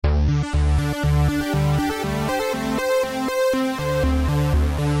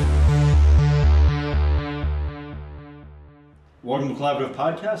Welcome to Collaborative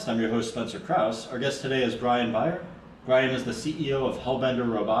Podcast. I'm your host, Spencer Krause. Our guest today is Brian Beyer. Brian is the CEO of Hellbender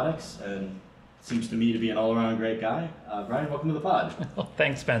Robotics and seems to me to be an all-around great guy. Brian, welcome to the pod. Well,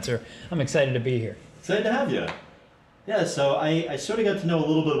 thanks, Spencer. I'm excited to be here. Excited to have you. Yeah, so I sort of got to know a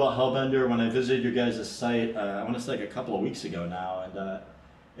little bit about Hellbender when I visited your guys' site, I want to say like a couple of weeks ago now, and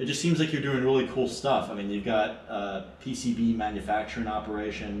it just seems like you're doing really cool stuff. I mean, you've got a PCB manufacturing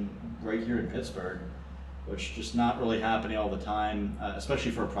operation right here in Pittsburgh, which just not really happening all the time,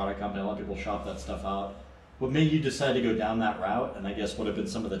 especially for a product company. A lot of people shop that stuff out. What made you decide to go down that route? And I guess what have been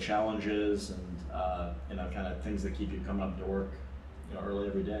some of the challenges and kind of things that keep you coming up to work, early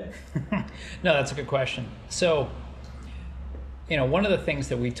every day? No, that's a good question. So, one of the things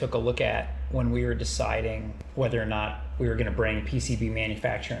that we took a look at when we were deciding whether or not we were going to bring PCB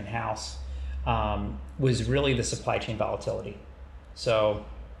manufacturing in-house was really the supply chain volatility. So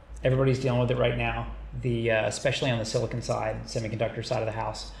everybody's dealing with it right now, especially on the silicon side, semiconductor side of the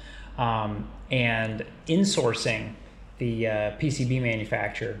house, and insourcing the PCB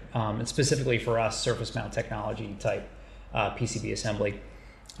manufacture, and specifically for us, surface mount technology type PCB assembly.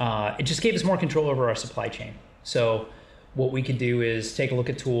 It just gave us more control over our supply chain. So what we could do is take a look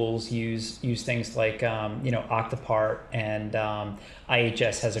at tools, use things like Octopart, and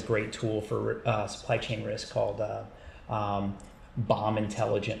IHS has a great tool for supply chain risk called Bomb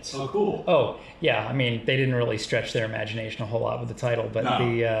Intelligence. Oh, cool. Oh, yeah. I mean, they didn't really stretch their imagination a whole lot with the title, but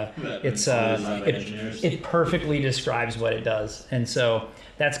it perfectly describes what it does. And so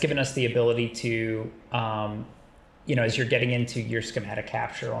that's given us the ability to, as you're getting into your schematic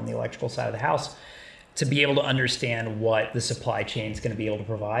capture on the electrical side of the house, to be able to understand what the supply chain is going to be able to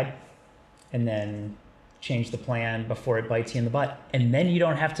provide, and then change the plan before it bites you in the butt. And then you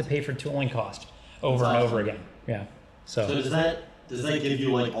don't have to pay for tooling cost over and over again. Yeah. So does that give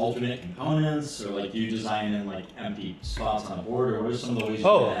you like alternate components, or like you design in like empty spots on a board, or what are some of the ways you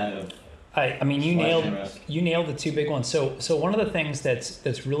get ahead of? I mean, you nailed the two big ones. So one of the things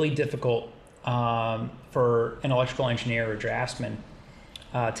that's really difficult for an electrical engineer or draftsman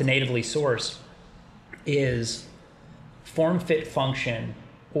to natively source is form, fit, function,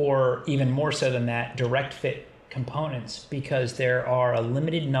 or even more so than that, direct fit components, because there are a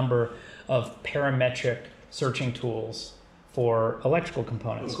limited number of parametric searching tools for electrical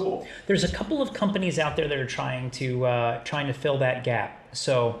components. Oh, cool. There's a couple of companies out there that are trying to fill that gap.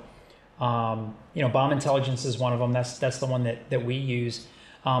 So, Bomb Intelligence is one of them. That's the one that we use.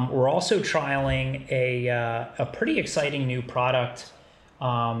 We're also trialing a pretty exciting new product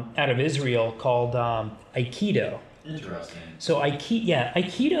out of Israel called Aikido. Interesting. So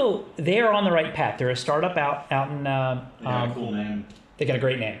Aikido, they are on the right path. They're a startup out in. They got a cool name. They got a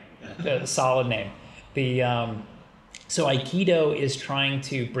great name, a solid name. So Aikido is trying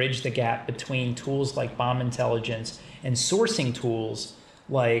to bridge the gap between tools like Bomb Intelligence and sourcing tools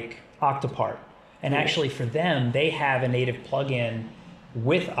like Octopart. And actually, for them, they have a native plugin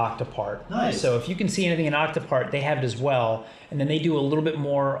with Octopart. Nice. So if you can see anything in Octopart, they have it as well. And then they do a little bit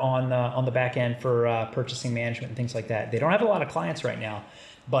more on the back end for purchasing management and things like that. They don't have a lot of clients right now,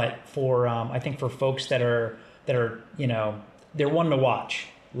 but for I think for folks that are they're one to watch.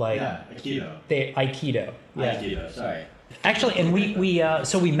 Like Aikido. Aikido. Yeah. Aikido. Sorry. Actually, and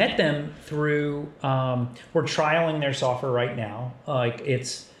we met them through. We're trialing their software right now. I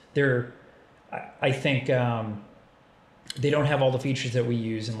think. They don't have all the features that we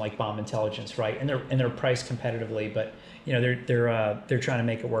use in like Bomb Intelligence, right? And they're priced competitively, but they're trying to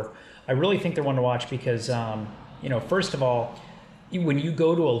make it work. I really think they're one to watch because first of all, when you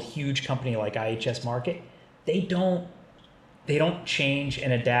go to a huge company like IHS Markit, they don't change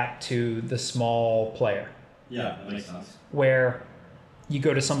and adapt to the small player. Yeah, that makes sense. Where you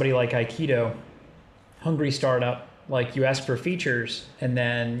go to somebody like Aikido, hungry startup. Like you ask for features, and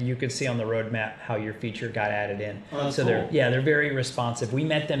then you could see on the roadmap how your feature got added in. Oh, that's so cool. they're very responsive. We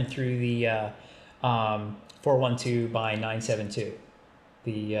met them through the 412 by 972. I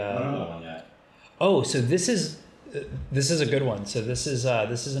don't know on that. Oh, so this is a good one. So this is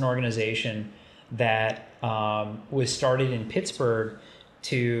an organization that was started in Pittsburgh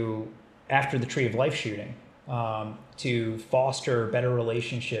after the Tree of Life shooting to foster a better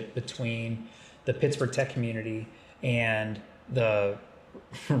relationship between the Pittsburgh tech community and the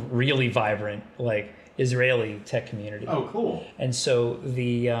really vibrant Israeli tech community. Oh, cool. And so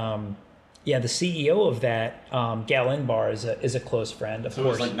the CEO of that, Gal Inbar, is a close friend, of course.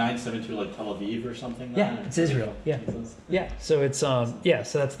 So it's like 972 like Tel Aviv or something? Yeah, it's Israel. Yeah. Yeah. So it's so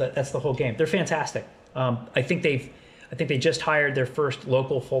that's the whole game. They're fantastic. I think they just hired their first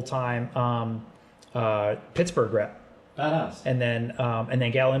local full-time Pittsburgh rep. Badass. And then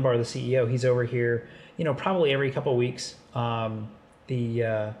Gal Inbar, the CEO, he's over here, probably every couple of weeks.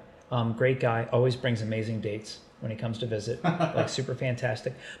 The great guy always brings amazing dates when he comes to visit, like super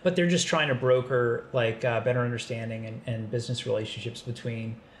fantastic. But they're just trying to broker like better understanding and business relationships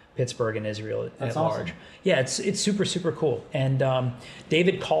between Pittsburgh and Israel at large. Awesome. Yeah, it's super, super cool. And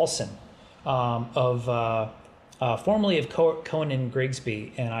David Carlson formerly of Cohen and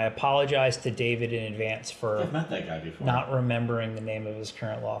Grigsby, and I apologize to David in advance for I've met that guy before. not remembering the name of his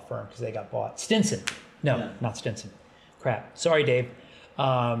current law firm because they got bought. Stinson. No, Yeah. not Stinson. Crap. Sorry, Dave.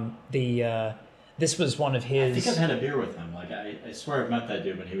 This was one of his. I think I've had a beer with him. Like I swear I've met that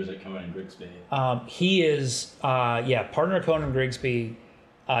dude when he was at Cohen and Grigsby. He is, partner of Cohen and Grigsby,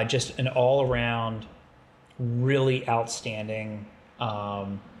 just an all-around, really outstanding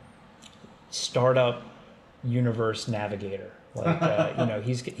startup universe navigator. Like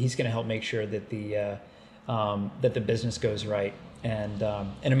he's going to help make sure that the business goes right. And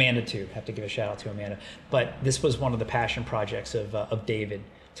Amanda too. Have to give a shout out to Amanda. But this was one of the passion projects of David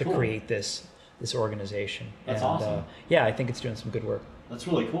to Cool. create this organization. That's and, awesome. I think it's doing some good work. That's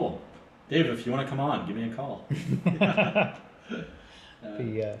really cool. David, if you want to come on, give me a call.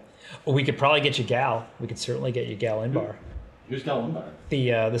 We could probably get you Gal. We could certainly get you Gal Inbar, Who's Gal Lumbar? the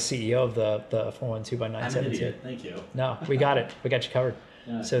CEO of the 412 by I'm an 972. idiot. Thank you. No, we got it. We got you covered.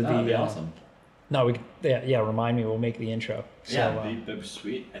 Yeah, So that'd be the awesome. No, we remind me. We'll make the intro. So, Yeah, that'd be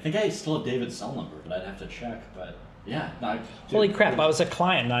sweet. I think I still have David's cell number, but I'd have to check. But yeah, no, dude, holy crap! I was a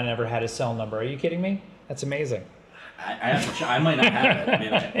client and I never had his cell number. Are you kidding me? That's amazing. I have to check. I might not have it. I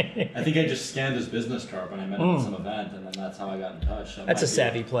mean, I think I just scanned his business card when I met him at some event, and then that's how I got in touch. So it That's a might be-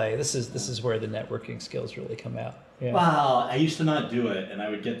 savvy play. This is where the networking skills really come out. Yeah. Well, I used to not do it, and I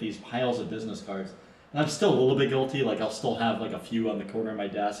would get these piles of business cards. And I'm still a little bit guilty. Like, I'll still have like a few on the corner of my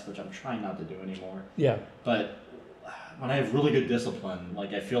desk, which I'm trying not to do anymore. Yeah. But when I have really good discipline,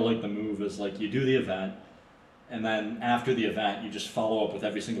 like, I feel like the move is like you do the event, and then after the event, you just follow up with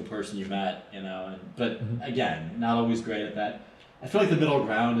every single person you met, But again, not always great at that. I feel like the middle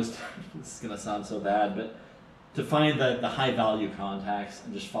ground is, this is going to sound so bad, but to find the high value contacts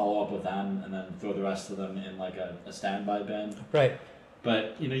and just follow up with them and then throw the rest of them in like a standby bin. Right.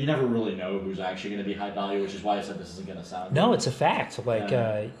 But you never really know who's actually going to be high value, which is why I said this isn't going to sound No, good. it's a fact. Like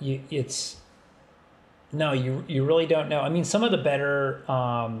Yeah. you really don't know. I mean, some of the better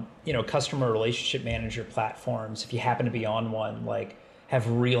customer relationship manager platforms, if you happen to be on one, like have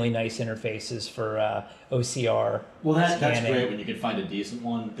really nice interfaces for OCR. Well, that's scanning. great when you can find a decent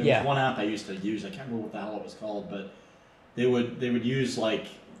one. There Yeah. was one app I used to use. I can't remember what the hell it was called, but they would use like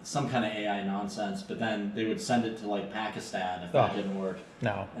some kind of AI nonsense, but then they would send it to like Pakistan if that Oh. didn't work,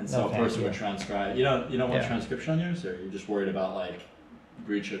 No. and no so a thank person you. would transcribe. You don't want Yeah. transcription on yours, or you're just worried about like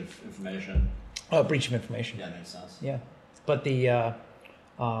breach of information. Oh, breach of information. Yeah, that makes sense. Yeah, but the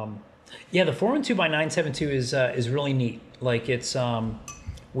 412 by 972 is really neat. Like it's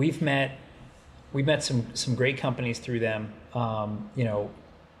we've met some great companies through them.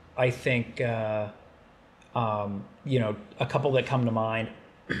 I think a couple that come to mind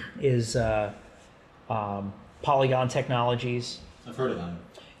is Polygon Technologies. I've heard of them.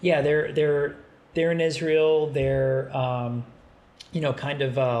 Yeah, they're in Israel. They're kind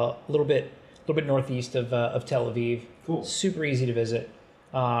of a little bit northeast of Tel Aviv. Cool. Super easy to visit.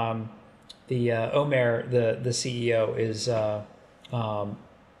 The Omer, the CEO, is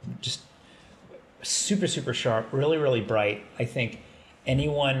just super sharp, really bright. I think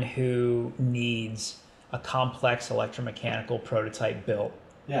anyone who needs a complex electromechanical prototype built,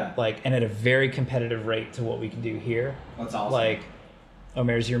 Yeah. and at a very competitive rate to what we can do here, That's awesome. like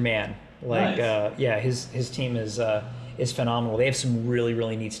Omer's your man. Nice. His team is phenomenal. They have some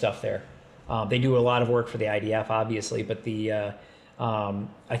really neat stuff there. They do a lot of work for the IDF, obviously, but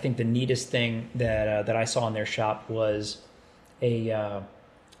I think the neatest thing that I saw in their shop was a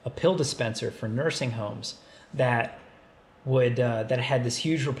pill dispenser for nursing homes that had this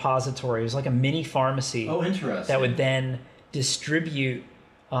huge repository. It was like a mini pharmacy. Oh, interesting. That would then distribute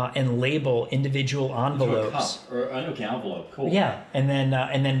and label individual Into a envelopes. cup, or envelope. Cool. Yeah, and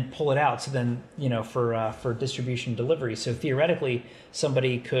then pull it out. So then for distribution delivery. So theoretically,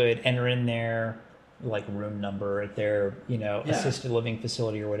 somebody could enter in their like room number at their assisted living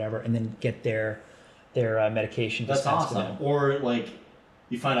facility or whatever, and then get their medication That's dispensed to awesome. them. Or like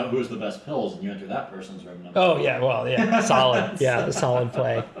you find out who's the best pills and you enter that person's room number. Oh yeah, well yeah, solid. Yeah, solid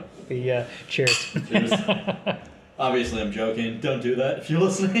play. The cheers. Cheers. Obviously, I'm joking. Don't do that if you're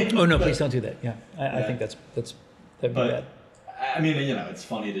listening. Oh no, But- please don't do that. Yeah, I think that'd be bad. But I mean, it's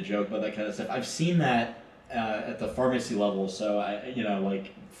funny to joke about that kind of stuff. I've seen that at the pharmacy level. So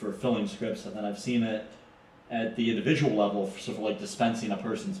like for filling scripts, and then I've seen it at the individual level, so for like dispensing a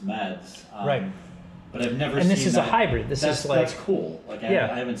person's meds. Right. but I've never And seen this is that. a hybrid. This is like, that's cool. Like I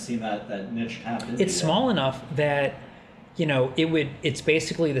haven't seen that niche tapped into it's yet. small enough that, you know, it's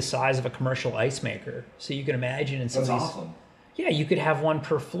basically the size of a commercial ice maker. So you can imagine in some That's of these, awesome. yeah, you could have one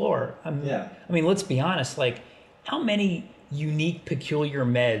per floor. Yeah. I mean, let's be honest, like how many unique, peculiar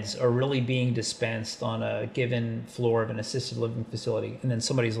meds are really being dispensed on a given floor of an assisted living facility? And then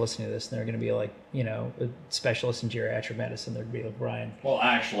somebody's listening to this and they're going to be like, you know, a specialist in geriatric medicine. They're going to be like, Brian. Well,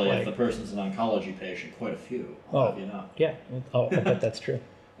 actually, like, if the person's an oncology patient, quite a few. I'll have you know. Yeah. Oh, I bet that's true.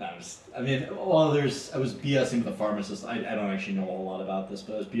 I was BSing with a pharmacist. I don't actually know a whole lot about this,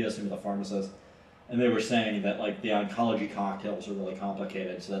 but I was BSing with a pharmacist, and they were saying that like the oncology cocktails are really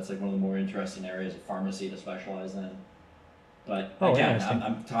complicated, so that's like one of the more interesting areas of pharmacy to specialize in. But again,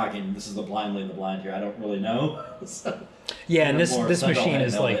 I'm talking. This is the blind leading the blind here. I don't really know. So, yeah, and this machine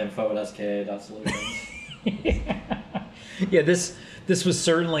is like info at ska.solutions. Yeah, this was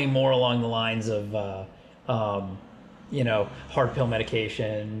certainly more along the lines of you know, hard pill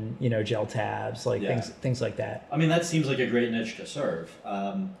medication, you know, gel tabs, like things like that. I mean, that seems like a great niche to serve.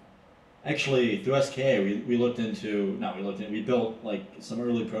 Actually, through SKA, we built like some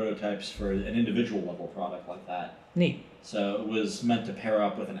early prototypes for an individual level product like that. Neat. So it was meant to pair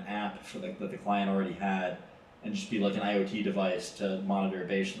up with an app that the client already had, and just be like an IoT device to monitor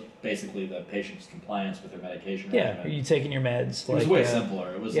basically the patient's compliance with their medication regimen. Yeah, are you taking your meds? It was way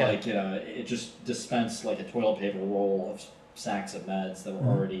simpler. It was like, you know, it just dispensed like a toilet paper roll of sacks of meds that were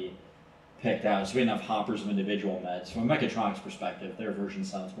already picked out. So we didn't have hoppers of individual meds. From a mechatronics perspective, their version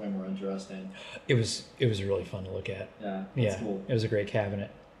sounds way more interesting. It was really fun to look at. Yeah, cool. It was a great cabinet.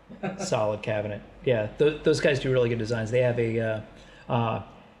 Solid cabinet. Yeah, those guys do really good designs. They have a,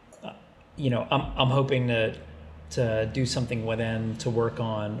 you know, I'm hoping to do something with them to work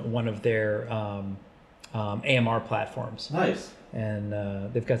on one of their AMR platforms. Nice. And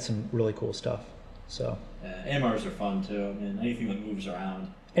they've got some really cool stuff. So. Yeah, AMRs are fun too. I mean, anything that moves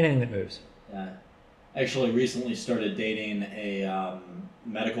around. Anything that moves. Yeah. Actually, recently started dating a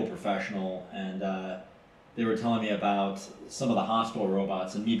medical professional, and they were telling me about some of the hospital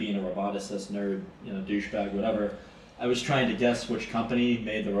robots, and me being a roboticist nerd, you know, douchebag, whatever. I was trying to guess which company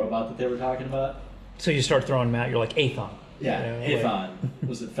made the robot that they were talking about. So you start throwing them out. You're like Aethon. Yeah, you know, Aethon. Like...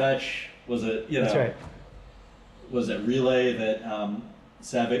 Was it Fetch? Was it, you know? That's right. Was it Relay that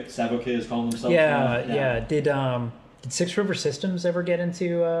Savoke is calling themselves? Yeah. Did Six River Systems ever get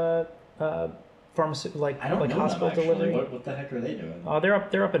into pharmaceutical I don't know hospital them, delivery? What the heck are they doing?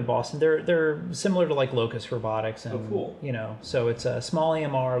 They're up in Boston. They're similar to like Locus Robotics, and cool. You know, so it's a small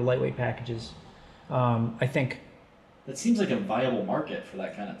AMR, lightweight packages. I think that seems like a viable market for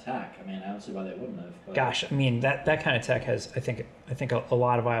that kind of tech. I mean, I don't see why they wouldn't have. But... Gosh, I mean that kind of tech has I think a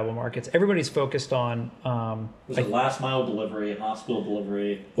lot of viable markets. Everybody's focused on was it last mile delivery, hospital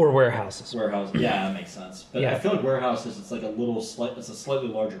delivery, or warehouses. Warehouse, yeah, that makes sense. But I feel like warehouses, it's like it's a slightly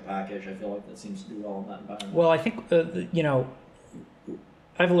larger package. I feel like that seems to do well in that environment. Well, I think you know,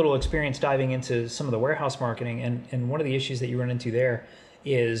 I have a little experience diving into some of the warehouse marketing, and one of the issues that you run into there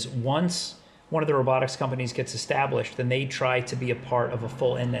is once one of the robotics companies gets established, then they try to be a part of a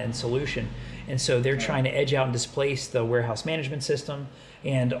full end-to-end solution. And so they're trying to edge out and displace the warehouse management system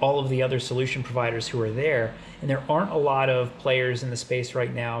and all of the other solution providers who are there. And there aren't a lot of players in the space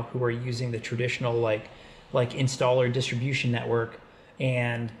right now who are using the traditional like installer distribution network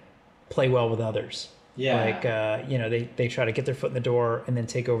and play well with others. Yeah. Like, you know, they try to get their foot in the door and then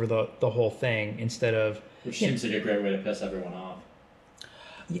take over the whole thing instead of... Which seems like a great way to piss everyone off.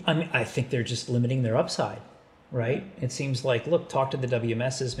 I mean, I think they're just limiting their upside, right? It seems like, look, talk to the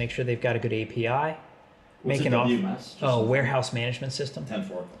WMSs, make sure they've got a good API. What's a WMS? Warehouse management system.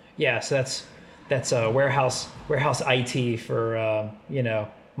 10-4. Yeah, so that's a warehouse IT for you know,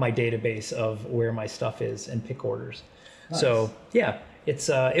 my database of where my stuff is and pick orders. Nice. So yeah, it's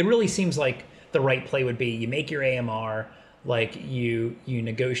it really seems like the right play would be you make your AMR, like you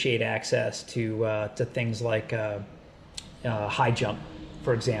negotiate access to things like High Jump,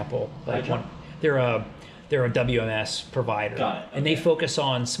 for example. Like they're a WMS provider. Got it. Okay. And they focus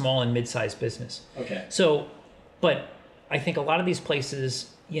on small and mid-sized business. Okay. So, but I think a lot of these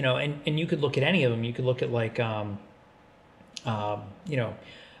places, you know, and you could look at any of them. You could look at like, you know,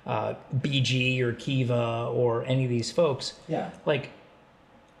 BG or Kiva or any of these folks. Yeah. Like,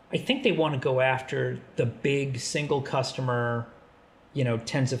 I think they want to go after the big single customer, you know,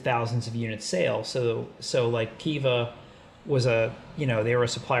 tens of thousands of unit sales. So like Kiva was they were a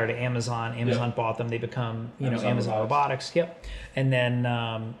supplier to Amazon. Amazon bought them. They become, Amazon Robotics. Yep. And then,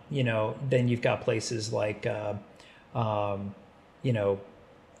 then you've got places like,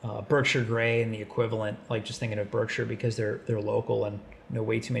 Berkshire Gray and the equivalent, like just thinking of Berkshire because they're local and know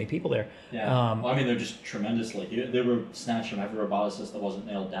way too many people there. Yeah. Well, I mean, they're just tremendous. Like they were snatched from every roboticist that wasn't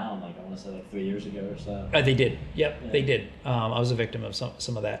nailed down. Like I want to say, like 3 years ago or so. They did. Yep, Yeah. they did. I was a victim of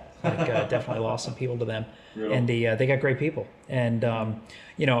some of that. Like definitely lost some people to them. Brutal. And they got great people. And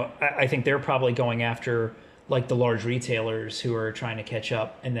I think they're probably going after like the large retailers who are trying to catch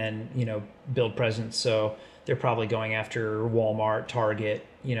up and then build presence. So they're probably going after Walmart, Target,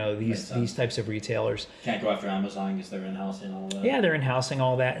 these types of retailers. Can't go after Amazon because they're in-housing all that. Yeah, they're in-housing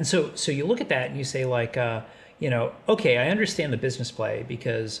all that. And so you look at that and you say like, okay, I understand the business play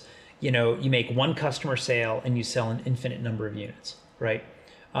because, you make one customer sale and you sell an infinite number of units, right?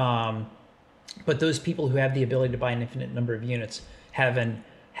 But those people who have the ability to buy an infinite number of units have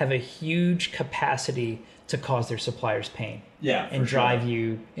a huge capacity to cause their suppliers pain. Yeah, and drive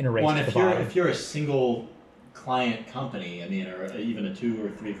you in a race to the bottom. If you're a single client company, I mean, or even a 2 or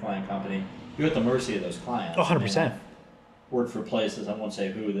 3 client company, you're at the mercy of those clients. 100%. I've worked for places, I won't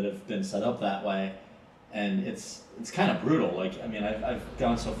say who, that have been set up that way, and it's kind of brutal. Like, I mean, I've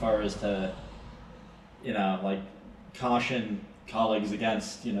gone so far as to, like, caution colleagues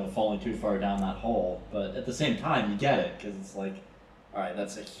against, falling too far down that hole. But at the same time, you get it, because it's like, all right,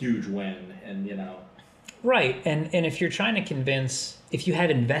 that's a huge win, and, Right, and if you're trying to convince, if you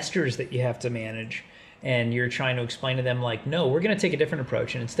had investors that you have to manage, and you're trying to explain to them like, no, we're going to take a different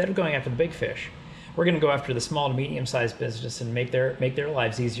approach, and instead of going after the big fish, we're going to go after the small to medium-sized business and make their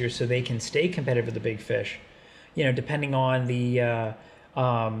lives easier so they can stay competitive with the big fish. Depending on the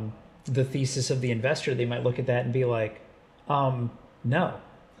thesis of the investor, they might look at that and be like, no.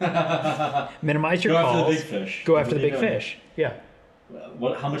 Minimize your calls. Go after the big fish. Go after the big fish. Yeah.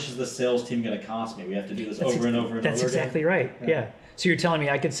 How much is the sales team going to cost me? We have to do this over and over and over. That's exactly right. Yeah. So you're telling me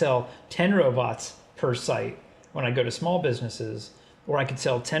I could sell 10 robots per site when I go to small businesses, or I could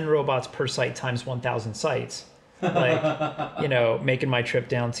sell 10 robots per site times 1,000 sites. Like, making my trip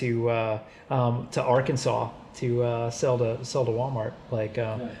down to Arkansas to sell to Walmart. Like,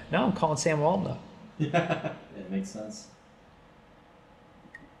 no, I'm calling Sam Walton up. Yeah, it makes sense.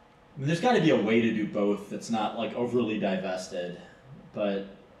 I mean, there's got to be a way to do both that's not like overly divested, but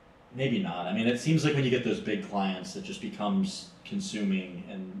maybe not. I mean, it seems like when you get those big clients, it just becomes consuming,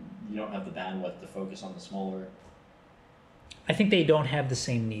 and you don't have the bandwidth to focus on the smaller. I think they don't have the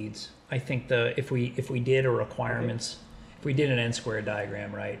same needs. I think if we did a requirements, if we did an N-squared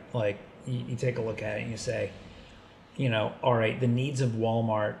diagram, right? Like you take a look at it and you say, all right, the needs of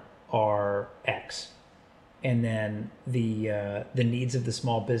Walmart are X, and then the needs of the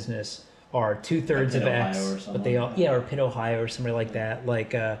small business are 2/3 of X, but they all, or Pitt, Ohio, or somebody like that.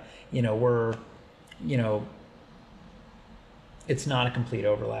 Like, we're, it's not a complete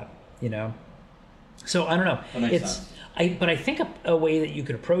overlap, So I don't know. That makes sense. But I think a way that you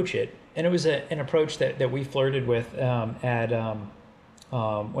could approach it, and it was an approach that we flirted with when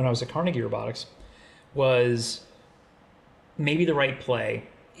I was at Carnegie Robotics, was maybe the right play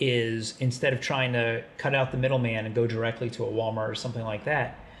is, instead of trying to cut out the middleman and go directly to a Walmart or something like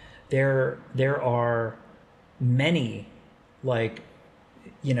that, there are many, like,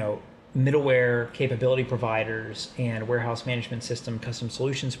 middleware capability providers and warehouse management system custom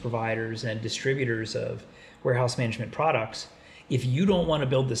solutions providers and distributors of warehouse management products. If you don't want to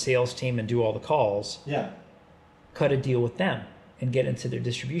build the sales team and do all the calls, cut a deal with them and get into their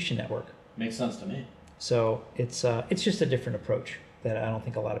distribution network. Makes sense to me. So it's just a different approach that I don't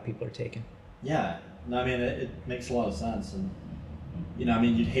think a lot of people are taking. Yeah, no, I mean, it makes a lot of sense, and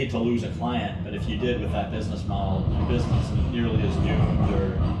you'd hate to lose a client, but if you did with that business model, your business isn't nearly as doomed, or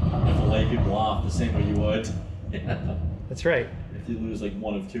you have to lay people off the same way you would. That's right. If you lose like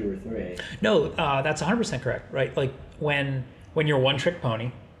 1 of 2 or 3. No, that's 100% correct, right? Like when you're one trick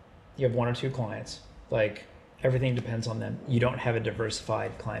pony, you have 1 or 2 clients, like everything depends on them. You don't have a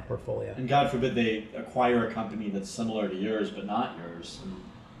diversified client portfolio. And God forbid they acquire a company that's similar to yours but not yours.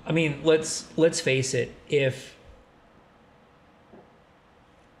 I mean, let's face it, if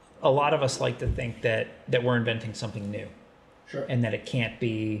a lot of us like to think that we're inventing something new. Sure. And that it can't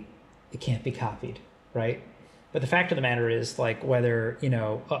be copied, right? But the fact of the matter is, like, whether,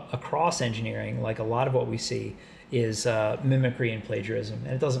 across engineering, like a lot of what we see is mimicry and plagiarism.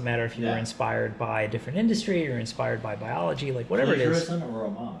 And it doesn't matter if you were inspired by a different industry or inspired by biology, like whatever it is. Plagiarism or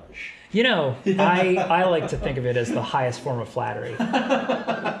homage? I like to think of it as the highest form of flattery.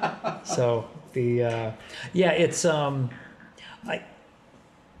 So it's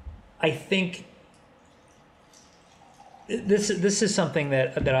I think this is something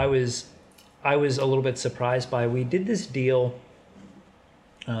that I was a little bit surprised by. We did this deal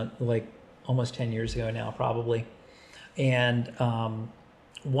like almost 10 years ago now, probably, and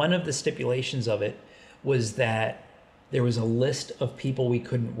one of the stipulations of it was that there was a list of people we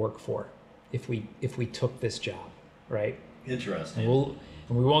couldn't work for if we took this job, right? Interesting.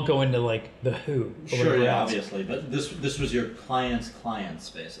 And we won't go into like the who. Or Sure, yeah, else. obviously, but this was your clients'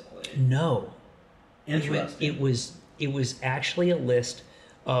 basically. No, Interesting. it was actually a list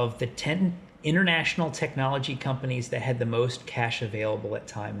of the 10 international technology companies that had the most cash available at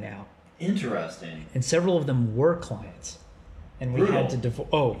time now, Interesting. and several of them were clients, and we Brutal. had to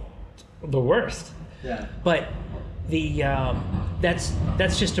the worst. Yeah. But the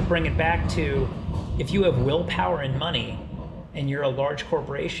that's just to bring it back to, if you have willpower and money and you're a large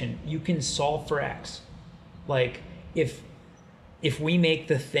corporation, you can solve for X. Like if we make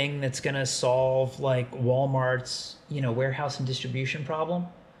the thing that's going to solve like Walmart's, warehouse and distribution problem,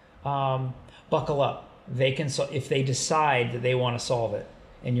 buckle up. They can if they decide that they want to solve it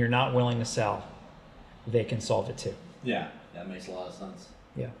and you're not willing to sell, they can solve it too. Yeah, that makes a lot of sense.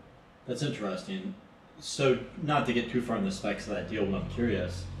 Yeah. That's interesting. So, not to get too far in the specs of that deal, but I'm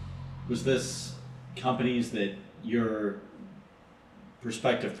curious, was this companies that your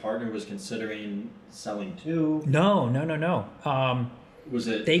prospective partner was considering selling to? No. Was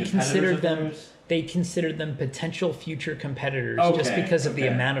it They competitors considered of them. theirs? They considered them potential future competitors just Okay, because of the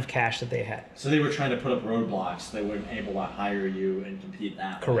okay. amount of cash that they had. So they were trying to put up roadblocks. So they weren't able to hire you and compete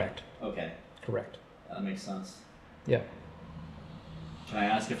that way. Correct. Okay, Correct. that makes sense. Yeah. Can I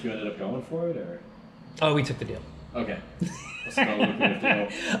ask if you ended up going for it, or? Oh, we took the deal. Okay. Let's go with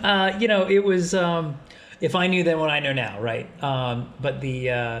the deal. It was. If I knew then what I know now, right? But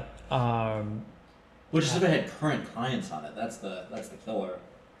the. Well, just if it had current clients on it, that's the killer.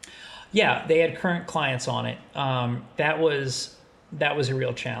 Yeah, they had current clients on it. That was a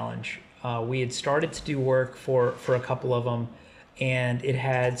real challenge. We had started to do work for a couple of them, and it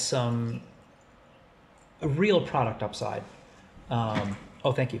had a real product upside.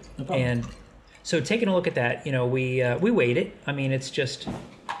 Oh, thank you. No problem. And so taking a look at that, we weighed it. I mean, it's just,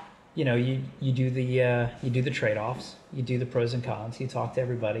 you do the trade-offs, you do the pros and cons, you talk to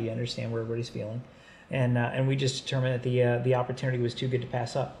everybody, you understand where everybody's feeling, and we just determined that the opportunity was too good to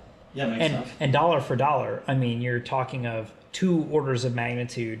pass up. Yeah, makes sense. And dollar for dollar, I mean, you're talking of 2 orders of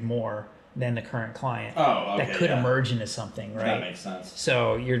magnitude more than the current client. Oh, okay, that could yeah. emerge into something, right? That makes sense.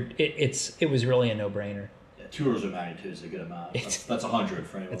 So it was really a no-brainer. Yeah, 2 orders of magnitude is a good amount. That's 100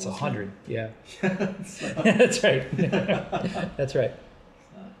 for anyone. It's listening. 100, yeah. So, That's right. That's right.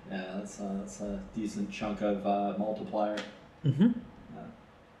 yeah, that's a decent chunk of multiplier. Mm-hmm. Yeah,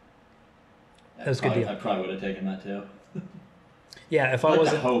 That was a good deal. I probably would have taken that too. Yeah, if I I like the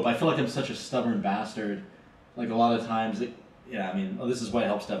wasn't. hope. I feel like I'm such a stubborn bastard. Like a lot of times, this is what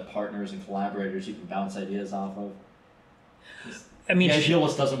helps to have partners and collaborators you can bounce ideas off of. I mean, the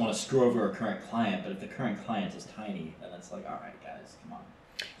idealist doesn't want to screw over a current client, but if the current client is tiny, then it's like, all right, guys, come on.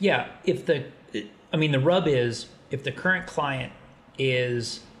 yeah. The rub is if the current client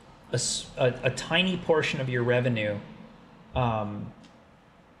is a tiny portion of your revenue, and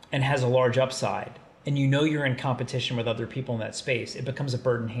has a large upside, and you're in competition with other people in that space, it becomes a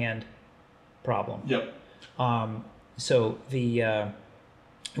bird in hand problem. Yep. So we have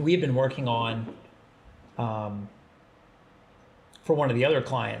been working on, for one of the other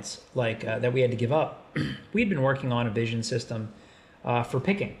clients, that we had to give up. We had been working on a vision system for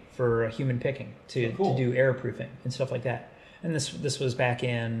picking, for human picking, to do error proofing and stuff like that. And this was back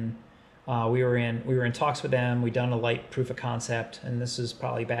in, we were in talks with them. We'd done a light proof of concept, and this is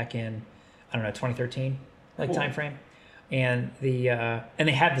probably back in, 2013 time frame. And they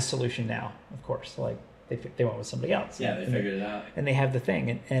had the solution now, of course. Like they went with somebody else. Yeah, they figured it out. And they have the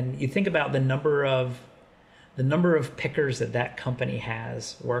thing. And you think about the number of pickers that company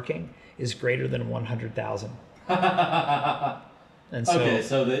has working is greater than 100,000. And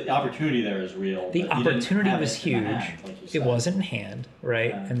so the opportunity there is real. The but you didn't opportunity have was it in huge. the hand, like you It said. wasn't in hand,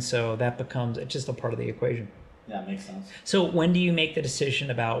 right? Yeah. And so that becomes just a part of the equation. Yeah, makes sense. So when do you make the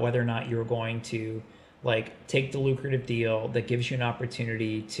decision about whether or not you're going to take the lucrative deal that gives you an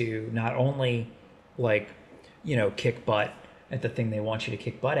opportunity to not only kick butt at the thing they want you to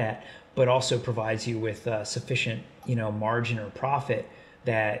kick butt at, but also provides you with sufficient margin or profit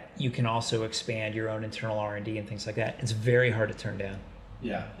that you can also expand your own internal R&D and things like that. It's very hard to turn down.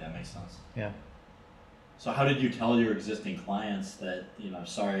 Yeah, makes sense. Yeah. So how did you tell your existing clients that,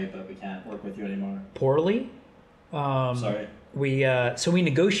 sorry, but we can't work with you anymore? Poorly. Sorry. We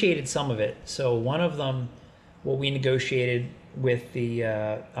negotiated some of it. So one of them, what we negotiated with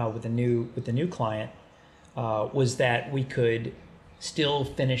the new client was that we could still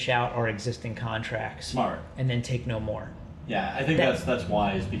finish out our existing contracts. Smart. And then take no more. Yeah, I think That- that's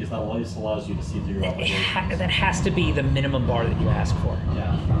wise because that at least allows you to see through your obligations. That has to be the minimum bar that you ask for.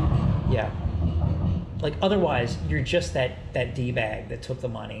 Yeah, Yeah. Like otherwise, you're just that D-bag that took the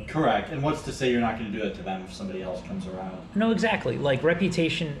money. correct. And what's to say you're not going to do it to them if somebody else comes around? No, exactly. Like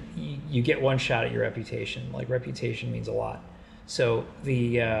reputation, you get one shot at your reputation. Like reputation means a lot. So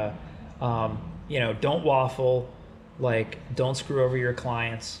don't waffle. Like don't screw over your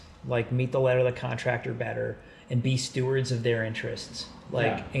clients. Like meet the letter of the contractor better and be stewards of their interests.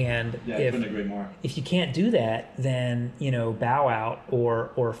 Like and Yeah, I couldn't agree more. if you can't do that, then bow out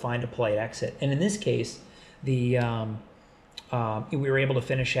or find a polite exit. And in this case, we were able to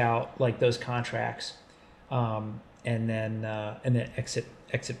finish out like those contracts, and then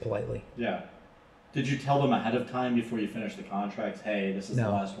exit politely. Yeah. Did you tell them ahead of time before you finished the contracts? Hey, this is the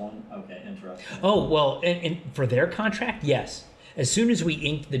No. last one. Okay, interesting. Oh well, and for their contract, yes. As soon as we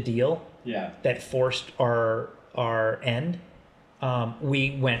inked the deal Yeah. that forced our end,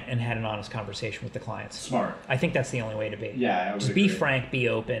 we went and had an honest conversation with the clients. Smart. I think that's the only way to be. Yeah, I would Just be agree. frank, be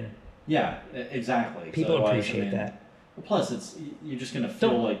open. Yeah, exactly. 'Cause People otherwise, appreciate that. Well, plus, you're just gonna feel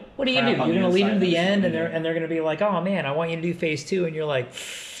So like. what do you do? crap You're on going to lead them to the inside end, every and they're going to be like, "Oh man, I want you to do phase 2," and you're like,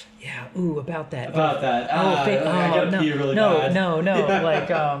 "Yeah, ooh, about that." About that. Oh, I gotta no, pee really no, bad. no.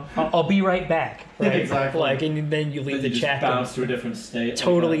 Like, I'll be right back. Right? Exactly. Like, and then you leave Then the you just check. and bounce to a different state.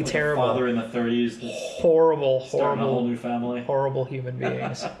 Totally like a terrible. Father in the 30s, Horrible, starting a whole horrible, new family. horrible human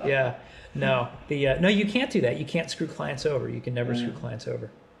beings. Yeah. No, no, you can't do that. You can't screw clients over. You can never Yeah. screw clients over.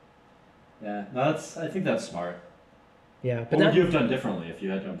 Yeah, no, I think that's smart. Yeah, but What would you have done differently if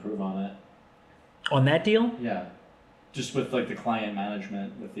you had to improve on it? on that deal, Yeah, just with like the client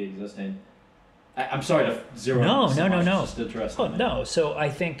management with the existing. I'm sorry to zero. No, in so no, no, much, no. It's just interesting. oh no. So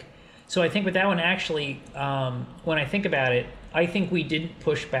I think with that one, actually, when I think about it, I think we didn't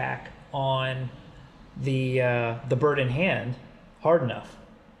push back on the bird in hand hard enough.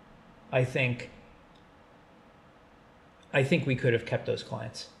 I think we could have kept those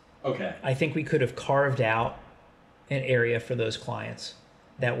clients. Okay. I think we could have carved out an area for those clients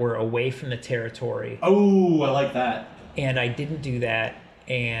that were away from the territory. Oh, I like that. And I didn't do that,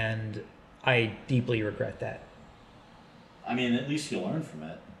 and I deeply regret that. I mean, at least you learn from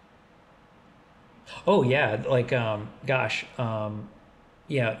it. Oh yeah, like yeah.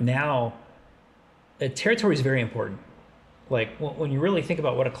 Now, territory is very important. Like when you really think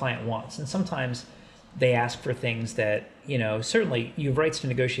about what a client wants, and sometimes they ask for things that certainly you have rights to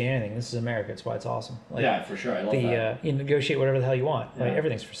negotiate anything. This is America; it's why it's awesome. Like, Yeah, for sure. I love that. you negotiate whatever the hell you want. Right? Yeah.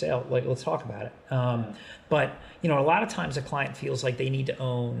 Everything's for sale. Like let's talk about it. But a lot of times a client feels like they need to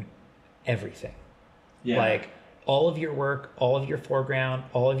own everything. Yeah. Like all of your work, all of your foreground,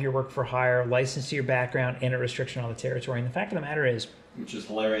 all of your work for hire, license to your background, and a restriction on the territory. And the fact of the matter is, Which is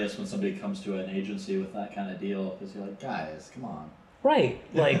hilarious when somebody comes to an agency with that kind of deal because you're like, guys, come on. right?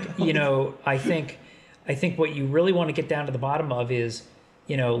 Like I think what you really want to get down to the bottom of is,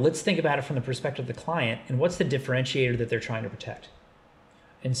 let's think about it from the perspective of the client and what's the differentiator that they're trying to protect.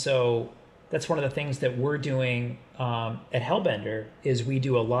 And so that's one of the things that we're doing at Hellbender is we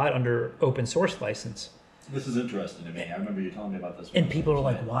do a lot under open source license. This is interesting to me. I remember you telling me about this. And people are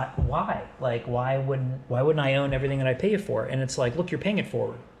like, why? Like, why wouldn't I own everything that I pay you for? And it's like, look, you're paying it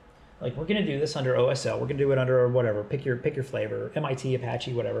forward. Like, we're going to do this under OSL. We're going to do it under whatever. Pick your flavor. MIT,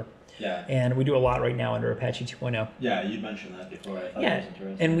 Apache, whatever. Yeah. And we do a lot right now under Apache 2.0. Yeah, you mentioned that before. I thought Yeah. that was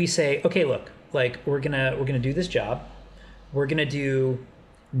interesting. And we say, okay, look, like we're gonna do this job. We're gonna do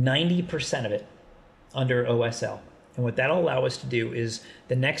 90% of it under OSL. And what that'll allow us to do is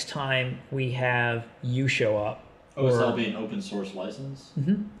the next time we have you show up. OSL being open source license?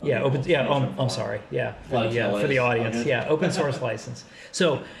 Mm-hmm. Yeah, Okay, open. cool. Yeah, Make sure I'm following. sorry. Yeah, Glad to for the know audience. it's- Yeah, open source license.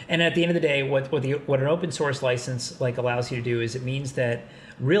 So, and at the end of the day, what an open source license like allows you to do is it means that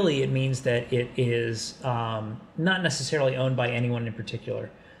it is not necessarily owned by anyone in particular.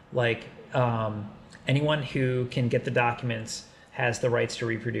 Like anyone who can get the documents has the rights to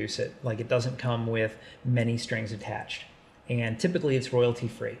reproduce it. Like it doesn't come with many strings attached, and typically it's royalty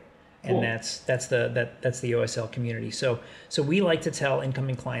free. Cool. And that's the OSL community. So we like to tell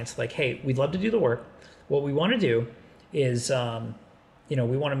incoming clients like, hey, we'd love to do the work. What we want to do is,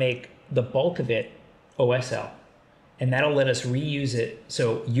 we want to make the bulk of it OSL, and that'll let us reuse it.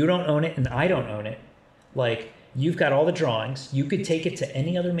 So you don't own it and I don't own it. Like you've got all the drawings. You could take it to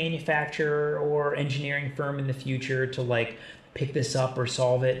any other manufacturer or engineering firm in the future to like pick this up or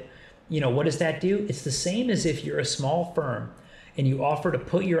solve it. What does that do? It's the same as if you're a small firm and you offer to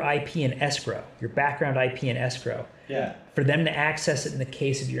put your IP in escrow, your background IP in escrow, Yeah. for them to access it in the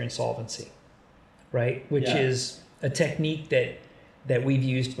case of your insolvency, right? Which Yeah. is a technique that we've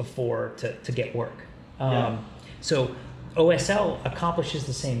used before to get work. Yeah. So OSL accomplishes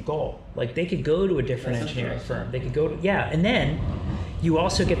the same goal. Like they could go to a different That's engineering interesting. firm. They could go to, yeah, and then you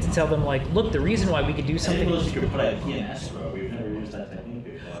also get to tell them like, look, the reason why we could do I something. didn't realize you could put IP in escrow. We've never used that technique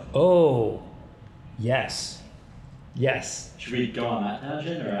before. Oh, yes, yes. Should we go on that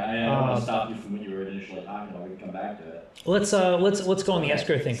tangent, or I don't want to stop you from what you were initially talking about. We can come back to it. Let's go on the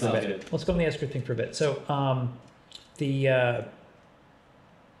escrow thing for a Sounds bit. good. Let's go on the escrow thing for a bit. So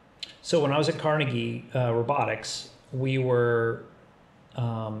so when I was at Carnegie Robotics, we were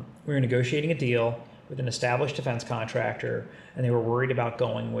negotiating a deal with an established defense contractor, and they were worried about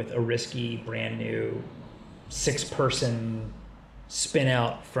going with a risky, brand new 6-person spin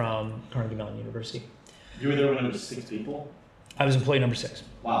out from Carnegie Mellon University. You were there when it was 6 people? I was employee number 6.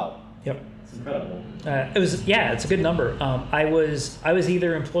 Wow. Yep. It's incredible. It's a good number. I was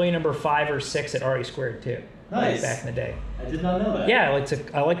either employee number 5 or 6 at RE Squared too. Nice. Back in the day. I did not know that. Yeah,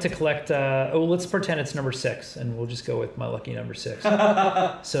 I like to collect. Let's pretend it's number 6, and we'll just go with my lucky number 6.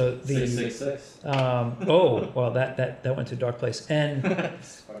 So the 666. Well that went to a dark place. And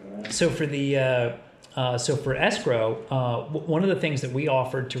so for the for escrow, one of the things that we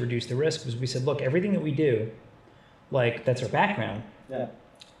offered to reduce the risk was we said, look, everything that we do, like that's our background. Yeah.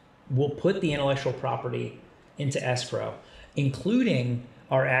 We'll put the intellectual property into escrow, including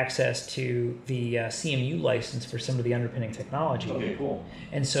our access to the CMU license for some of the underpinning technology. Okay, cool.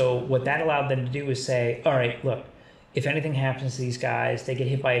 And so what that allowed them to do is say, all right, look, if anything happens to these guys, they get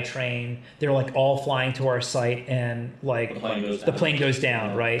hit by a train, they're like all flying to our site and like The plane goes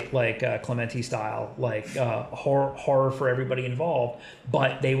down. right? Like Clementi style, like horror for everybody involved,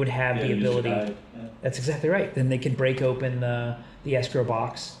 but they would have Yeah, the ability. Yeah. That's exactly right. Then they could break open the escrow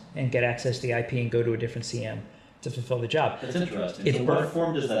box and get access to the IP and go to a different CM to fulfill the job. That's interesting. It's So what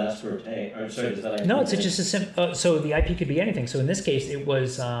form does that escrow take? Or sorry, does that No, it's take? just a so the IP could be anything. So in this case, it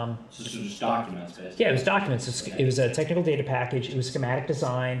was So it's just documents, basically. yeah, it was documents. It was a technical data package. It was schematic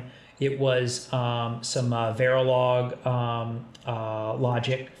design. It was some Verilog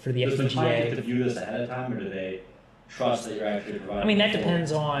logic for the Does the client get to FPGA. view this ahead of time, or do they trust that you're actually providing? I mean, that the full-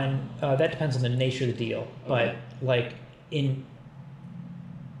 depends on the nature of the deal. But Okay. like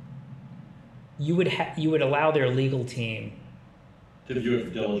you would allow their legal team to view it for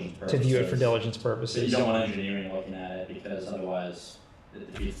diligence purposes. to view it for diligence But purposes, you don't want engineering looking at it because otherwise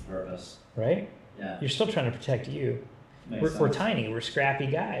it defeats the purpose. right? Yeah. You're still trying to protect you. Makes We're sense. tiny. We're scrappy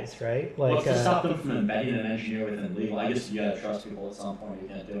guys, right? Well, Like to stop them from embedding an engineer within legal, I guess you gotta trust people at some point. You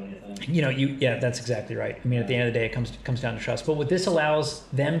can't do anything. yeah, that's exactly right. I mean, at the end of the day, it comes down to trust. But what this allows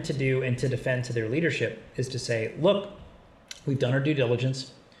them to do and to defend to their leadership is to say, look, we've done our due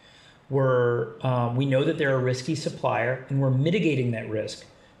diligence. We know that they're a risky supplier, and we're mitigating that risk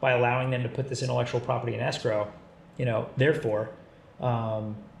by allowing them to put this intellectual property in escrow. Therefore,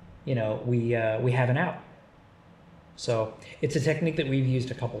 we have an out. So it's a technique that we've used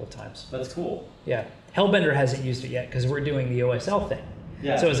a couple of times. That's cool. Yeah, Hellbender hasn't used it yet because we're doing the OSL thing.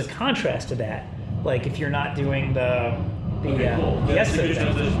 Yeah. So as a contrast to that, like if you're not doing the Okay, cool. the That's a escrow good thing.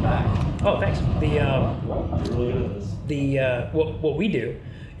 transition back. Oh, thanks. You're really good at this. What we do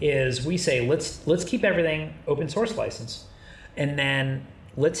is we say let's keep everything open source license, and then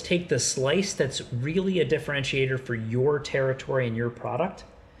let's take the slice that's really a differentiator for your territory and your product.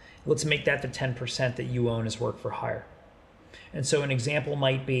 Let's make that the 10% that you own as work for hire. And so an example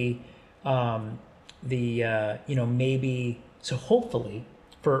might be maybe so hopefully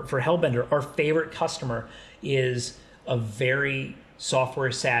for Hellbender, our favorite customer is a very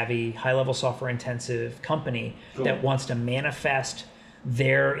software savvy, high level software intensive company Cool. that wants to manifest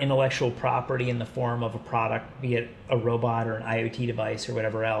their intellectual property in the form of a product, be it a robot or an IoT device or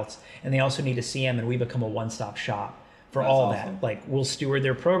whatever else. And they also need a CM, and we become a one-stop shop for That's all awesome. that. Like we'll steward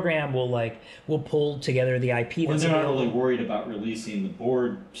their program, we'll pull together the IP. Well, that's they're not available. really worried about releasing the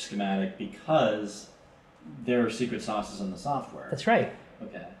board schematic because there are secret sauces in the software. That's right.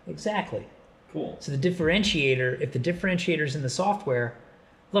 Okay, Exactly. cool. So the differentiator, if the differentiator's in the software,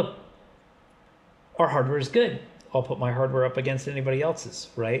 look, our hardware is good. I'll put my hardware up against anybody else's,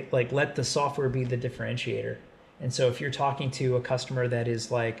 right? Like let the software be the differentiator. And so if you're talking to a customer that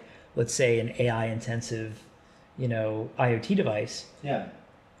is like, let's say an AI intensive, IoT device, Yeah.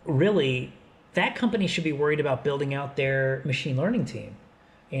 really that company should be worried about building out their machine learning team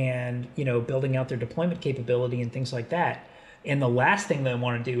and, building out their deployment capability and things like that. And the last thing they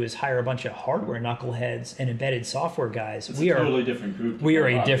want to do is hire a bunch of hardware knuckleheads and embedded software guys. It's We a are totally different group. we are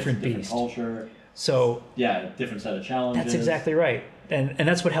a It's different different beast. culture. so Yeah, different set of challenges. that's exactly right. And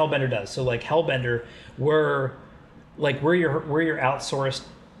that's what Hellbender does. So like Hellbender, we're your outsourced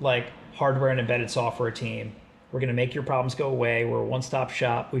like hardware and embedded software team. We're going to make your problems go away. We're a one-stop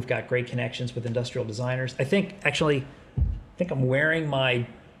shop. We've got great connections with industrial designers. I think actually think I'm wearing my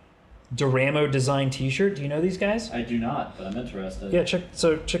Duramo design T-shirt. Do you know these guys? I do not, but I'm interested. Yeah, check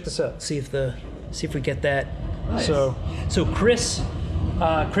this out. See if we get that. Nice. So Chris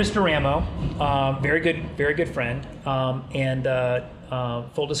Duramo, very good friend, and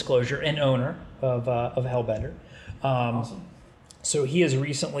full disclosure, an owner of Hellbender. Awesome. So he has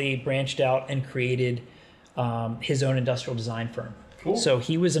recently branched out and created his own industrial design firm. Cool. So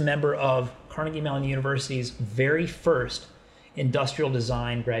he was a member of Carnegie Mellon University's very first industrial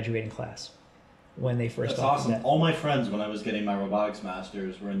design graduating class when they first That's offered awesome. that. All my friends, when I was getting my robotics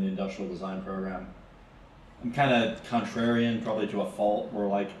masters, were in the industrial design program. I'm kind of contrarian, probably to a fault, where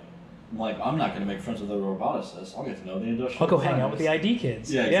I'm not going to make friends with the roboticists. I'll get to know the industrial I'll go designers. hang out with the ID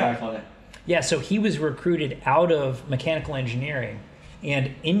kids. Yeah, exactly. Yeah, so he was recruited out of mechanical engineering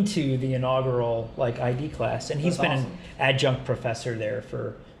and into the inaugural ID class, and he's That's been awesome. an adjunct professor there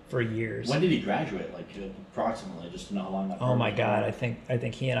for years. When did he graduate? Approximately, just to know how long that. Oh my program God, was. I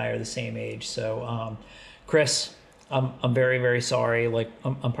think he and I are the same age. So, Chris, I'm very, very sorry.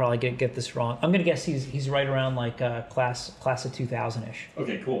 I'm probably gonna get this wrong. I'm gonna guess he's right around class of 2000-ish.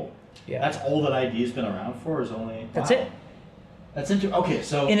 Okay, cool. Yeah. That's all that ID's been around for. Is only. That's wow. it. That's interesting. Okay,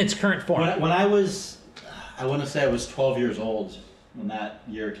 so In its current form. when I was, I want to say I was 12 years old when that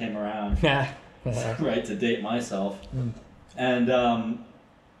year came around. Yeah. Right, to date myself. And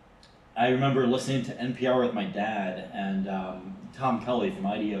I remember listening to NPR with my dad, and Tom Kelly from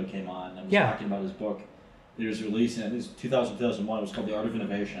IDEO came on and was Yeah. talking about his book that he was releasing. It was 2001. It was called The Art of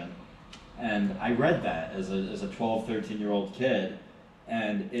Innovation. And I read that as a 12, 13-year-old kid.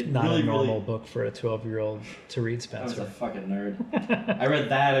 And it Not really, a normal really... book for a 12-year-old to read, I was Spencer. a fucking nerd. I read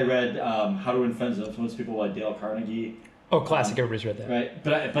that. I read How to Influence People by Dale Carnegie. Oh, classic. Everybody's read that. Right,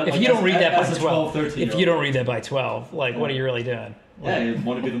 but If you don't read that by as a 12, 13 if you don't read that by 12, what are you really doing? Yeah, you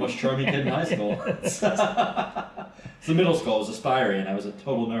want to be the most charming kid in high school. So middle school, I was aspiring. I was a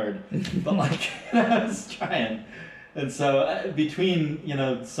total nerd, but I was trying. And so between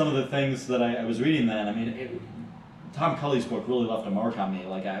some of the things that I was reading then, I mean, Tom Kelly's book really left a mark on me.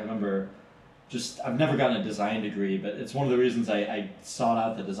 I remember, I've never gotten a design degree, but it's one of the reasons I sought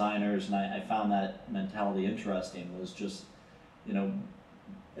out the designers, and I found that mentality interesting. Was just,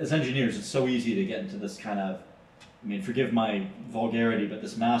 as engineers, it's so easy to get into this kind of, forgive my vulgarity, but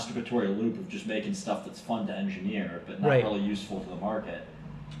this masturbatory loop of just making stuff that's fun to engineer, but not Right. really useful to the market.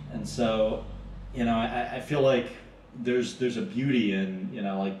 And so, I feel like there's a beauty in,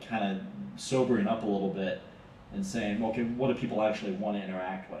 kind of sobering up a little bit and saying, okay, what do people actually want to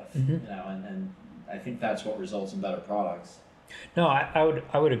interact with? Mhm. And I think that's what results in better products. No,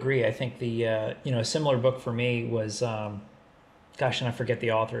 I would agree. I think the a similar book for me was, gosh, and I forget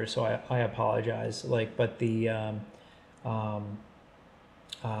the author, so I apologize. But the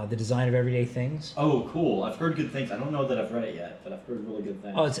Design of Everyday Things. Oh, cool! I've heard good things. I don't know that I've read it yet, but I've heard really good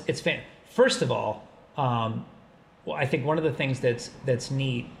things. Oh, it's fan. First of all, I think one of the things that's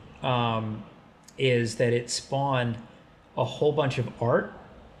neat is that it spawned a whole bunch of art.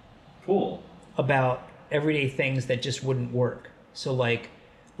 Cool. About everyday things that just wouldn't work. So like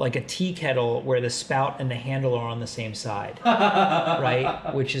a tea kettle where the spout and the handle are on the same side,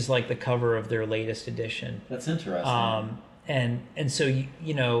 right? Which is the cover of their latest edition. That's interesting. And so you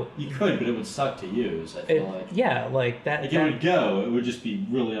could, but it would suck to use. I feel like. Yeah, that. It would go. It would just be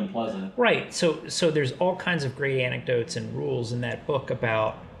really unpleasant. Right. So there's all kinds of great anecdotes and rules in that book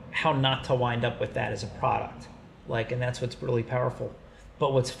about how not to wind up with that as a product. And that's what's really powerful.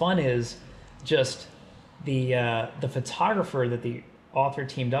 But what's fun is just the photographer that the author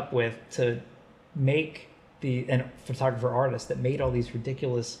teamed up with to make and photographer artist that made all these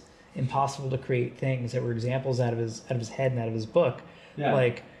ridiculous, impossible to create things that were examples out of his head and out of his book.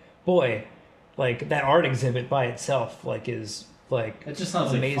 Yeah. That art exhibit by itself is it just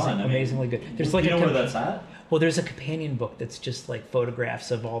sounds amazing, like fun. amazingly good. There's you know where that's at? Well, there's a companion book that's just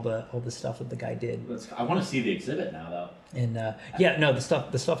photographs of all the stuff that the guy did. I want to see the exhibit now, though. And the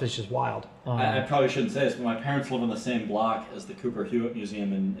stuff is just wild. I probably shouldn't say this, but my parents live on the same block as the Cooper Hewitt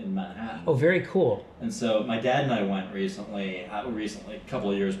Museum in Manhattan. Oh, very cool. And so my dad and I went recently, a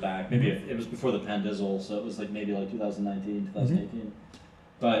couple of years back. Maybe it was before the Pandizzle, so it was maybe 2019, 2018.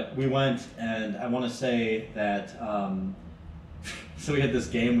 But we went, and I want to say that. So we had this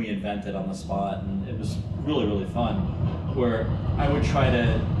game we invented on the spot, and it was really, really fun, where I would try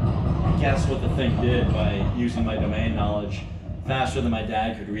to guess what the thing did by using my domain knowledge faster than my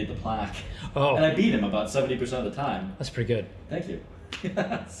dad could read the plaque. Oh. And I beat him about 70% of the time. That's pretty good. Thank you.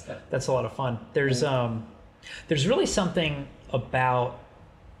 That's a lot of fun. There's really something about,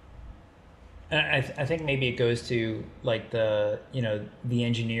 and I think maybe it goes to the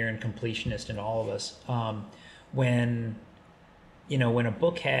engineer and completionist in all of us, when when a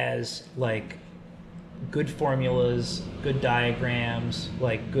book has like good formulas, good diagrams,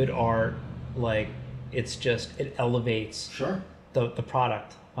 like good art, like it elevates Sure. the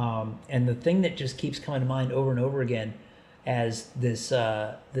product. And the thing that just keeps coming to mind over and over again as this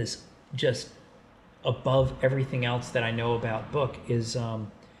just above everything else that I know about book is,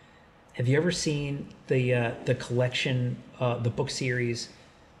 have you ever seen the collection, the book series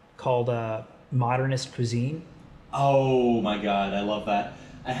called Modernist Cuisine? Oh my God, I love that.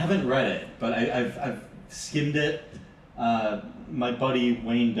 I haven't read it, but I've skimmed it. My buddy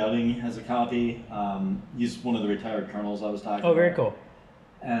Wayne Dudding has a copy. He's one of the retired colonels I was talking about. Oh, very cool.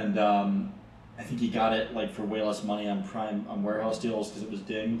 And I think he got it like for way less money on warehouse deals because it was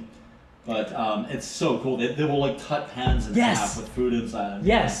dinged. But it's so cool. They will like cut pans in half with food inside them.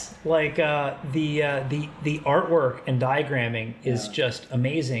 Yes, like the artwork and diagramming is just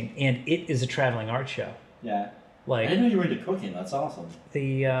amazing, and it is a traveling art show. Yeah. Like, I didn't know you were into cooking. That's awesome.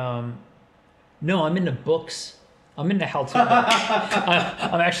 No, I'm into books. I'm into how-to books.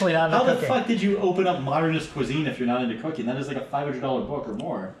 I'm actually not into How cooking. the fuck did you open up Modernist Cuisine if you're not into cooking? That is like a $500 book or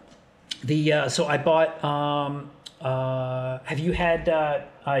more. So I bought. Have you had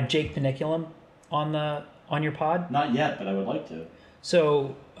Jake Paniculum on your pod? Not yet, but I would like to.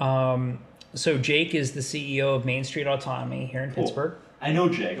 So Jake is the CEO of Main Street Autonomy here in Pittsburgh. I know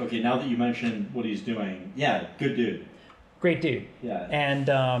Jake. Okay, now that you mentioned what he's doing, yeah, good dude. Great dude. Yeah. And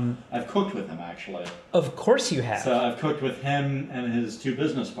I've cooked with him actually. of course you have. So I've cooked with him and his two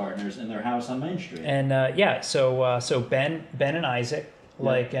business partners in their house on Main Street. And so Ben and Isaac,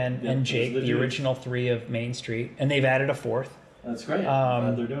 and Jake, the original three of Main Street, and they've added a fourth. That's great. I'm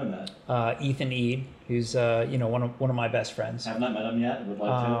glad they're doing that. Ethan Eade, who's one of my best friends. Have not met him yet. Would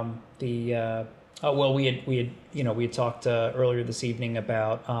like to. We had talked earlier this evening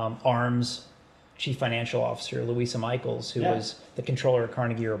about ARM's Chief Financial Officer Louisa Michaels, who was the controller at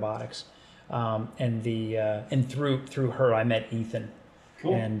Carnegie Robotics, and through her I met Ethan.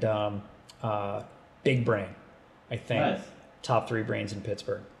 Cool. And big brain, I think. Nice. Top 3 brains in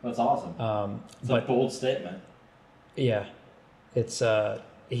Pittsburgh. That's awesome. It's a bold statement. Yeah, it's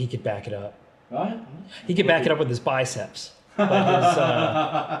he could back it up. Right? He could back it up with his biceps,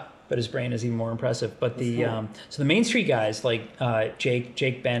 but his brain is even more impressive. But so the Main Street guys like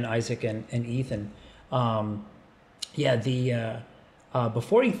Jake, Ben, Isaac, and Ethan. Before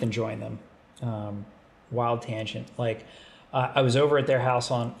Ethan joined them, wild tangent. Like I was over at their house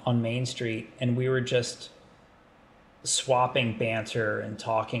on Main Street, and we were just swapping banter and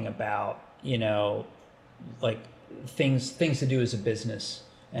talking about like things to do as a business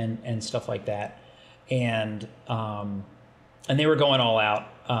and stuff like that, and they were going all out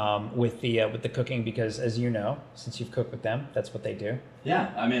with the cooking because, as you know, since you've cooked with them, that's what they do.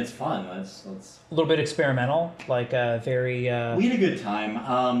 Yeah, I mean it's fun. It's a little bit experimental, like very. We had a good time.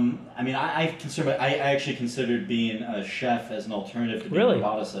 I mean, I actually considered being a chef as an alternative to being a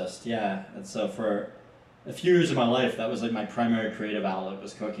roboticist. Yeah, and so for a few years of my life, that was like my primary creative outlet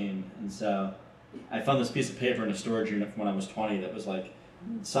was cooking, and so I found this piece of paper in a storage unit from when I was 20 that was like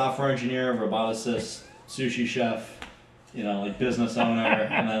software engineer, roboticist, sushi chef, like business owner,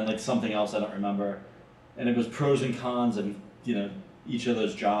 and then like something else I don't remember, and it was pros and cons of each of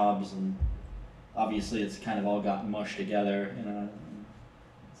those jobs, and obviously it's kind of all got mushed together,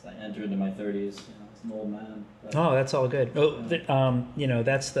 as I entered into my 30s, as an old man. But, that's all good.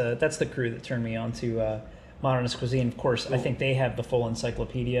 That's the crew that turned me on to Modernist Cuisine. Of course, cool. I think they have the full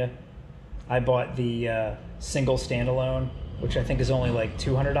encyclopedia. I bought the single standalone, which I think is only like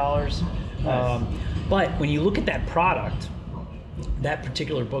 $200. Nice. But when you look at that product, that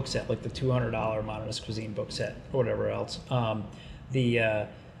particular book set, like the $200 Modernist Cuisine book set or whatever else, there's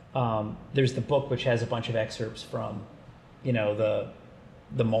the book which has a bunch of excerpts from, the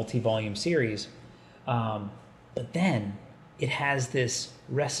multi-volume series, but then it has this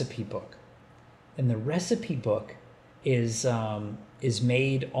recipe book, and the recipe book is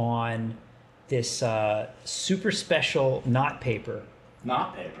made on this super special knot paper.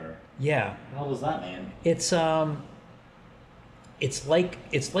 Knot paper? Yeah. What the hell does that mean? It's like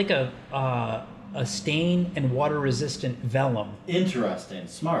a stain and water resistant vellum. Interesting.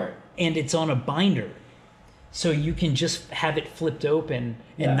 Smart. And it's on a binder, so you can just have it flipped open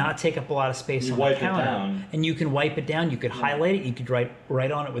and not take up a lot of space on the counter. It down. And you can wipe it down. You could highlight it. You could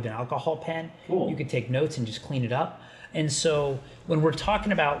write on it with an alcohol pen. Cool. You could take notes and just clean it up. And so when we're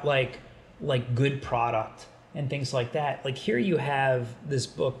talking about like good product and things like that, like here you have this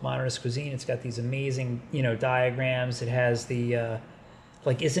book, Modernist Cuisine. It's got these amazing, diagrams. It has the,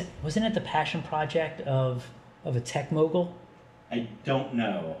 wasn't it the passion project of a tech mogul? I don't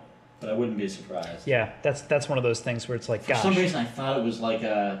know. but I wouldn't be surprised. Yeah, that's one of those things where it's like, For some reason, I thought it was like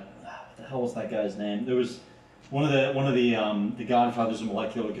what the hell was that guy's name? There was one of the godfathers of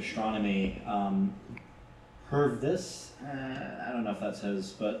molecular gastronomy. Herv this? I don't know if that's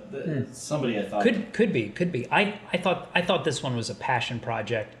his, but somebody I thought could be. I thought this one was a passion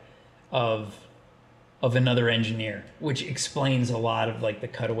project of another engineer, which explains a lot of like the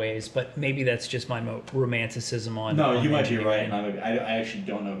cutaways. But maybe that's just my romanticism on. No, on you might be engineering. right, and I actually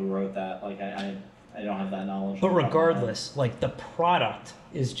don't know who wrote that. Like I don't have that knowledge. But regardless, like the product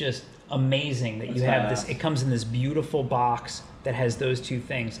is just amazing that you have this. It comes in this beautiful box that has those two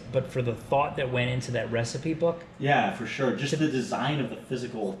things. But for the thought that went into that recipe book. Yeah, for sure. Just the design of the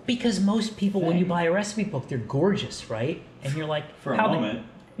physical. Because most people, when you buy a recipe book, they're gorgeous, right? And you're like, for a moment.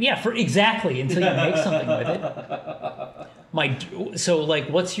 Yeah, exactly until you make something with it. So like,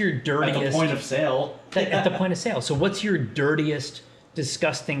 what's your dirtiest? At the point of sale. At the point of sale. So what's your dirtiest,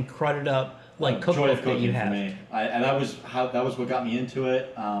 disgusting, crudted up cookbook that you have? For me. And that was what got me into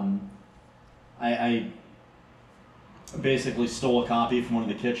it. I basically stole a copy from one of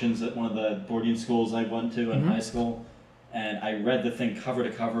the kitchens at one of the boarding schools I went to in high school, and I read the thing cover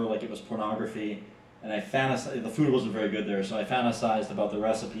to cover like it was pornography. And I fantasized, the food wasn't very good there, so I fantasized about the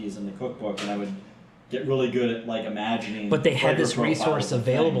recipes in the cookbook, and I would get really good at like imagining. But they had this resource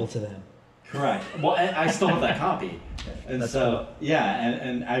available to them. Correct. Well, I still have that copy, and that's so cool. Yeah,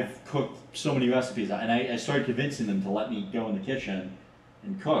 and I've cooked so many recipes, and I started convincing them to let me go in the kitchen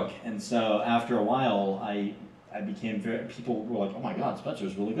and cook. And so after a while, I became people were like, oh my God,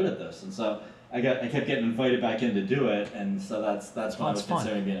 Spencer's really good at this, and so. I kept getting invited back in to do it, and so that's when I was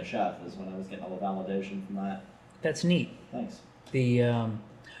considering being a chef, is when I was getting all the validation from that. That's neat. Thanks.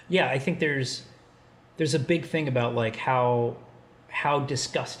 I think there's a big thing about like how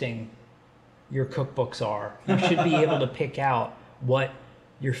disgusting your cookbooks are. You should be able to pick out what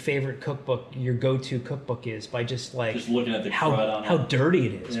your favorite cookbook, your go-to cookbook is by just looking at the crud on how it. Dirty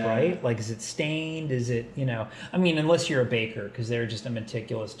it is, right? Like, is it stained? Is it, I mean, unless you're a baker, because they're just a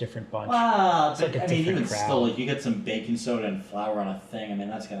meticulous, different bunch. Wow, it's like a different even crowd. Still, like you get some baking soda and flour on a thing. I mean,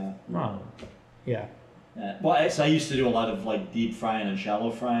 that's gonna. Oh, yeah. Well, so I used to do a lot of like deep frying and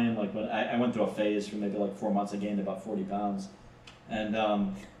shallow frying. Like when I went through a phase for maybe like 4 months, I gained about 40 pounds, and I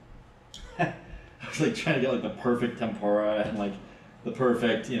was like trying to get like the perfect tempura and like the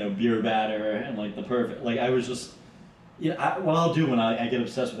perfect, beer batter and like the perfect, like I was just, what I'll do when I get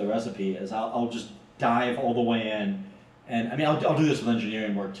obsessed with a recipe is I'll just dive all the way in. And I mean, I'll do this with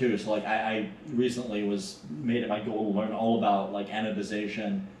engineering work too. So like I recently made it my goal to learn all about like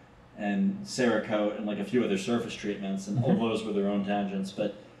anodization and Cerakote and like a few other surface treatments, and all those were their own tangents.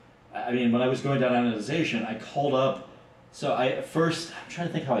 But I mean, when I was going down anodization, I called up, I'm trying to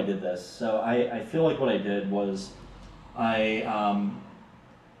think how I did this. So I feel like what I did was I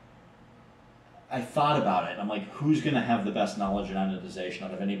thought about it. I'm like, who's going to have the best knowledge in anodization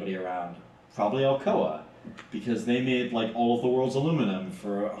out of anybody around? Probably Alcoa, because they made like all of the world's aluminum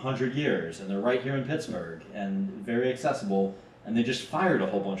for 100 years, and they're right here in Pittsburgh and very accessible, and they just fired a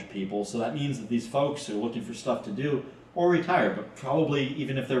whole bunch of people. So that means that these folks are looking for stuff to do or retire, but probably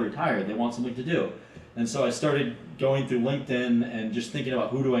even if they're retired, they want something to do. And so I started going through LinkedIn and just thinking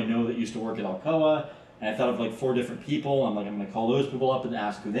about who do I know that used to work at Alcoa. And I thought of like 4 different people. I'm going to call those people up and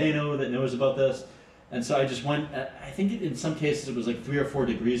ask who they know that knows about this. And so I just went, I think in some cases it was like 3 or 4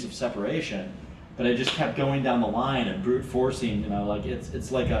 degrees of separation, but I just kept going down the line and brute forcing, like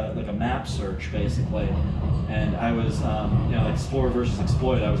it's like a map search basically. And I was, explore versus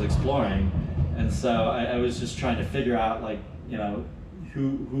exploit, I was exploring. And so I was just trying to figure out like,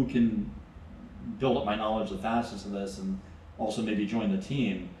 who can build up my knowledge the fastest of this and also maybe join the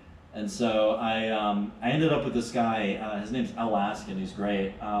team. And so I ended up with this guy, his name's Al Laskin, he's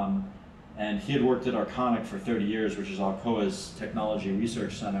great. And he had worked at Arconic for 30 years, which is Alcoa's technology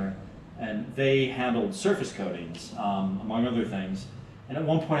research center. And they handled surface coatings, among other things. And at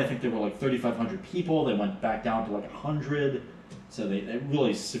one point, I think there were like 3,500 people. They went back down to like 100. So they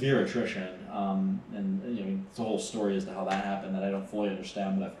really severe attrition. And it's a whole story as to how that happened that I don't fully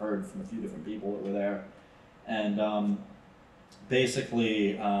understand, but I've heard from a few different people that were there. And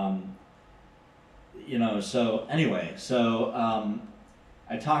basically, I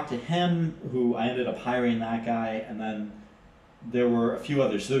talked to him, who I ended up hiring that guy, and then there were a few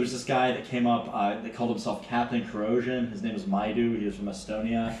others. So there was this guy that came up, they called himself Captain Corrosion. His name was Maidu, he was from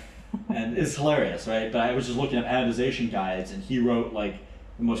Estonia. And it's hilarious, right? But I was just looking at anodization guides, and he wrote like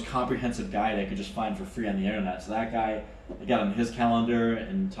the most comprehensive guide I could just find for free on the internet. So that guy, I got on his calendar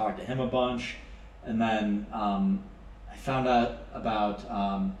and talked to him a bunch. And then I found out about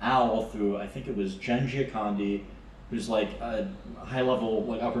Al through, I think it was Jen Giacondi who's like a high level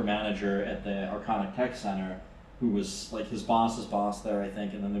like upper manager at the Arconic Tech Center, who was like his boss's boss there, I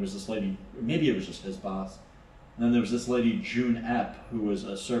think, and then there was this lady, maybe it was just his boss, and then there was this lady June Epp, who was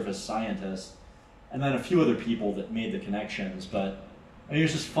a service scientist, and then a few other people that made the connections. But I mean, it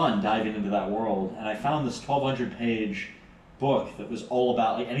was just fun diving into that world, and I found this 1,200-page book that was all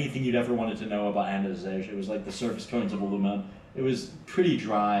about like anything you'd ever wanted to know about anodization. It was like the surface coatings of aluminum. It was pretty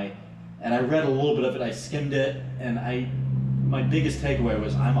dry, and I read a little bit of it. I skimmed it, and my biggest takeaway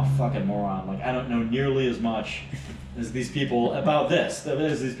was I'm a fucking moron. Like, I don't know nearly as much as these people about this.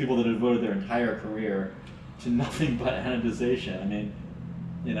 As these people that have devoted their entire career to nothing but anodization. I mean,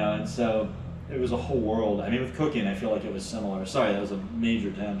 you know, and so it was a whole world. I mean, with cooking, I feel like it was similar. Sorry, that was a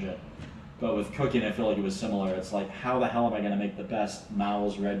major tangent. But with cooking, I feel like it was similar. It's like, how the hell am I going to make the best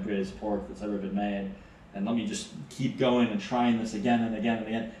Mao's red braised pork that's ever been made? And let me just keep going and trying this again and again and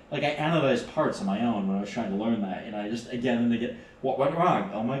again. Like, I analyzed parts on my own when I was trying to learn that. You know, I just, again and again, what went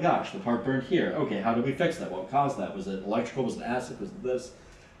wrong? Oh my gosh, the part burned here. Okay, how did we fix that? What caused that? Was it electrical? Was it acid? Was it this?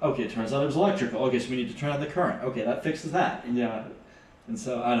 Okay, it turns out it was electrical. Okay, so we need to turn on the current. Okay, that fixes that. And, you know, and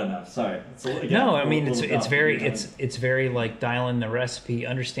so, I don't know. Sorry. No, I mean, it's very like dial in the recipe,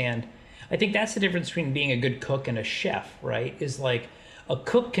 understand. I think that's the difference between being a good cook and a chef, right? Is like a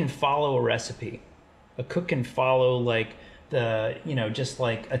cook can follow a recipe. A cook can follow like the, you know, just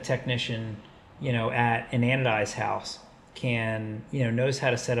like a technician, you know, at an anodized house can, you know, knows how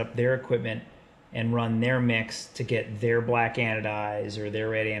to set up their equipment and run their mix to get their black anodized or their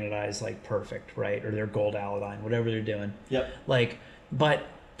red anodized like perfect, right? Or their gold iodine, whatever they're doing. Yep. Like, but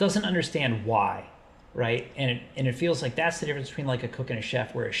doesn't understand why, right? And it feels like that's the difference between like a cook and a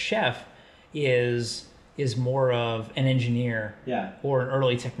chef, where a chef is more of an engineer, yeah, or an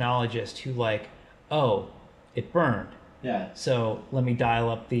early technologist who like, oh, it burned. Yeah. So let me dial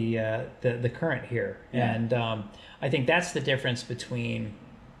up the current here. Yeah. And I think that's the difference between,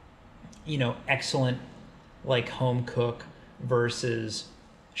 you know, excellent like home cook versus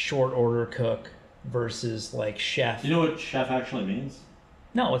short order cook versus like chef. Do you know what chef actually means?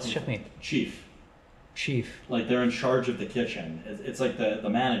 No, what's chef mean? Chief. Chief. Like they're in charge of the kitchen. It's like the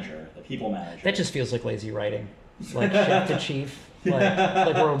manager, the people manager. That just feels like lazy writing. Like chef to chief.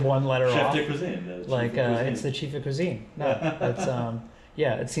 Like we're one letter chef off. de cuisine. Like it's the chief of cuisine. No, that's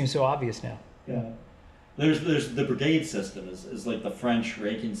yeah. It seems so obvious now. Yeah. There's the brigade system is like the French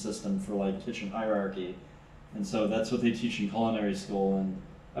raking system for like kitchen hierarchy, and so that's what they teach in culinary school. And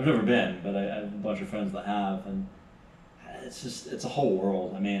I've never been, but I have a bunch of friends that have, and it's a whole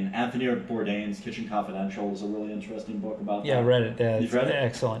world. I mean, Anthony Bourdain's Kitchen Confidential is a really interesting book about that. Yeah, I read it. You've read it?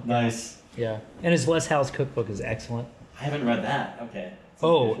 Excellent. Nice. Yeah, and his Les House cookbook is excellent. I haven't read that. Okay.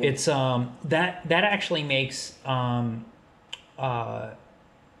 It's that actually makes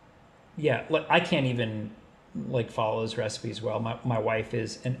yeah, like I can't even like follow his recipes well. My wife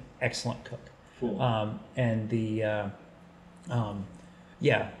is an excellent cook. Cool. And the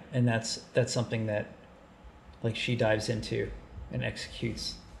yeah, and that's something that like she dives into and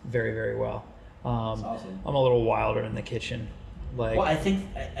executes very, very well. That's awesome. I'm a little wilder in the kitchen. Like, well, I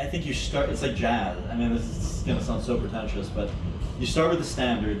think you start. It's like jazz. I mean, this is gonna sound so pretentious, but you start with the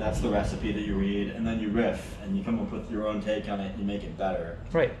standard. That's the recipe that you read, and then you riff, and you come up with your own take on it, and you make it better.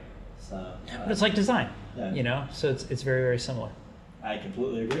 Right. So. But it's like design. Yeah. You know, so it's very, very similar. I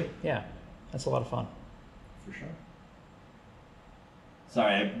completely agree. Yeah, that's a lot of fun. For sure.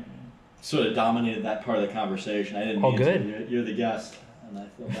 Sorry, I sort of dominated that part of the conversation. I didn't mean good. to. You're the guest, and I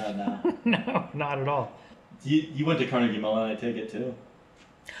feel bad now. No, not at all. You went to Carnegie Mellon, I take it too?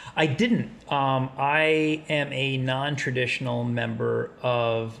 I didn't. I am a non-traditional member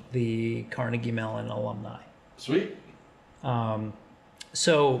of the Carnegie Mellon alumni. Sweet.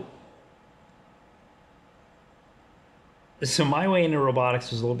 So my way into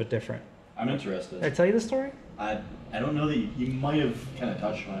robotics was a little bit different. I'm interested. Did I tell you the story? I don't know that you might have kind of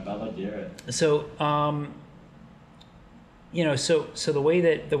touched on it, but I'd like to hear it. So, you know, so the way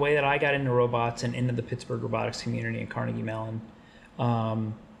that I got into robots and into the Pittsburgh robotics community and Carnegie Mellon,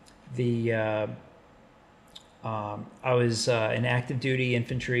 I was an active duty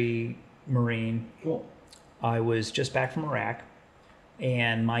infantry Marine. Cool. I was just back from Iraq,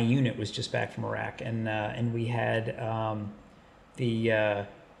 and my unit was just back from Iraq, and we had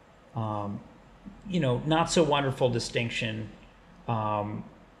you know, not so wonderful distinction.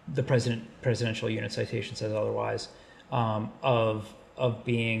 The presidential unit citation says otherwise. Of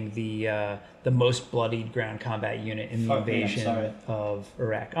being the most bloodied ground combat unit in the invasion of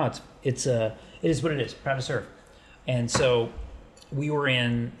Iraq. Oh, it is what it is. Proud to serve. And so we were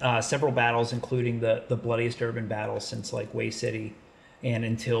in several battles, including the bloodiest urban battle since like Way City and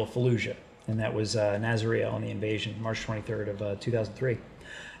until Fallujah. and that was Nasiriyah on the invasion, March 23rd of 2003.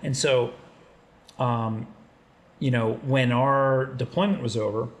 And so, when our deployment was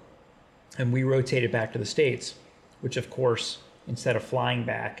over and we rotated back to the States, which of course, instead of flying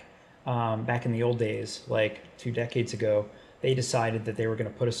back in the old days, like 2 decades ago, they decided that they were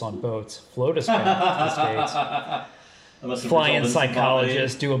going to put us on boats, float us back to the States, fly in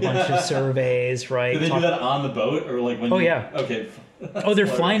psychologists, do a bunch of surveys, right? Do they do that on the boat or like when? Oh yeah. Okay. Oh, they're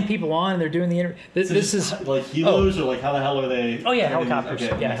flying people on. They're doing the interview. This is like helos or like how the hell are they? Oh yeah, helicopters.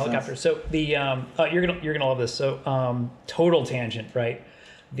 Okay, yeah, helicopters. Sense. So the you're gonna love this. So total tangent, right?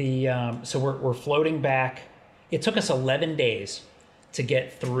 So we're floating back. It took us 11 days to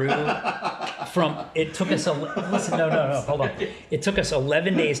get through from. It took us listen. No. Hold on. It took us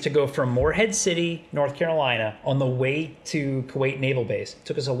 11 days to go from Morehead City, North Carolina, on the way to Kuwait Naval Base. It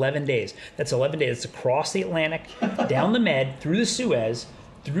took us 11 days. That's 11 days. It's across the Atlantic, down the Med, through the Suez,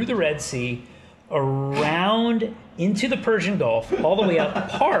 through the Red Sea, around into the Persian Gulf, all the way up,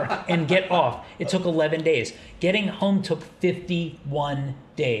 park, and get off. It took 11 days. Getting home took 51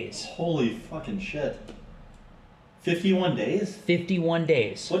 days. Holy fucking shit. 51 days? 51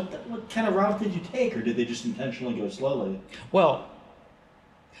 days. What kind of route did you take, or did they just intentionally go slowly? Well,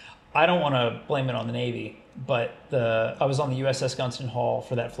 I don't want to blame it on the Navy, but I was on the USS Gunston Hall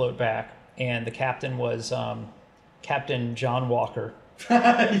for that float back, and the captain was Captain John Walker.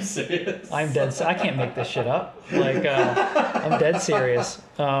 Are you serious? I'm dead. I can't make this shit up. Like, I'm dead serious.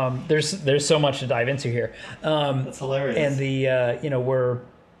 There's so much to dive into here. That's hilarious. And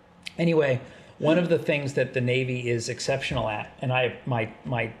anyway. One of the things that the Navy is exceptional at, and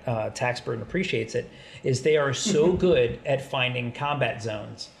my tax burden appreciates it, is they are so good at finding combat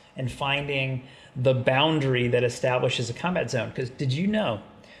zones and finding the boundary that establishes a combat zone. Because did you know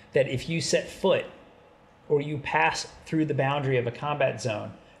that if you set foot or you pass through the boundary of a combat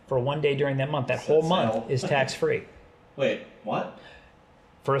zone for one day during that month, that whole month is tax-free? Wait, what?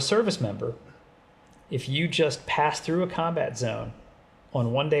 For a service member, if you just pass through a combat zone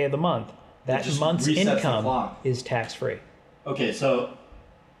on one day of the month, that month's income is tax-free. Okay, so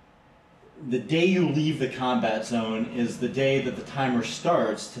the day you leave the combat zone is the day that the timer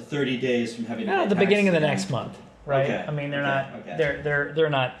starts to 30 days from having to pay the beginning of the again. next month, right? Okay. I mean, they're not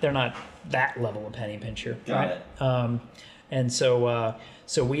that level of penny pincher. Got right? it. And so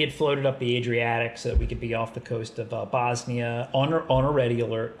we had floated up the Adriatic so that we could be off the coast of Bosnia on a ready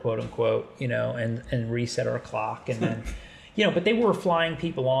alert, quote unquote, and reset our clock, and then. But they were flying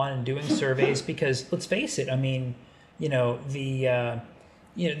people on and doing surveys because, let's face it, I mean, the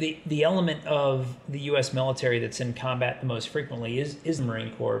element of the U.S. military that's in combat the most frequently is the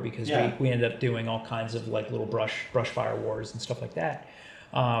Marine Corps, because we ended up doing all kinds of like little brush fire wars and stuff like that.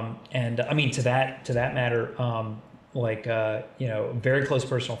 And I mean, to that matter, a very close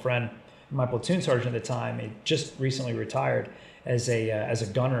personal friend, my platoon sergeant at the time, he just recently retired as a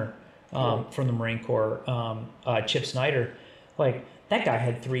gunner from the Marine Corps, Chip Snyder. Like, that guy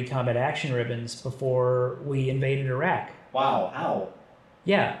had 3 combat action ribbons before we invaded Iraq. Wow, how?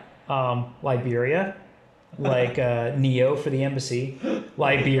 Yeah. Liberia, like Neo for the embassy.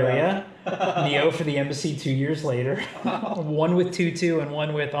 Liberia, Neo for the embassy 2 years later. One with Tutu and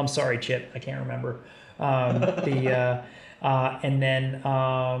one with, I'm sorry, Chip, I can't remember. And then,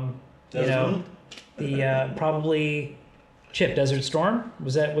 probably Chip, Desert Storm.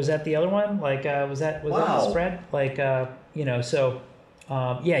 Was that the other one? Like, was that the spread? Like, he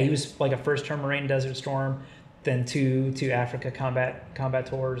was like a first-term Marine, Desert Storm, then two Africa combat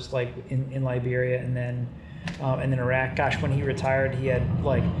tours, like in Liberia, and then Iraq. Gosh, when he retired, he had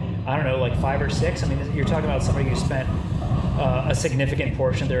like 5 or 6. I mean, you're talking about somebody who spent a significant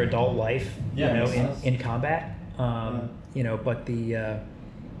portion of their adult life, in combat. But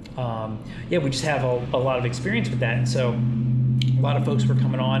we just have a lot of experience with that, and so a lot of folks were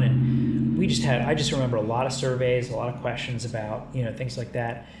coming on, and I just remember a lot of surveys, a lot of questions about things like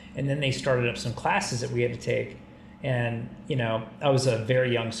that, and then they started up some classes that we had to take, and I was a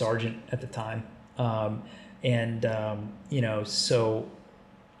very young sergeant at the time, so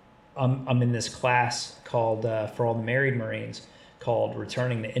I'm in this class called for all the married Marines, called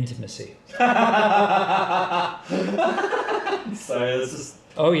Returning to Intimacy. Sorry, this is.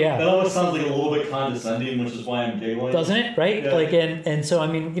 Oh yeah. That almost sounds like a little bit condescending, which is why I'm giggling. Doesn't it? Right? Yeah. Like, and so I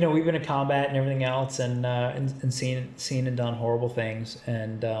mean, we've been in combat and everything else, and seen and done horrible things,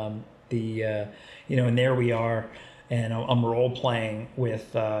 and and there we are, and I'm role playing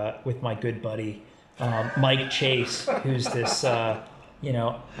with my good buddy Mike Chase, who's this I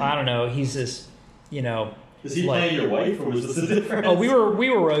don't know, he's this Is he playing your wife, or was this a different? Oh, we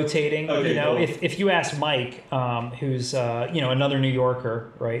were rotating. Okay, you know, cool. if you ask Mike, who's you know, another New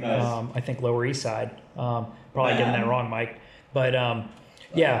Yorker, right? Nice. I think Lower East Side. Probably getting that wrong, Mike. But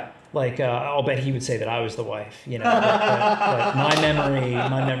yeah, like I'll bet he would say that I was the wife. You know, but my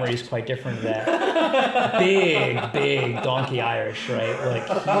memory is quite different to that. Big donkey Irish, right? Like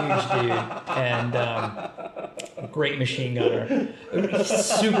huge dude, and great machine gunner,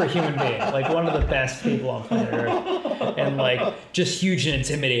 super human being, like one of the best people on planet Earth, and like just huge and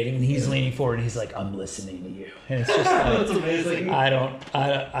intimidating. And he's leaning forward and he's like, "I'm listening to you," and it's just like, That's amazing.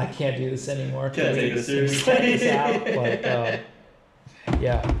 I can't do this anymore. Can't take this Can we seriously. cut this out? Like,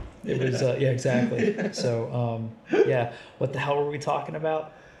 yeah, it was, yeah, exactly. So, yeah, what the hell were we talking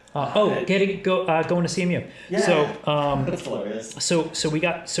about? Going to CMU. Yeah. So, That's hilarious. so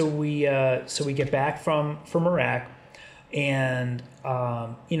we get back from Iraq, and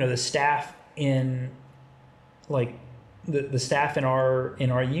you know, the staff in like the staff in our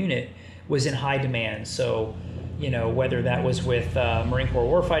unit was in high demand. So, you know, whether that was with Marine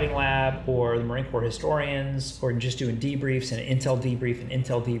Corps Warfighting Lab or the Marine Corps historians, or just doing debriefs and intel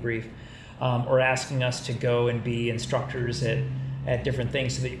debrief, or asking us to go and be instructors at different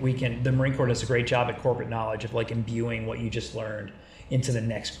things, so that we can. The Marine Corps does a great job at corporate knowledge of like imbuing what you just learned into the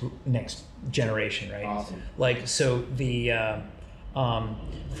next generation, right? Awesome. Like, so the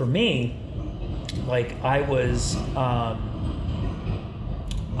for me, like I was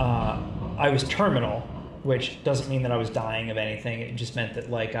terminal, which doesn't mean that I was dying of anything. It just meant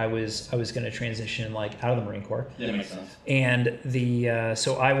that like I was going to transition like out of the Marine Corps. Yeah, that makes sense. And the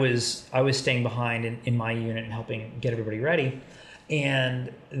so I was staying behind in my unit and helping get everybody ready.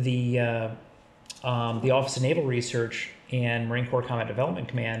 And the Office of Naval Research and Marine Corps Combat Development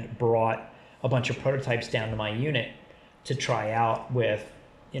Command brought a bunch of prototypes down to my unit to try out with,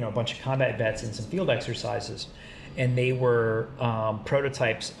 you know, a bunch of combat vets and some field exercises. And they were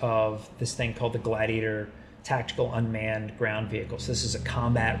prototypes of this thing called the Gladiator Tactical Unmanned Ground Vehicle. So this is a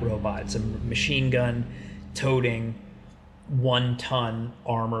combat robot. It's a machine gun toting 1-ton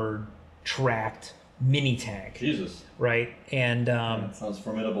armored tracked mini tank. Jesus. Right. And That sounds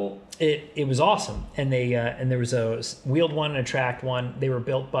formidable. it was awesome. And they and there was a wheeled one and a tracked one. They were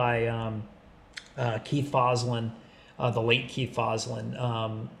built by Keith Foslin, the late Keith Foslin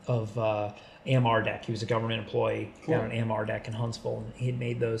of AMRDEC. He was a government employee down at AMRDEC in Huntsville, and he had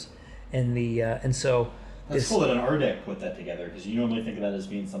made those. And the and so That's cool that an RDEC put that together, because you normally think of that as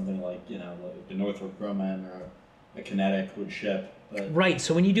being something like, you know, like the Northrop Grumman or a Kinetic would ship. But right.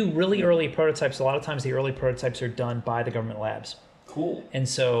 So when you do really early prototypes, a lot of times the early prototypes are done by the government labs. cool. And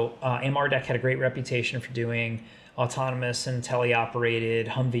so AMRDEC had a great reputation for doing autonomous and teleoperated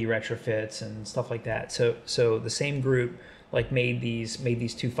Humvee retrofits and stuff like that. So the same group like made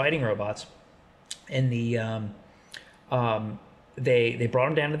these two fighting robots, and the they brought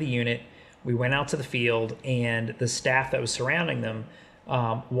them down to the unit. We went out to the field, and the staff that was surrounding them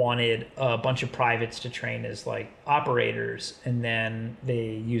wanted a bunch of privates to train as like operators, and then they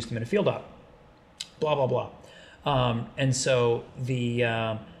used them in a field op. Blah blah blah. And so they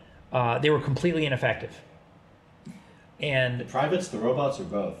were completely ineffective. And The privates, the robots, or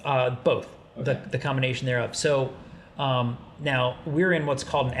both? both, Okay. the combination thereof. So now we're in what's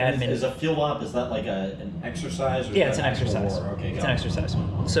called an admin. Is a field op, is that like an exercise? Or is Yeah, that it's an actual exercise. war? Okay, It's got an it. exercise.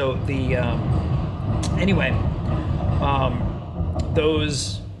 So the anyway,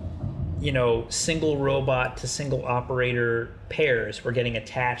 those, you know, single robot to single operator pairs were getting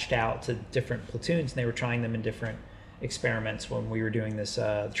attached out to different platoons, and they were trying them in different experiments when we were doing this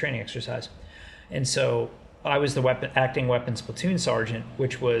training exercise. And so I was the acting weapons platoon sergeant,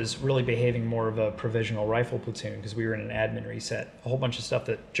 which was really behaving more of a provisional rifle platoon, because we were in an admin reset. A whole bunch of stuff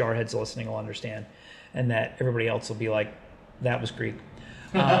that jarheads listening will understand, and that everybody else will be like, that was Greek.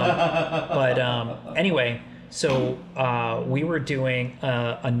 But anyway, so we were doing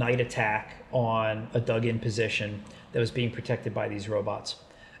a night attack on a dug-in position that was being protected by these robots,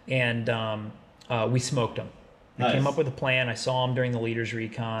 and we smoked them. I Nice. came up with a plan. I saw them during the leaders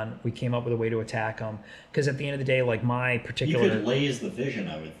recon. We came up with a way to attack them, because at the end of the day, like my You particular, could laze the vision,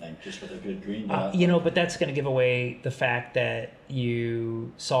 I would think, just with a good green dot. you know, but that's going to give away the fact that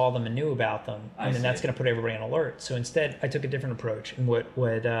you saw them and knew about them, I and then that's see. going to put everybody on alert. So instead, I took a different approach, and what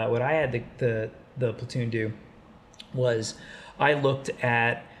I had the platoon do was I looked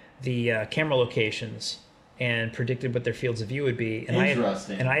at the camera locations and predicted what their fields of view would be, and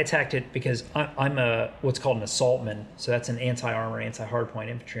Interesting. I attacked it because I'm a what's called an assaultman, so that's an anti-armor, anti-hardpoint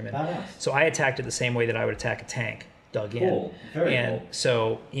infantryman. Badass. So I attacked it the same way that I would attack a tank, dug in. Cool. Very and cool.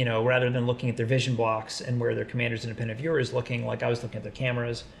 so, you know, rather than looking at their vision blocks and where their commander's independent viewer is looking, like I was looking at their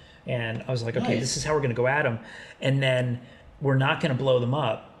cameras, And I was like, okay, Nice. this is how we're going to go at them. And then we're not going to blow them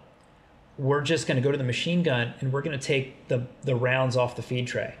up. We're just going to go to the machine gun and we're going to take the rounds off the feed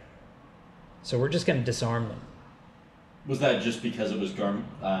tray. So we're just going to disarm them. Was that just because it was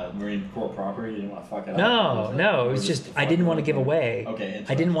Marine Corps property? You didn't want to fuck it up? No. It was just I didn't want to give away. Okay.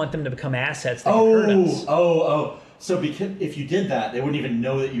 I didn't want them to become assets that could hurt us. Oh. So because if you did that, they wouldn't even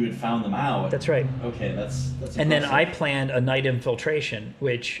know that you had found them out. That's right. Okay, that's And then impressive. I planned a night infiltration,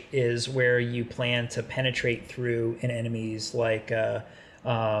 which is where you plan to penetrate through an enemy's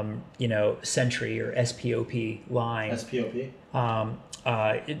sentry or SPOP line. SPOP?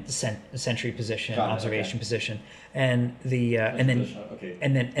 Sentry position, Got it, observation okay. position, and the and Okay.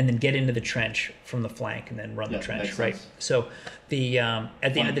 then get into the trench from the flank and then run Yeah, the trench, makes right? sense. So the at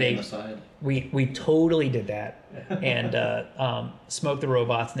the end of the Flanking day, the side. we totally did that and smoked the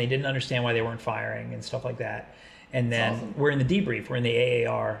robots, and they didn't understand why they weren't firing and stuff like that. And then awesome. we're in the debrief, we're in the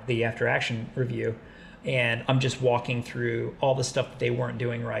AAR, the after action review, and I'm just walking through all the stuff that they weren't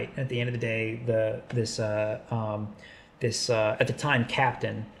doing right. And at the end of the day, this at the time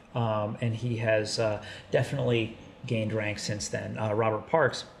captain, and he has definitely gained rank since then, Robert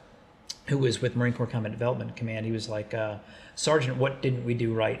Parks, who was with Marine Corps Combat Development Command. He was like, Sergeant, what didn't we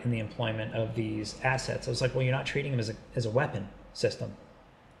do right in the employment of these assets? I was like, well, you're not treating them as a weapon system.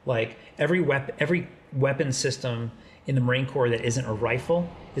 Like every weapon system in the Marine Corps that isn't a rifle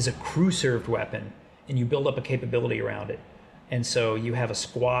is a crew-served weapon, and you build up a capability around it. And so you have a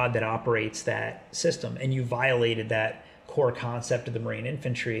squad that operates that system, and you violated that core concept of the Marine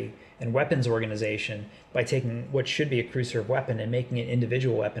Infantry and weapons organization by taking what should be a crew-served weapon and making it an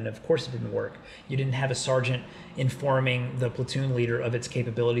individual weapon. Of course it didn't work. You didn't have a sergeant informing the platoon leader of its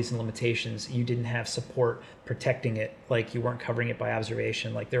capabilities and limitations. You didn't have support protecting it, like you weren't covering it by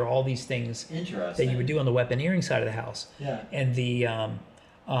observation. Like there are all these things that you would do on the weaponeering side of the house. Yeah. And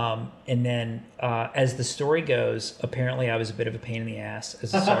and then as the story goes, apparently I was a bit of a pain in the ass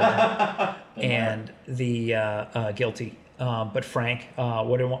as a sergeant and guilty. But Frank,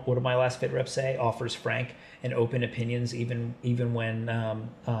 what did my last fit rep say? Offers frank and open opinions, even when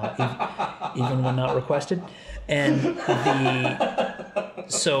even when not requested. And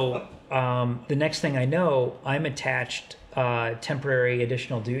the next thing I know, I'm attached temporary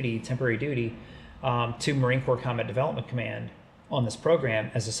duty to Marine Corps Combat Development Command on this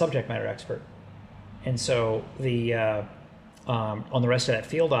program as a subject matter expert. And so on the rest of that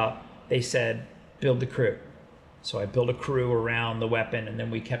field op, they said build the crew. So I built a crew around the weapon, and then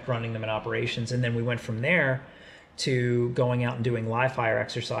we kept running them in operations. And then we went from there to going out and doing live fire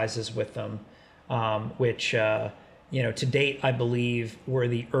exercises with them, which, to date, I believe were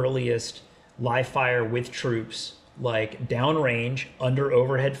the earliest live fire with troops, like downrange, under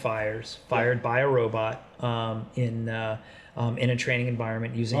overhead fires, fired by a robot in a training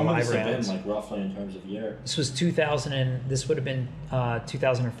environment using When would live this have rounds. been, like roughly in terms of year? This was 2000, and this would have been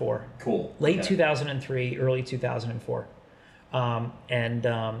 2004. Cool. Late Okay. 2003, early 2004. And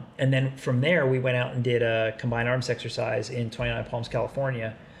then from there, we went out and did a combined arms exercise in 29 Palms,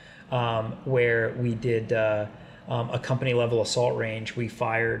 California, where we did a company level assault range. We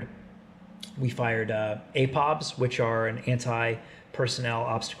fired APOBs, which are an anti-personnel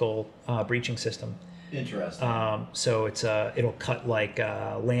obstacle breaching system. Interesting. So it'll cut like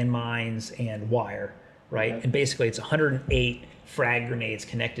landmines and wire, right? Okay. And basically it's 108 frag grenades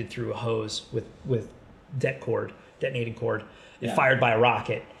connected through a hose with detonating cord, and Yeah. fired by a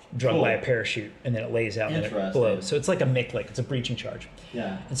rocket, drugged Cool. by a parachute, and then it lays out and then it Interesting. blows. So it's like a MICLIC, it's a breaching charge.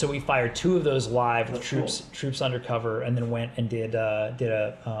 Yeah. And so we fired 2 of those live with That's troops undercover, and then went and did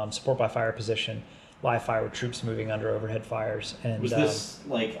a support by fire position, live fire with troops moving under overhead fires. And Was this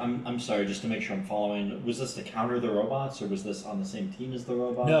like I'm sorry, just to make sure I'm following? Was this to counter the robots, or was this on the same team as the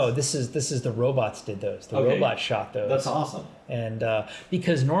robots? no, this is the robots did those. The Okay. robots shot those. That's awesome. And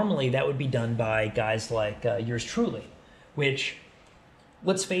because normally that would be done by guys like yours truly, which,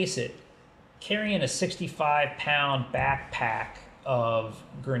 let's face it, carrying a 65-pound backpack of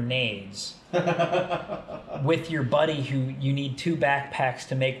grenades with your buddy who you need 2 backpacks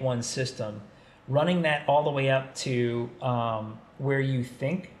to make one system, running that all the way up to where you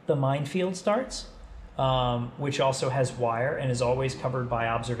think the minefield starts, which also has wire and is always covered by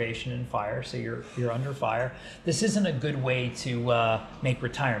observation and fire, so you're under fire. This isn't a good way to make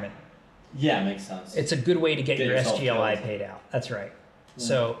retirement. Yeah, makes sense. It's a good way to get your yourself SGLI killed. paid out. That's right.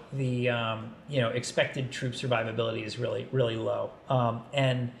 So the expected troop survivability is really, really low.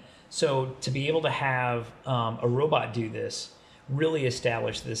 And so to be able to have a robot do this really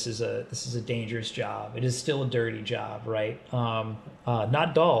established this is a dangerous job. It is still a dirty job, right?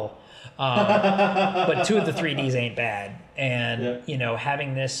 Not dull, but 2 of the 3Ds ain't bad. And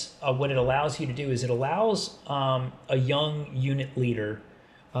having this, what it allows you to do is it allows a young unit leader,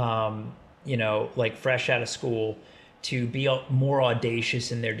 like fresh out of school, to be more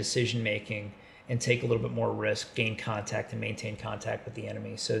audacious in their decision making and take a little bit more risk, gain contact, and maintain contact with the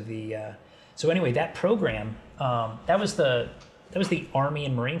enemy. So anyway, that program, that was the Army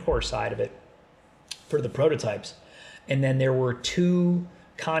and Marine Corps side of it for the prototypes. And then there were 2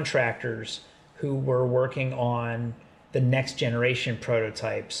 contractors who were working on the next generation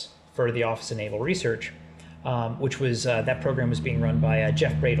prototypes for the Office of Naval Research, which was, that program was being run by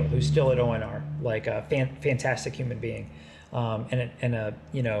Jeff Bradle, who's still at ONR, like a fantastic human being. I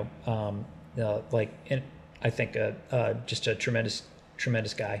think just a tremendous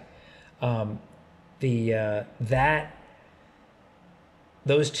guy.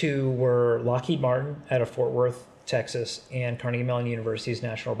 Those 2 were Lockheed Martin out of Fort Worth, Texas, and Carnegie Mellon University's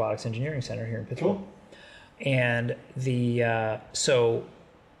National Robotics Engineering Center here in Pittsburgh. Cool. And so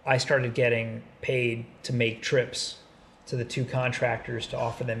I started getting paid to make trips to the 2 contractors to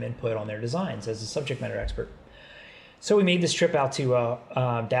offer them input on their designs as a subject matter expert. So we made this trip out to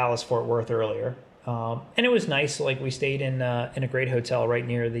Dallas, Fort Worth earlier, and it was nice. Like, we stayed in a great hotel right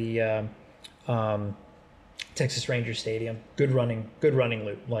near the Texas Rangers Stadium. Good running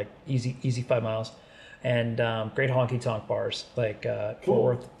loop, like easy 5 miles, and great honky tonk bars. Like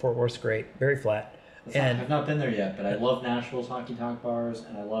Cool. Fort Worth's great, very flat. I've not been there yet, but I love Nashville's honky tonk bars,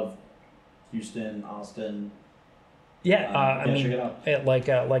 and I love Houston, Austin. Yeah, check it out.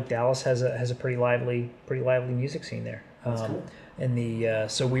 Like Dallas has a pretty lively music scene there. That's cool.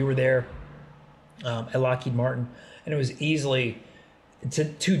 And so we were there at Lockheed Martin, and it was easily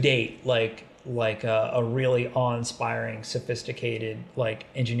to date like a really awe-inspiring, sophisticated like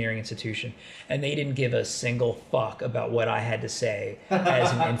engineering institution, and they didn't give a single fuck about what I had to say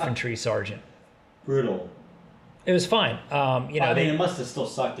as an infantry sergeant. Brutal. It was fine. It must have still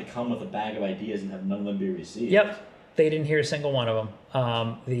sucked to come with a bag of ideas and have none of them be received. Yep. They didn't hear a single one of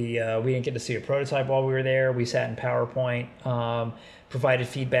them. We didn't get to see a prototype while we were there. We sat in PowerPoint, provided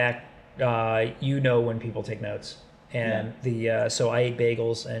feedback. When people take notes. And so I ate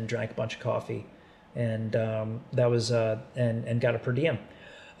bagels and drank a bunch of coffee, and that was and got a per diem.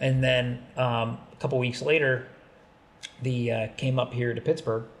 And then a couple weeks later, came up here to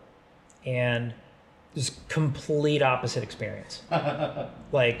Pittsburgh, and just complete opposite experience.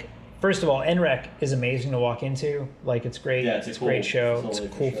 Like, first of all, NREC is amazing to walk into. Like, it's great. Yeah, it's a great show. It's a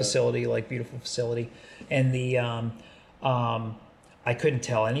cool sure. facility, like beautiful facility. And I couldn't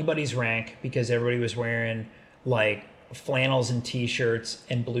tell anybody's rank because everybody was wearing like flannels and t-shirts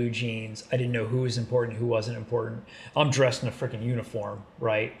and blue jeans. I didn't know who was important, who wasn't important. I'm dressed in a freaking uniform,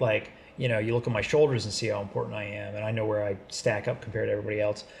 right? Like, you look at my shoulders and see how important I am, and I know where I stack up compared to everybody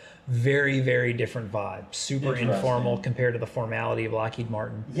else. Very, very different vibe. Super informal compared to the formality of Lockheed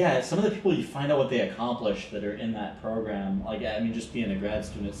Martin. Yeah, some of the people, you find out what they accomplished that are in that program. Like, just being a grad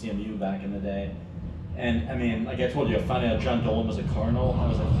student at CMU back in the day. And, like I told you, I found out John Dolan was a colonel. I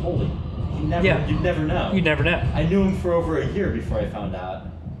was like, holy, you'd never know. You'd never know. I knew him for over a year before I found out.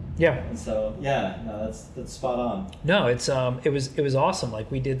 Yeah. And so, that's spot on. No, it was awesome. Like,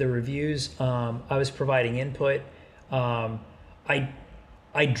 we did the reviews. I was providing input.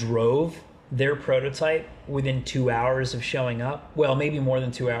 I drove their prototype within 2 hours of showing up. Well, maybe more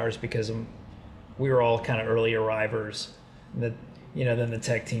than 2 hours because we were all kind of early arrivers. Then the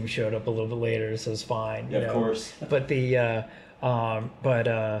tech team showed up a little bit later, so it was fine. Yeah, of course. But they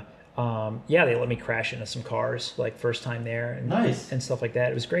let me crash into some cars, like first time there, and nice. And stuff like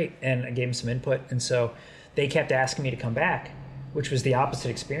that. It was great, and I gave them some input, and so they kept asking me to come back, which was the opposite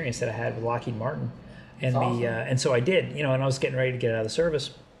experience that I had with Lockheed Martin. And awesome. And so I did, and I was getting ready to get out of the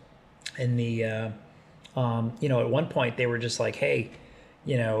service, and at one point they were just like, hey,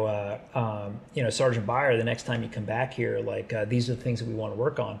 Sergeant Beyer, the next time you come back here, like these are the things that we want to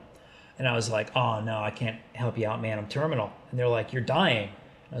work on. And I was like, oh no, I can't help you out, man. I'm terminal. And they're like, you're dying.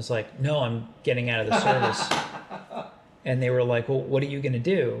 I was like, no, I'm getting out of the service. And they were like, well, what are you going to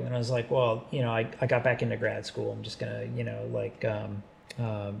do? And I was like, well, I got back into grad school. I'm just going to,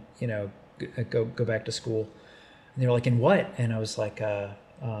 go back to school. And they were like, in what? And I was like,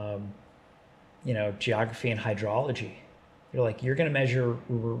 geography and hydrology. They're like, you're going to measure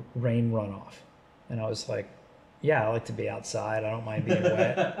rain runoff. And I was like, yeah, I like to be outside. I don't mind being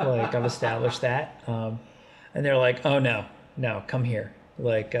wet. Like, I've established that. And they're like, oh no, come here.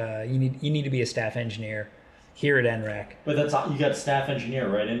 Like, you need to be a staff engineer here at NREC. But you got staff engineer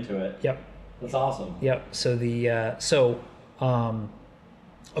right into it. Yep. That's awesome. Yep. So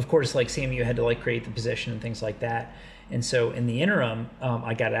Of course, like CMU had to like create the position and things like that. And so in the interim,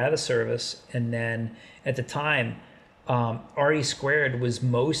 I got out of the service, and then at the time, RE Squared was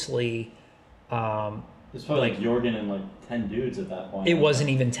mostly. It's probably like Jorgen and like 10 dudes at that point. It wasn't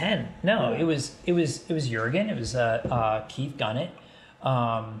even 10. No, Yeah. it was Jorgen. It was Keith Gunnett,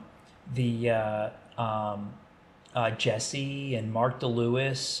 Jesse and Mark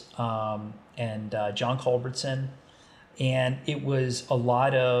DeLewis, and John Culbertson, and it was a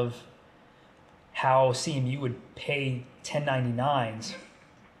lot of how CMU would pay 1099s,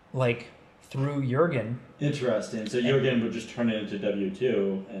 like through Jorgen. Interesting. So Jorgen would just turn it into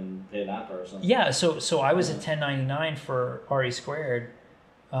W-2 and pay that person. Yeah, so I was at 1099 for RE Squared.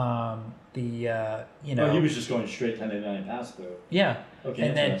 Oh, he was just going straight 1099 pass through. Yeah. Okay.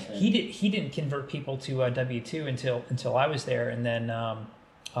 And then he didn't convert people to W-2 until I was there, and then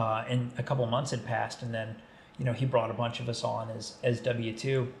and a couple of months had passed, and then he brought a bunch of us on as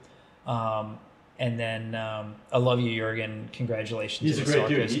W-2. And then I love you, Jorgen. Congratulations. He's a great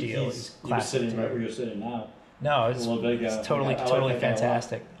dude. He was classic sitting right where you're sitting now. No, it's totally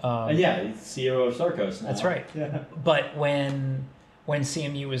fantastic. And yeah, he's CEO of Sarcos now. That's right. Yeah. But when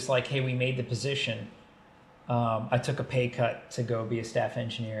CMU was like, "Hey, we made the position," I took a pay cut to go be a staff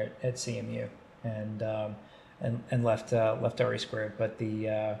engineer at CMU, and left RE Squared. But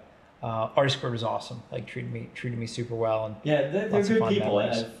the RE Squared was awesome. Like treated me super well, and yeah, they're lots of good fun people.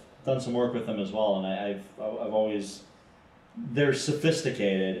 memories. I've done some work with them as well, and I've always, they're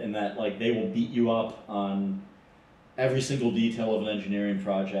sophisticated in that like they will beat you up on every single detail of an engineering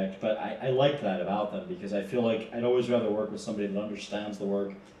project, but I like that about them, because I feel like I'd always rather work with somebody that understands the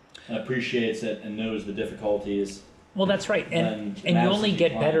work and appreciates it and knows the difficulties. Well, that's right, and you only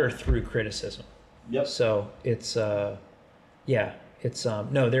get better through criticism. Yep. So it's it's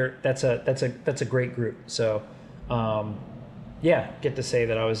no, that's a great group. So yeah, get to say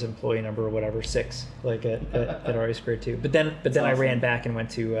that I was employee number 6, like at RE Squared too. But then awesome. I ran back and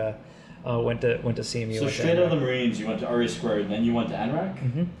went to CMU. So straight out of the Marines, you went to RE Squared, then you went to NREC?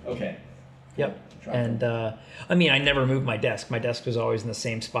 Mm-hmm. Okay. Yep. And I never moved my desk. My desk was always in the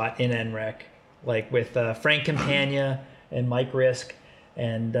same spot in NREC, like with Frank Campagna and Mike Risk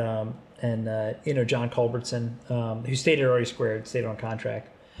and John Culbertson, who stayed at RE Squared, stayed on contract.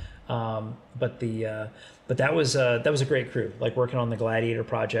 But that was a great crew. Like working on the Gladiator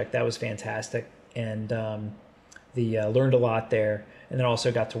project, that was fantastic, and learned a lot there. And then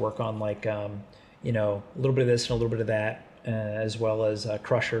also got to work on like a little bit of this and a little bit of that, as well as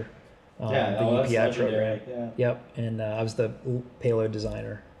Crusher, the UPI program. Yeah. Yep, and I was the payload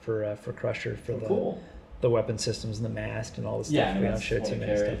designer for Crusher for the weapon systems and the mast and all the stuff. Yeah, we don't show too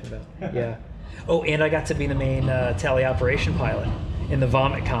many carry. stuff about. Yeah. Oh, and I got to be the main tele operation pilot in the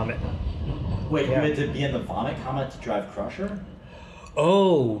Vomit Comet. Wait, Yeah. you had to be in the Vomit Comet to drive Crusher?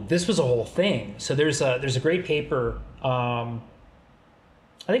 Oh, this was a whole thing. So there's a great paper. I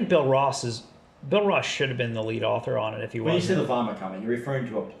think Bill Ross should have been the lead author on it if he When you wasn't. say the Vomit Comet, you're referring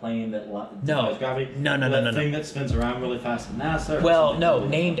to a plane that No. defies gravity? No. That thing that spins around really fast at NASA? or Well, something no,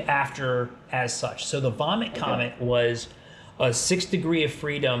 totally named after as such. So the Vomit Comet was a 6 degree of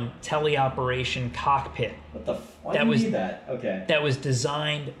freedom teleoperation cockpit What the why do you need that? Okay. that was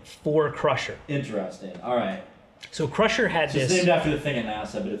designed for Crusher. Interesting. All right. So Crusher had So it's this. named after the thing at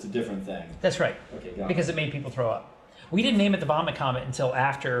NASA, but it's a different thing. That's right. Okay, got Because it made people throw up. We didn't name it the Vomit Comet until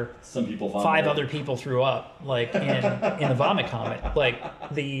after Some people vomited. 5 other people threw up, like in the Vomit Comet. Like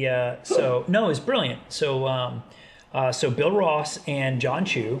so no, it's brilliant. So Bill Ross and John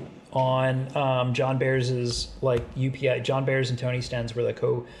Chu on John Bears's like UPI. John Bears and Tony Stenz were the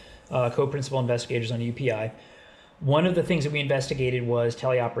co-principal investigators on UPI. One of the things that we investigated was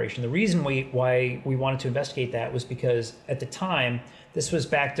teleoperation. The reason why we wanted to investigate that was because at the time, this was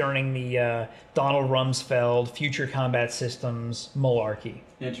back during the Donald Rumsfeld Future Combat Systems malarkey,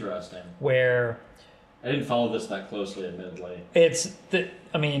 Interesting. where I didn't follow this that closely, admittedly. it's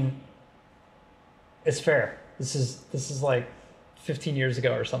fair. This is like 15 years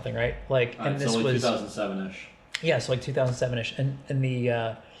ago or something, right? Like, All right, and this so like was 2007-ish. yeah, so like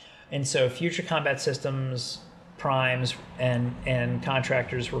 2007ish, and so Future Combat Systems primes and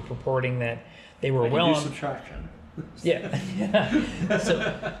contractors were purporting that they were I can well do on. subtraction. Yeah.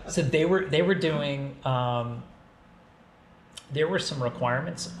 So they were doing. There were some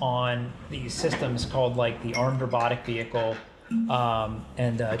requirements on these systems called like the Armed Robotic Vehicle,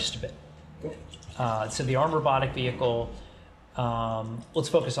 and just a bit. So the Armed Robotic Vehicle. Let's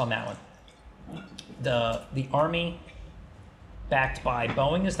focus on that one. The Army, backed by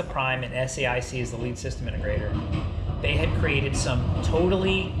Boeing as the prime and SAIC as the lead system integrator, they had created some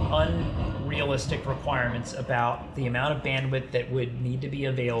totally unrealistic realistic requirements about the amount of bandwidth that would need to be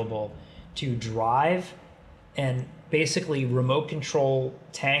available to drive and basically remote control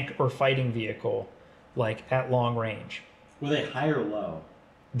tank or fighting vehicle, like at long range. Were they high or low?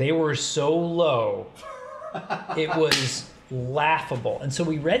 They were so low, it was laughable. And so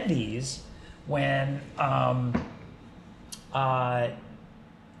we read these when I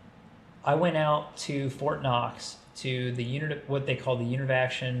went out to Fort Knox to the unit, what they call the Unit of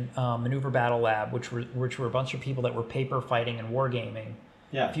Action Maneuver Battle Lab, which were a bunch of people that were paper fighting and wargaming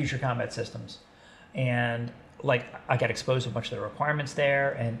future combat systems. And like I got exposed to a bunch of the requirements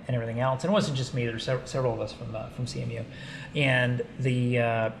there and everything else. And it wasn't just me; there were several of us from CMU, and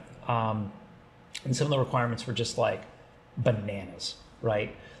and some of the requirements were just like bananas,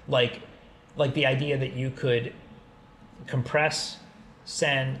 right? Like the idea that you could compress,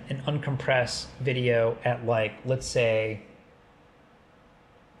 send, and uncompress video at, like, let's say,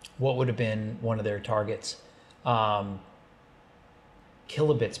 what would have been one of their targets,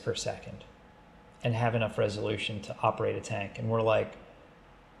 kilobits per second, and have enough resolution to operate a tank. And we're like,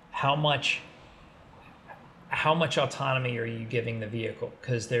 how much autonomy are you giving the vehicle?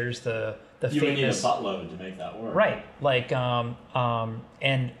 Because there's the you famous, would need a buttload to make that work, right? Like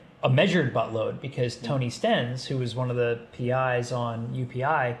and a measured buttload, because Tony Stenz, who was one of the PIs on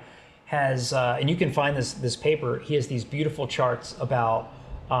UPI, has and you can find this paper. He has these beautiful charts about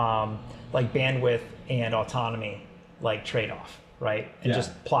like bandwidth and autonomy, like trade-off, right? And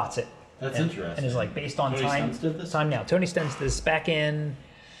just plots it. That's interesting. And is like based on Tony time. Stenz did this? Time now. Tony Stenz did this back in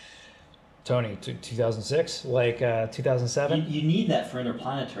 2006, like 2007. You need that for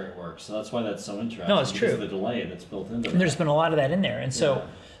interplanetary work, so that's why that's so interesting. No, it's because true. of the delay that's built into it. And there's been a lot of that in there, and so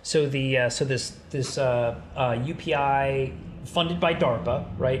this UPI funded by DARPA,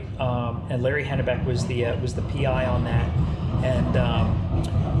 right? And Larry Hennebeck was the PI on that, and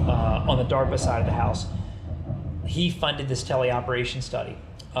on the DARPA side of the house, he funded this teleoperation study.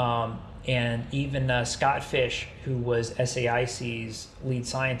 And even Scott Fish, who was SAIC's lead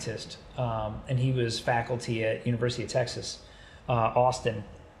scientist, and he was faculty at University of Texas, Austin,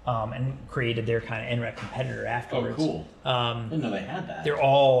 and created their kind of NREC competitor afterwards. Oh, cool. Didn't know they had that.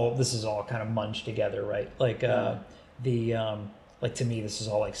 This is all kind of munged together, right? Like like to me, this is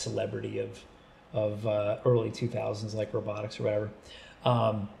all like celebrity of early 2000s, like robotics or whatever.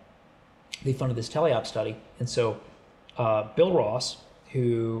 They funded this teleop study, and so Bill Ross,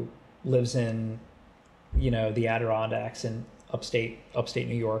 who lives in, the Adirondacks in upstate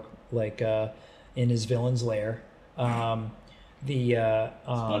New York, like in his villain's lair. There's a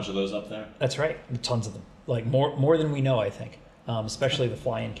bunch of those up there. That's right, tons of them, like more than we know, I think, especially the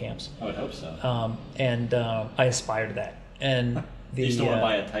fly-in camps. I would hope so. And I aspire to that. And you still want to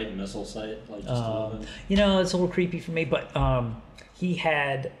buy a Titan missile site, like just a little bit? It's a little creepy for me, but he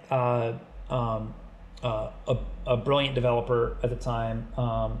had a brilliant developer at the time,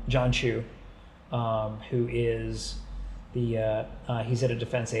 John Chu, who is he's at a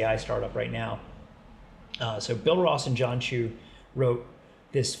defense AI startup right now. So Bill Ross and John Chu wrote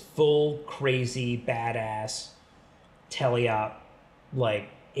this full crazy badass teleop like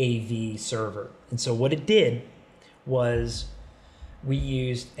AV server. And so what it did was we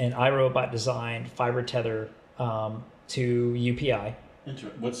used an iRobot designed fiber tether to UPI.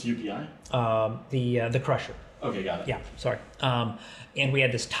 What's UPI? The Crusher. Okay, got it. Yeah, sorry. And we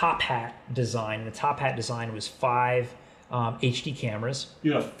had this top hat design. The top hat design was 5 HD cameras.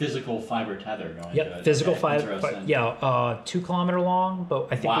 You had a physical fiber tether going. Yep, to it. physical Okay, fiber. 2 kilometer long, but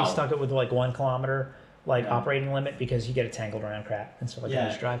I think we stuck it with like 1 kilometer operating limit, because you get it tangled around crap and stuff like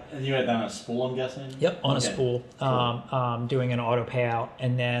that. Drive. And you had that on a spool, I'm guessing. Yep, on a spool, cool. Doing an auto payout,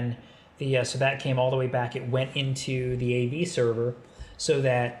 and then so that came all the way back. It went into the AV server, so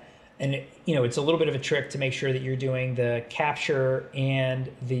that, and it's a little bit of a trick to make sure that you're doing the capture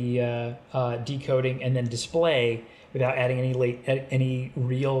and the decoding and then display without adding any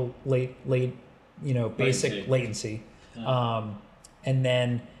real basic latency. Yeah.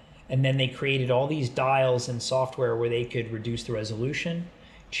 And then they created all these dials and software where they could reduce the resolution,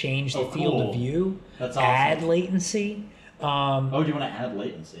 change the field of view, That's awesome. Add latency. Do you want to add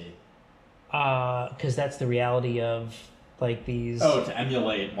latency? Because that's the reality of like these. To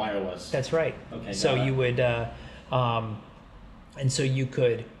emulate wireless. That's right. Okay. So you would, and so you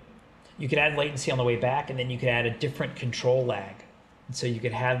could add latency on the way back, and then you could add a different control lag. And so you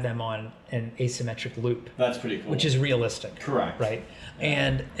could have them on an asymmetric loop. That's pretty cool. Which is realistic. Correct. Right.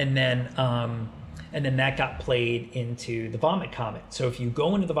 Yeah. And then that got played into the Vomit Comet. So if you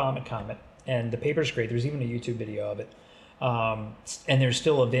go into the Vomit Comet, and the paper's great, there's even a YouTube video of it, and there's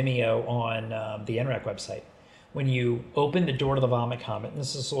still a Vimeo on the NREC website. When you open the door to the Vomit Comet, and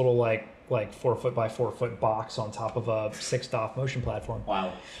this is a little like like 4 foot by 4 foot box on top of a 6-DOF motion platform.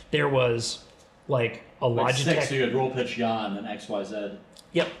 Wow. There was like a Like Logitech. 6, so you had roll, pitch, yaw, and then X, Y, Z.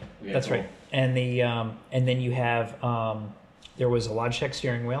 Yep, Okay, that's cool. right. And then you have there was a Logitech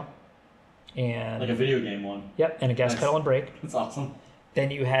steering wheel, and Like a video game one. yep, and a gas Nice. pedal and brake. That's awesome.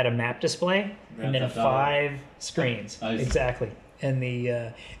 Then you had a map display, Grand and then Theft Auto. 5 screens. Nice. Exactly. And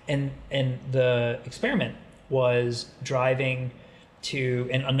the and the experiment was driving to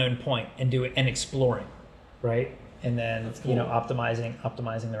an unknown point and exploring, right? And then That's you know cool.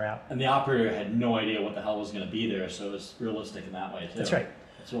 optimizing the route. And the operator had no idea what the hell was going to be there, so it was realistic in that way too. That's right.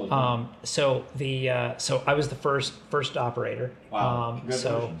 That's really cool. So I was the first operator. Wow. So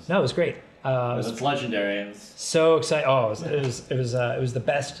Congratulations. no, it was great. That's legendary. It's, So excited! Oh, it was the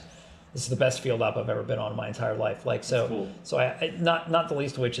best. This is the best field op I've ever been on in my entire life. Like so, That's cool. so I not the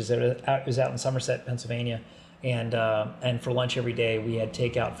least of which is it was out in Somerset, Pennsylvania, and for lunch every day we had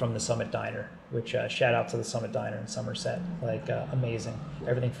takeout from the Summit Diner. Which shout out to the Summit Diner in Somerset, like amazing,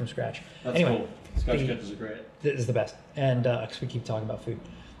 everything from scratch. that's Anyway, cool. Scotch the- Gutters are great. this is the best, and because we keep talking about food.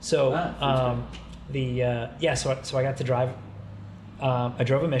 So so I got to drive. I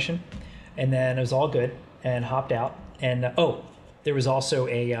drove a mission, and then it was all good, and hopped out. And there was also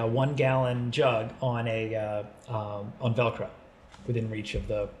a 1 gallon jug on on Velcro, within reach of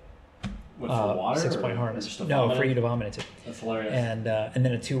the What, for water? 6-point or harness. just to No, vomit for it? you to vomit into. That's hilarious. And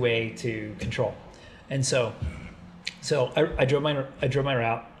then a 2-way to control. And so I drove my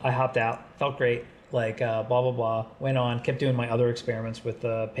route. I hopped out, felt great, like blah blah blah. Went on, kept doing my other experiments with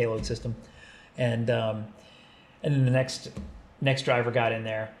the payload system, and then the next driver got in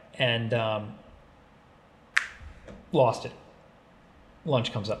there and lost it.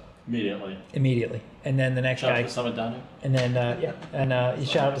 Lunch comes up immediately, and then the next Shout out guy. to Summit Diner. And then you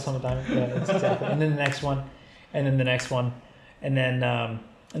shout out to Summit Diner. Yeah, that's exactly. And then the next one, and then the next one, and then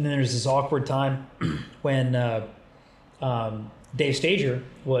there's this awkward time when Dave Stager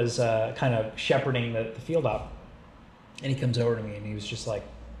was kind of shepherding the field op, and he comes over to me and he was just like,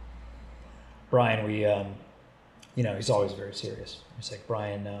 Brian, we he's always very serious. He's like,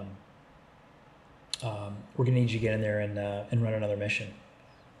 Brian, we're gonna need you to get in there and run another mission.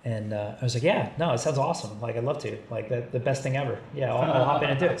 And I was like, yeah, no, it sounds awesome. Like, I'd love to. Like, the best thing ever. Yeah, I'll hop in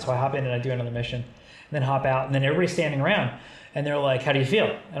and do it. So I hop in and I do another mission, and then hop out, and then everybody's standing around, and they're like, how do you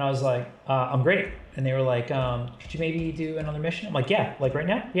feel? And I was like, I'm great. And they were like, could you maybe do another mission? I'm like, yeah, like right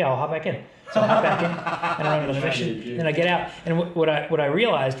now? Yeah, I'll hop back in. So I hop back in and I run another mission, and I get out. And what I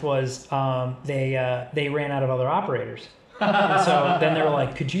realized was they ran out of other operators. And so then they were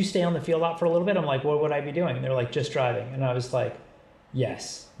like, could you stay on the field op for a little bit? I'm like, what would I be doing? And they're like, just driving. And I was like,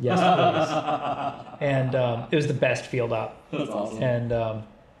 yes, please. And it was the best field op. That's awesome. And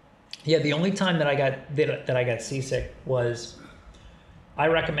the only time that I got seasick was I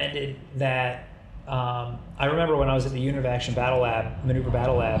recommended that. I remember when I was at the Unit of Action Maneuver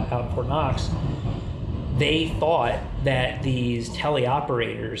Battle Lab out in Fort Knox, they thought that these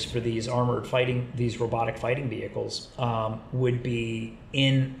teleoperators for these robotic fighting vehicles would be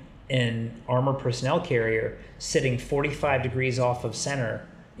in an armored personnel carrier sitting 45 degrees off of center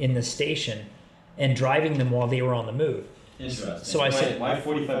in the station and driving them while they were on the move. Interesting. So I said, why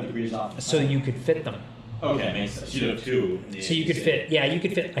 45 degrees off? so you could fit them. Okay, makes sense. You have 2. in the So you could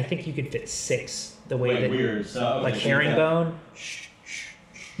APC. fit, I think you could fit 6 the way Wait, that, weird. So, okay, like so you herringbone.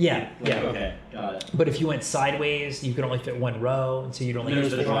 Yeah, yeah. Okay, got it. But if you went sideways, you could only fit 1 row, and so you'd only There's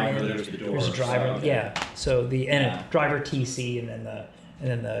get the 4 driver, in. there's the door. There's a driver, so, okay. yeah. So a Yeah. driver TC, and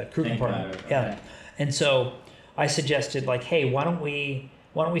then the crew Tank compartment. driver, Yeah. okay. And so I suggested, like, hey, why don't we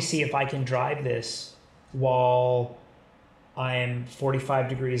see if I can drive this while I'm 45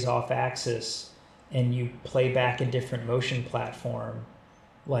 degrees off axis, and you play back a different motion platform,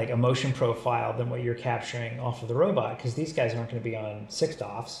 like a motion profile than what you're capturing off of the robot, because these guys aren't going to be on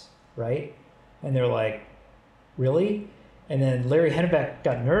 6-DOFs, right? And they're like, really? And then Larry Hennebeck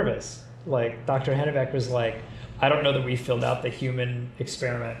got nervous. Like, Dr. Hennebeck was like, I don't know that we filled out the human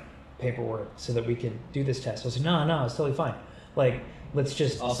experiment paperwork so that we could do this test. I was like, no, it's totally fine. Like, let's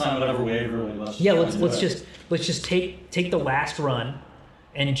just I'll sign whatever waiver. let's do it. just take the last run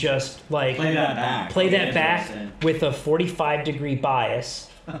and just like Play that back. play Okay, that back interesting. with a 45 degree bias.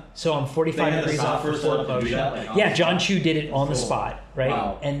 So I'm 45 They had the degrees off software for set up forward to do motion. that, like, on Yeah, the John spot? Chu did it on the Cool. spot, right?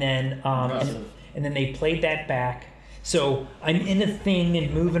 Wow. And then Impressive. and then they played that back. So I'm in the thing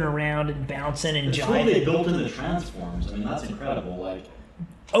and moving around and bouncing and It's cool they jiving. built in the transforms. I mean, that's incredible. Like,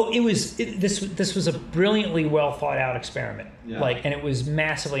 Oh, this was a brilliantly well thought out experiment. Yeah. Like, and it was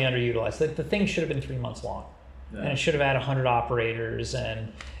massively underutilized. The thing should have been 3 months long. and it should have had 100 operators,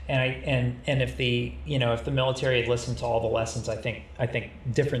 and if the if the military had listened to all the lessons, I think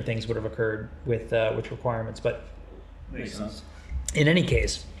different things would have occurred with requirements. But Makes sense. in any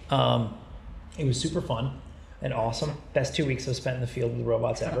case, it was super fun and awesome. Best 2 weeks I've spent in the field with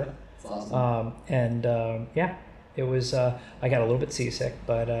robots ever. That's awesome. Yeah, it was. I got a little bit seasick,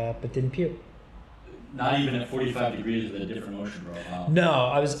 but didn't puke. Not even at 45 degrees with a different motion profile. No,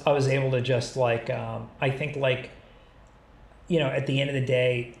 I was able to just like I think like at the end of the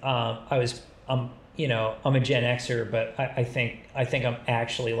day I'm a Gen Xer, but I think I'm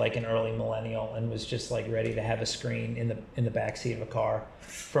actually like an early millennial and was just like ready to have a screen in the backseat of a car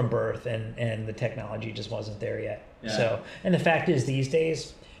from birth, and the technology just wasn't there yet. Yeah. So, and the fact is these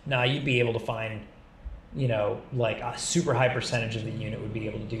days, you'd be able to find like a super high percentage of the unit would be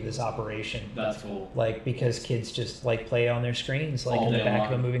able to do this operation. That's cool. Like, because kids just like play on their screens, like All in the day back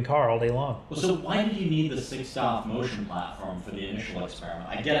long. of a moving car all day long. Well, so why did you need the 6-stop motion platform for the initial experiment?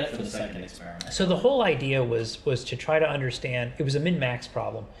 I get it for the second experiment. So the whole idea was to try to understand, it was a min-max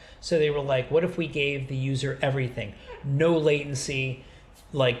problem. So they were like, what if we gave the user everything? No latency,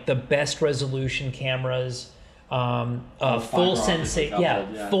 like the best resolution cameras, full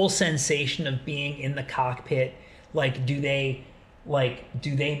full sensation of being in the cockpit. Like, do they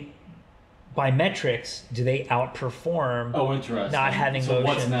by metrics, do they outperform Oh, interesting. not having so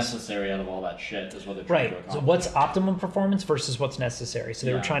what's motions? necessary out of all that shit is what they're trying to Right. accomplish. So what's optimum performance versus what's necessary? So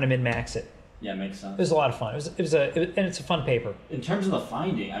they were Yeah. trying to min-max it. Yeah, makes sense. It was a lot of fun. And it's a fun paper. In terms of the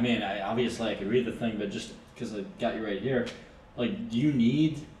finding, I mean, obviously I could read the thing, but just because I got you right here, like, do you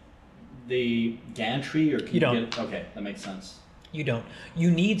need the gantry, or can You don't. get? Okay, that makes sense. You don't. You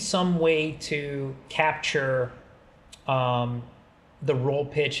need some way to capture the roll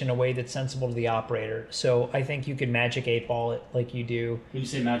pitch in a way that's sensible to the operator. So I think you could magic 8-ball it like you do. When you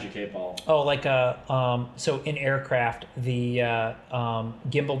say magic 8-ball, Oh, like so in aircraft, the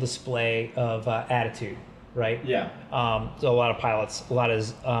gimbal display of attitude, right? yeah. So a lot of pilots,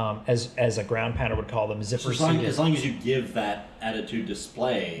 as a ground pounder would call them, So zipper as long, seated. as long as you give that attitude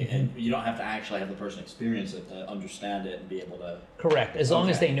display, and you don't have to actually have the person experience it to understand it and be able to. Correct. As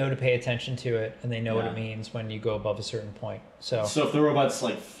long as Okay. they know to pay attention to it and they know what Yeah. it means when you go above a certain point. So So if the robot's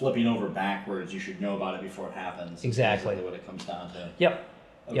like flipping over backwards, you should know about it before it happens. Is Exactly. basically what it comes down to. yep.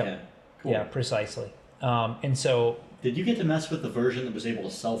 Okay. Yep. Cool. Yeah, precisely. And so Did you get to mess with the version that was able to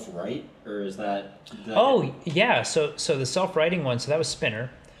self-write, or is that? oh yeah, so the self-writing one, so that was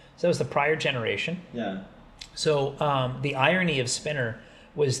Spinner. So that was the prior generation. Yeah. So the irony of Spinner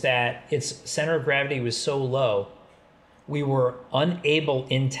was that its center of gravity was so low, we were unable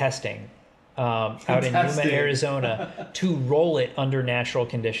in testing out in Yuma, Testing. Arizona, to roll it under natural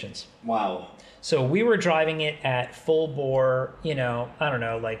conditions. Wow. So we were driving it at full bore, I don't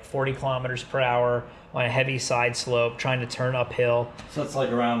know, like 40 kilometers per hour on a heavy side slope, trying to turn uphill. So it's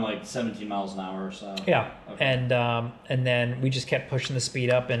like around like 17 miles an hour or so. Yeah, Okay. and then we just kept pushing the speed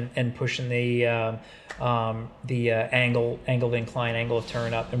up and pushing the angle of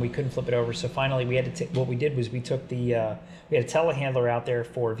turn up, and we couldn't flip it over. So finally, we had to. What we did was we took we had a telehandler out there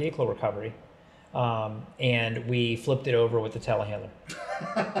for vehicle recovery, and we flipped it over with the telehandler.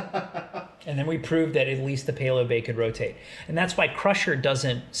 And then we proved that at least the payload bay could rotate, and that's why Crusher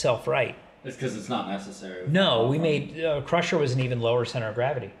doesn't self-right. It's because it's not necessary. No, we made Crusher was an even lower center of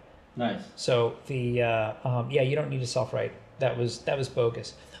gravity. Nice. So the you don't need to self-write. That was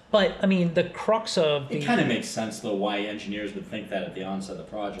bogus. But I mean, the crux of It kind of makes sense though why engineers would think that at the onset of the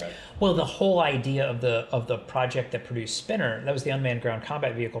project. well, the whole idea of the project that produced Spinner, that was the Unmanned Ground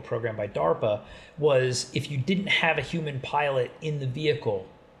Combat Vehicle program by DARPA, was if you didn't have a human pilot in the vehicle,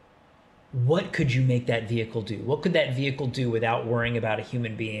 what could you make that vehicle do? What could that vehicle do without worrying about a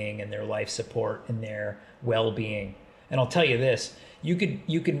human being and their life support and their well-being? And I'll tell you this, you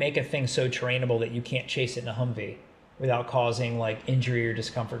could make a thing so trainable that you can't chase it in a Humvee without causing like injury or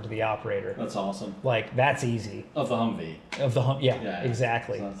discomfort to the operator. That's awesome. Like, that's easy. Of the Humvee. Of the Yeah,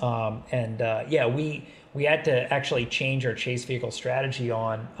 exactly. sounds- We had to actually change our chase vehicle strategy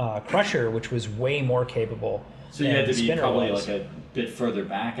on Crusher, which was way more capable. So you than had to be Spinner probably was. like a bit further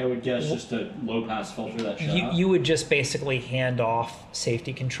back, I would guess, just to low pass filter that shit out. You would just basically hand off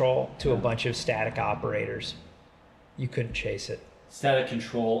safety control to a bunch of static operators. You couldn't chase it. Static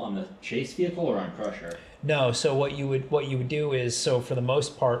control on the chase vehicle or on Crusher? No, so what you would do is, so for the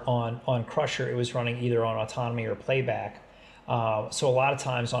most part on Crusher, it was running either on autonomy or playback. So a lot of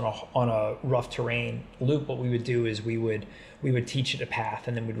times on a rough terrain loop, what we would do is we would teach it a path,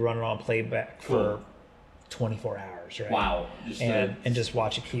 and then we'd run it on playback for 24 hours, right? Wow. And just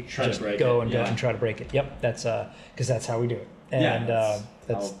watch it keep try to just break go it, and go yeah. and try to break it. Yep, that's because that's how we do it. and Yeah,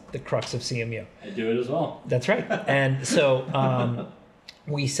 that's the crux of CMU. I do it as well. That's right. And so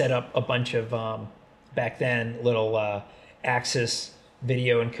we set up a bunch of back then little Axis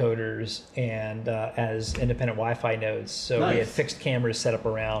video encoders and as independent Wi-Fi nodes. So we had Nice. fixed cameras set up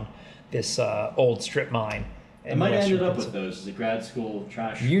around this old strip mine. I might have ended up with those as a grad school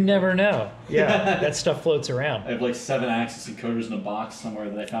trash. You never know. Yeah, that stuff floats around. I have like 7 Axis encoders in a box somewhere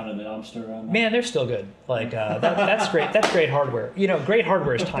that I found in the dumpster around there. Man, they're still good. Like that's great. That's great hardware. You know, great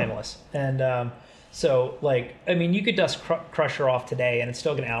hardware is timeless. And so, like, I mean, you could dust Crusher off today, and it's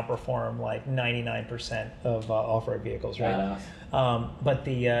still going to outperform like 99% of off-road vehicles, right? But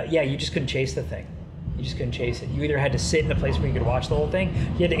you just couldn't chase the thing. You just couldn't chase it. You either had to sit in a place where you could watch the whole thing.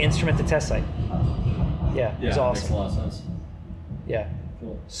 You had to instrument the test site. Yeah, it was awesome. Makes a lot of sense. Yeah,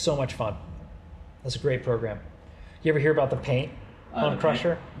 Cool. so much fun. That's a great program. You ever hear about the paint on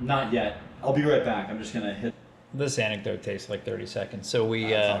Crusher? Not yet. I'll be right back. I'm just gonna hit. This anecdote takes like 30 seconds. So we.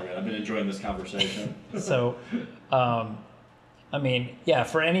 That's all good. I've been enjoying this conversation. So, I mean, yeah,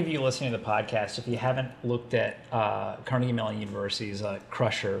 for any of you listening to the podcast, if you haven't looked at Carnegie Mellon University's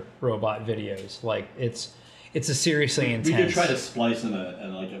Crusher robot videos, like it's a seriously intense. We could try to splice in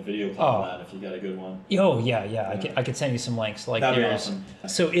a video clip of that if you got a good one. Oh yeah. I could send you some links. Like that'd be awesome.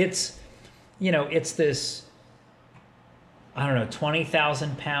 So it's this, I don't know,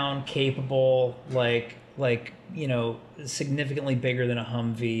 20,000 pound capable, like significantly bigger than a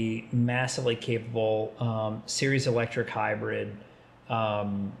Humvee, massively capable series electric hybrid,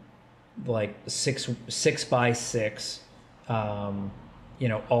 like six by six,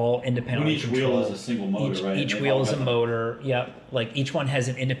 all independently each controlled. wheel is a single motor, right? Each wheel is a motor. Yep. Like each one has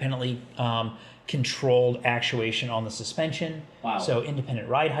an independently controlled actuation on the suspension. Wow. So independent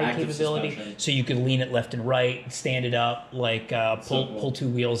ride height Active capability. suspension. So you could lean it left and right, stand it up, like pull 2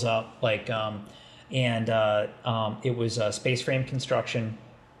 wheels up, like it was space frame construction.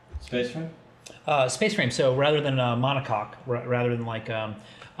 Space frame? Space frame. So rather than a monocoque, rather than like like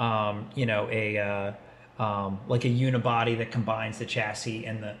a unibody that combines the chassis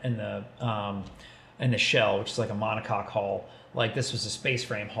and the shell, which is like a monocoque hull. Like this was a space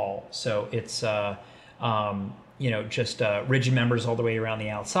frame hull, so it's just rigid members all the way around the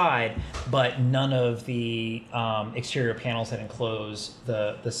outside, but none of the exterior panels that enclose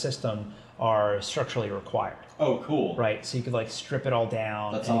the system are structurally required. Oh, cool. Right, so you could like strip it all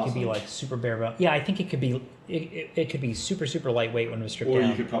down. That's and awesome. It could be like super bare bone. Yeah, I think it could be. It could be super lightweight when it was stripped Or down.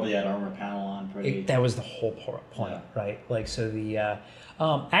 you could probably add armor panel on. Pretty. That was the whole point, right? Like so the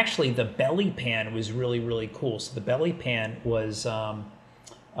actually the belly pan was really cool. So the belly pan was God,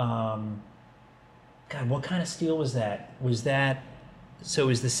 what kind of steel was that? So it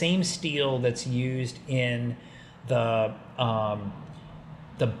was the same steel that's used in the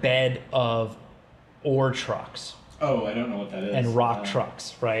bed of ore trucks. Oh, I don't know what that is. And rock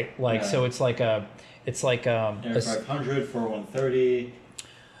trucks, right? Like so it's like Air 500 4130.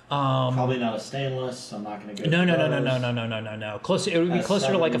 Probably not a stainless. I'm not going to go. No. Close. It would be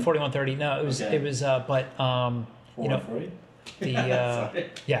closer to like a 4130. No, it was. Okay. It was. But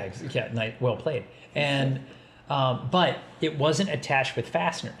 4140? well played. And but it wasn't attached with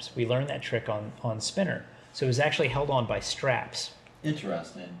fasteners. We learned that trick on Spinner. So it was actually held on by straps.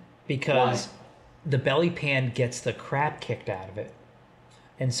 Interesting. Because Why? the belly pan gets the crap kicked out of it.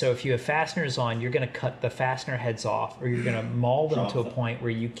 And so if you have fasteners on, you're going to cut the fastener heads off, or you're going to maul them to a point where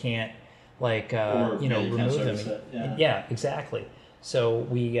you can't, like, remove them. Yeah, exactly. So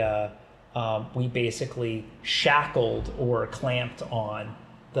we basically shackled or clamped on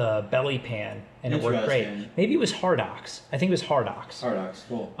the belly pan, and it worked great. Maybe it was Hardox. I think it was Hardox. Hardox,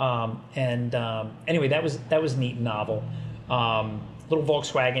 cool. Anyway, that was neat and novel. Little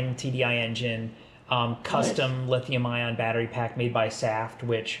Volkswagen TDI engine. Custom lithium-ion battery pack made by Saft,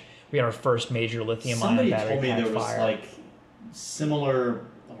 which we had our first major lithium-ion battery pack fire. Somebody told me there was like similar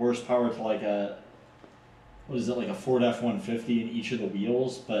horsepower to like a Ford F-150 in each of the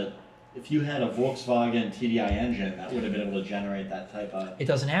wheels, but if you had a Volkswagen TDI engine, that would have been able to generate that type of... It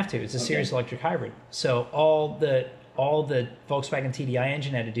doesn't have to. It's a series electric hybrid. So all the Volkswagen TDI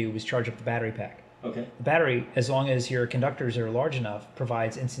engine had to do was charge up the battery pack. Okay. The battery, as long as your conductors are large enough,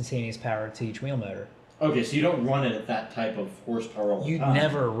 provides instantaneous power to each wheel motor. Okay, so you don't run it at that type of horsepower all the time. You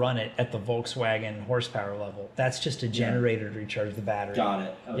never run it at the Volkswagen horsepower level. That's just a generator to recharge the battery. Got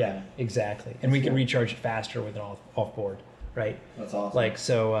it. Okay. Yeah, exactly. And we can recharge it faster with an off-board, right? That's awesome. Like,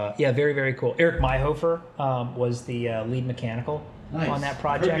 so, very, very cool. Eric Mayhofer was the lead mechanical on that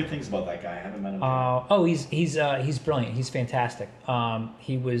project. I've heard good things about that guy. I haven't met him. He's brilliant. He's fantastic.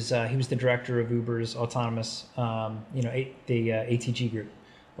 He was the director of Uber's autonomous, the ATG group,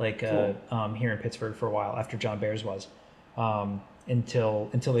 like cool. Here in Pittsburgh for a while after John Bears was. until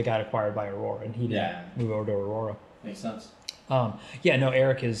they got acquired by Aurora, and he didn't move over to Aurora. Makes sense.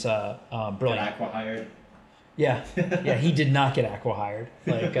 Eric is brilliant. Got acqui-hired. Yeah, yeah, he did not get acqui-hired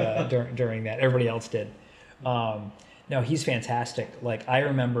like during that. Everybody else did. No, he's fantastic. Like I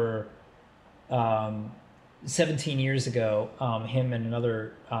remember 17 years ago, him and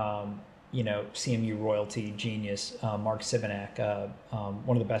another CMU royalty genius, Mark Sivanak,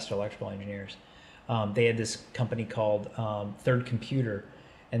 one of the best electrical engineers. They had this company called Third Computer,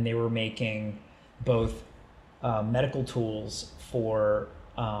 and they were making both medical tools for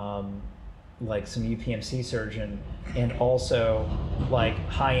like some UPMC surgeon, and also like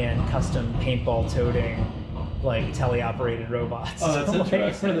high-end custom paintball toting, like teleoperated robots. Oh, that's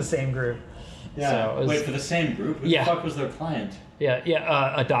interesting. For the same group. Yeah. So it was, wait, for the same group? Who the fuck was their client? Yeah.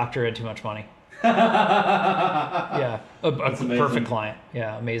 A doctor had too much money. Yeah, a perfect client.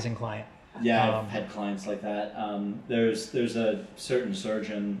 Yeah, amazing client. Yeah, I've had clients like that. There's a certain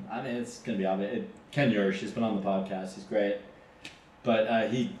surgeon. I mean, it's gonna be obvious. Ken Yursh, he's been on the podcast. He's great,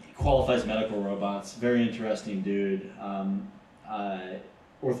 but he qualifies medical robots. Very interesting dude.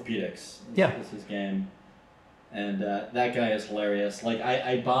 Orthopedics. Is his game. And that guy is hilarious. Like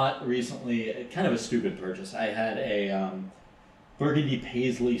I bought recently, kind of a stupid purchase. I had a burgundy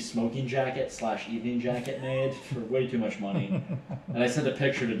paisley smoking jacket / evening jacket made for way too much money. And I sent a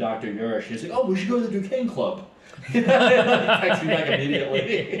picture to Dr. Yursh. He's like, "Oh, we should go to the Duquesne Club." He texted me back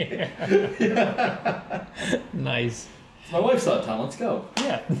immediately. Nice. My wife's out of town. Let's go.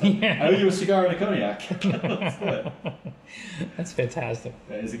 Yeah. I owe you a cigar and a cognac. Let's do it. That's fantastic.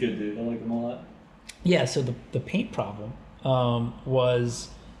 Yeah, he's a good dude. I like him a lot. Yeah, so the paint problem was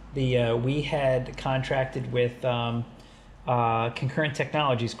we had contracted with Concurrent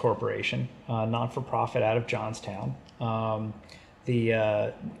Technologies Corporation, non-for-profit out of Johnstown,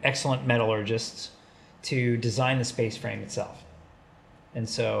 the excellent metallurgists, to design the space frame itself. And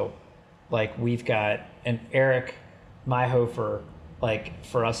so, like, we've got, and Eric Mayhofer, like,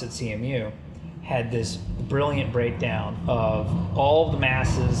 for us at CMU, had this brilliant breakdown of all the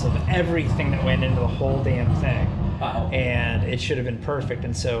masses of everything that went into the whole damn thing. Wow. And it should have been perfect.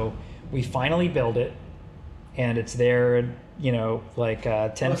 And so we finally built it, and it's there, like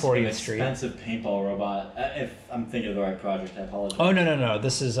 1040th Street. Expensive paintball robot. If I'm thinking of the right project, I apologize. Oh, no.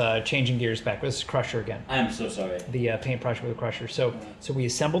 This is changing gears back. This is Crusher again. I'm so sorry. The paint project with the Crusher. So we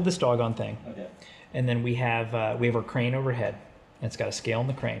assembled this doggone thing. Okay. And then we have our crane overhead, and it's got a scale in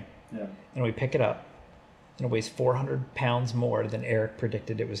the crane. Yeah. And we pick it up, and it weighs 400 pounds more than Eric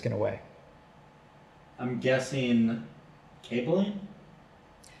predicted it was going to weigh. I'm guessing cabling?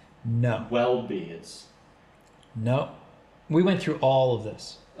 No. Weld beads? No. We went through all of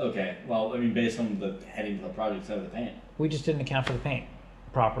this. Okay. Well, I mean, based on the heading to the project instead of the paint. We just didn't account for the paint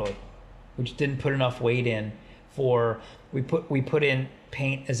properly. We just didn't put enough weight in for... We put in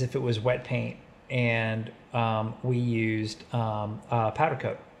paint as if it was wet paint, and we used powder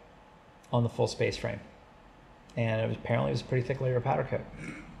coat on the full space frame, and it was a pretty thick layer of powder coat.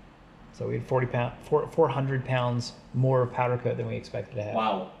 So we had 400 pounds more of powder coat than we expected to have.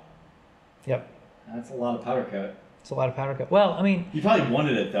 Wow. Yep. That's a lot of powder coat. It's a lot of powder coat. Well, I mean, you probably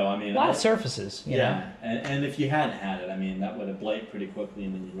wanted it though. I mean, a lot of surfaces. You know? And if you hadn't had it, I mean, that would have bled pretty quickly,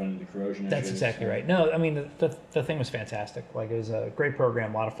 and then you'd run into corrosion. That's exactly right. No, I mean, the thing was fantastic. Like, it was a great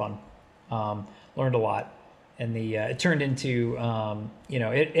program, a lot of fun. Learned a lot. And it turned into,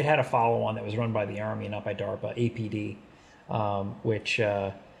 it had a follow-on that was run by the Army, not by DARPA, APD, which,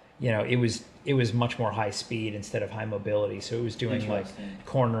 it was much more high speed instead of high mobility. So it was doing like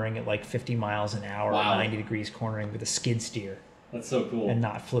cornering at like 50 miles an hour, 90 degrees cornering with a skid steer. That's so cool. And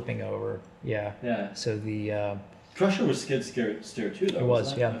not flipping over. Yeah. Yeah. So the Crusher was skid steer too, though. It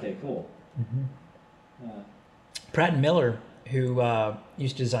was, yeah. Okay, cool. Mm-hmm. Pratt and Miller, who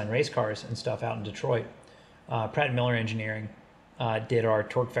used to design race cars and stuff out in Detroit, Pratt and Miller Engineering did our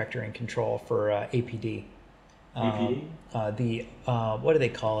torque vectoring control for APD. APD? What do they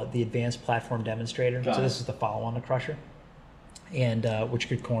call it? The Advanced Platform Demonstrator. So this is the follow-on to Crusher, and which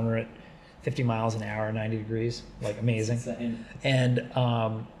could corner at 50 miles an hour, 90 degrees, like amazing. That's insane. And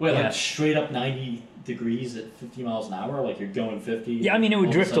like straight up 90 degrees at 50 miles an hour, like you're going 50. Yeah, I mean it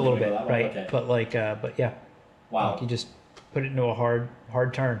would drift a little bit, right? Okay. But but yeah. Wow. Like you just put it into a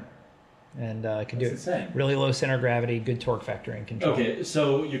hard turn. And could do it. Insane. Really low center of gravity, good torque vectoring control. Okay,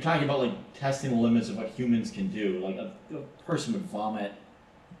 so you're talking about like testing the limits of what humans can do. Like a person would vomit.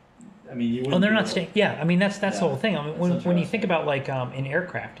 I mean, you wouldn't. Oh, they're not staying. Yeah, I mean that's the whole thing. I mean, when you think about like in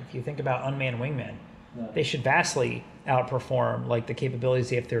aircraft, if you think about unmanned wingmen, they should vastly outperform like the capabilities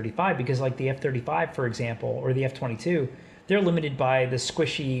of the F-35, because like the F-35, for example, or the F-22, they're limited by the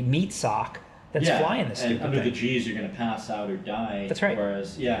squishy meat sock that's yeah, flying this and stupid under thing. the G's, you're going to pass out or die. That's right.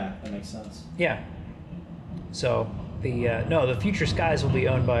 Whereas, yeah, that makes sense. Yeah. So the future skies will be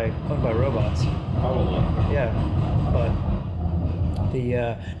owned by robots. Probably. Yeah, but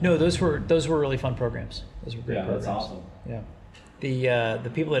no, those were really fun programs. Those were great Yeah, programs. that's awesome. Yeah,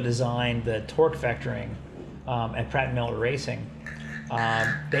 the people that designed the torque vectoring at Pratt & Miller Racing,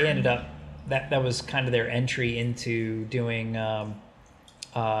 they ended up that was kind of their entry into doing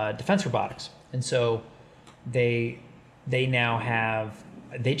defense robotics, and so they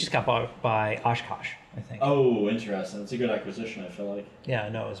just got bought by Oshkosh, I think. Oh, interesting. It's a good acquisition, I feel like, Yeah,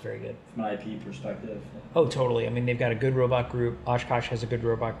 no, it was very good. from an IP perspective. Oh, totally. I mean, they've got a good robot group. Oshkosh has a good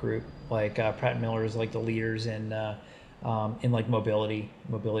robot group. Like Pratt & Miller is like the leaders in like mobility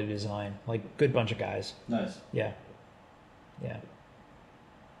design. Like good bunch of guys. Nice. Yeah.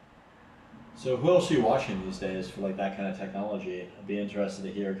 So who else are you watching these days for like that kind of technology? I'd be interested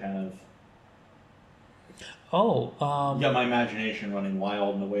to hear kind of. Oh. You got my imagination running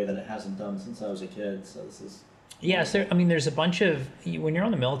wild in a way that it hasn't done since I was a kid. So this is. Yes, there's a bunch of when you're on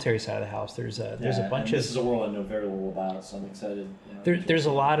the military side of the house. There's a bunch and of. This is a world I know very little about, so I'm excited. There's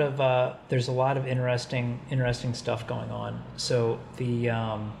a lot of interesting stuff going on. So there's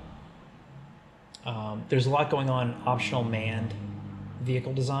a lot going on optional manned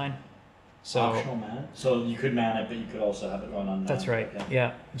vehicle design. So optional man. So you could man it, but you could also have it run on. That's right. Okay.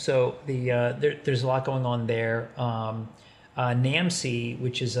 Yeah. So there's a lot going on there. NAMC,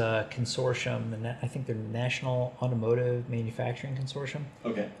 which is a consortium, I think they're National Automotive Manufacturing Consortium.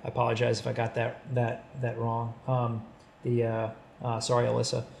 Okay. I apologize if I got that wrong. Sorry,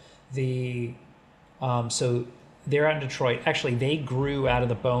 Alyssa. So they're out in Detroit. Actually, they grew out of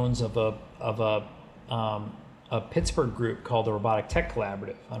the bones of a Pittsburgh group called the Robotic Tech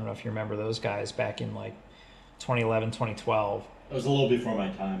Collaborative. I don't know if you remember those guys back in like 2011, 2012. It was a little before my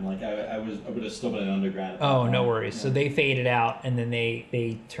time. Like I would have still been an undergrad. Oh, no worries. Yeah. So they faded out, and then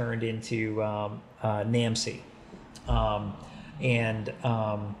they turned into NAMC, and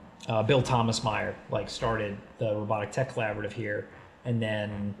Bill Thomas Meyer like started the Robotic Tech Collaborative here, and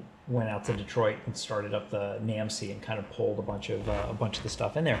then went out to Detroit and started up the NAMC and kind of pulled a bunch of the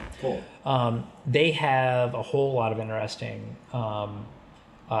stuff in there. Cool. They have a whole lot of interesting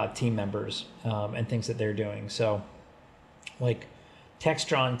team members and things that they're doing. So, like,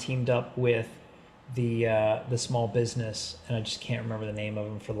 Textron teamed up with the small business, and I just can't remember the name of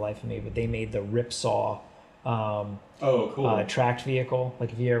them for the life of me, but they made the Ripsaw. Oh, cool. Tracked vehicle. Like,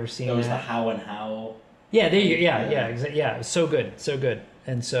 have you ever seen that? That Was the How and How. Yeah, there you. Yeah. So good.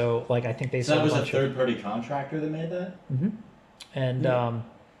 And so, like, I think they. So that was a third-party contractor that made that. Mm-hmm. And I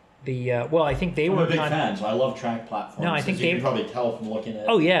think they I'm were a big fan, so I love track platforms. No, I think you can probably tell from looking at.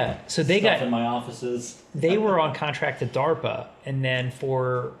 Oh yeah, so they stuff got in my offices. They were on contract to DARPA, and then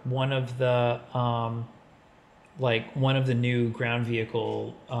for one of the new ground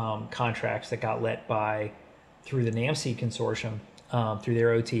vehicle contracts that got let through the NAMC consortium, through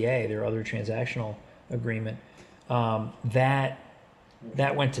their OTA, their other transactional agreement, that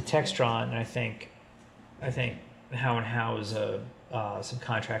went to Textron, and I think How and How is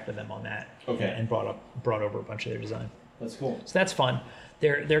subcontracted them on that. Okay. And brought over a bunch of their design. That's cool. So that's fun.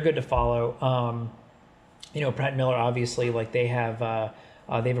 They're good to follow. Pratt & Miller, obviously, like they have a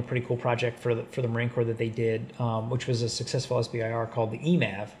pretty cool project for the Marine Corps that they did, which was a successful SBIR called the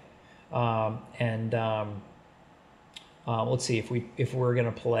EMAV. Let's see if we're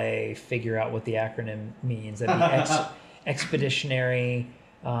gonna figure out what the acronym means. That'd be Expeditionary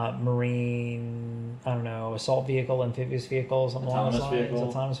Marine, I don't know, assault vehicle, amphibious vehicle, something along those lines,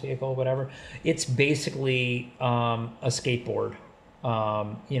 autonomous vehicle, whatever. It's basically a skateboard,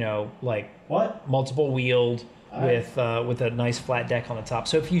 like what? Multiple wheeled with a nice flat deck on the top.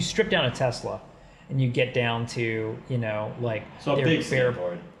 So if you strip down a Tesla and you get down to, so a big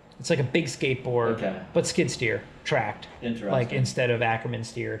skateboard. It's like a big skateboard, okay, but skid steer, tracked, like instead of Ackerman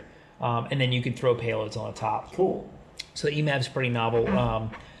steered, and then you could throw payloads on the top. Cool. So the EMAV's pretty novel. For a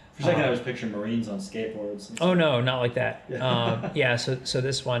second, I was picturing Marines on skateboards. Oh no, not like that. So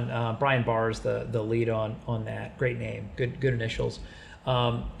this one, Brian Barr is the lead on that. Great name, good initials.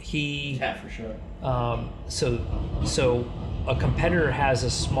 Yeah, for sure. So a competitor has a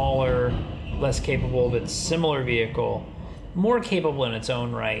smaller, less capable but similar vehicle, more capable in its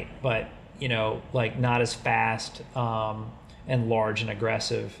own right, but like not as fast and large and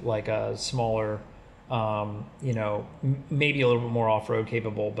aggressive like a smaller. Maybe a little bit more off-road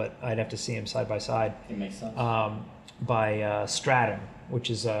capable, but I'd have to see them side by side. It makes sense. By Stratum, which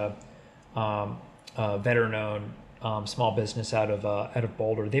is a veteran-owned small business out of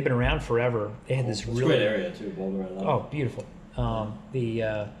Boulder. They've been around forever. They had this really great area too, Boulder. I love. Oh, beautiful.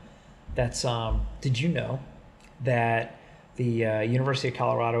 That's did you know that the University of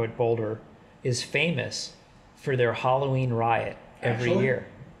Colorado at Boulder is famous for their Halloween riot every Actually? year?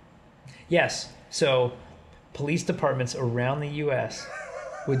 Yes. So police departments around the U.S.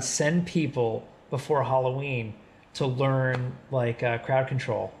 would send people before Halloween to learn like crowd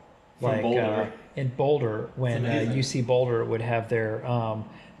control, From like Boulder. in Boulder when That's amazing. UC Boulder would have their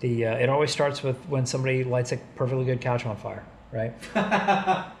it always starts with when somebody lights a perfectly good couch on fire, right?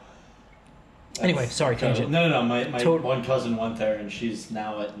 Anyway, sorry, tangent. No. My Tot- one cousin went there, and she's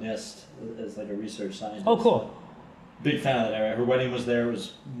now at NIST as like a research scientist. Oh, cool. Big fan of that area. Her wedding was there. It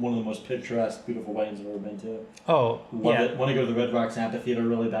was one of the most picturesque, beautiful weddings I've ever been to. Oh, Love yeah. it. Want to go to the Red Rocks Amphitheater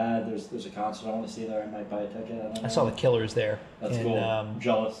really bad. There's a concert I want to see there. I might buy a ticket. I don't know. I saw the Killers there. That's in, cool. I'm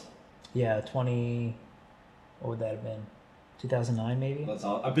jealous. Yeah, 20. What would that have been? 2009 maybe. That's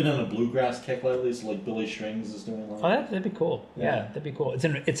all. I've been on a bluegrass kick lately, so like Billy Strings is doing like. Oh, that'd be cool. Yeah. Yeah. That'd be cool. It's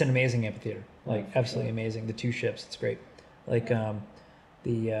an amazing amphitheater. Like Yeah, for absolutely sure. amazing. The two ships. It's great. Like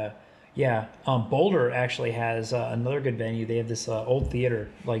Boulder actually has another good venue. They have this old theater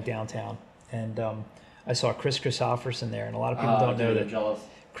like downtown, and I saw Chris Christopherson there, and a lot of people don't know Dude, that I'm jealous.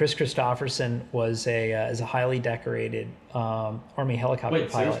 Chris Christopherson was is a highly decorated Army helicopter Wait,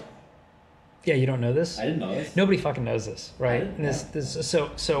 pilot. seriously? Yeah, you don't know this? I didn't know this. Nobody fucking knows this, right? didn't And this know.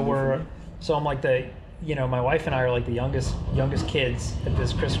 so I'm like my wife and I are like the youngest kids at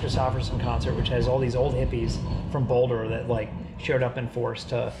this Chris Christopherson concert, which has all these old hippies from Boulder that like showed up in force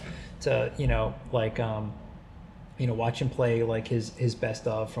to watch him play like his best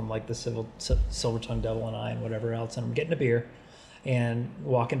of from like the Silver Tongue Devil and I and whatever else, and I'm getting a beer and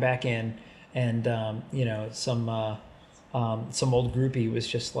walking back in, and some old groupie was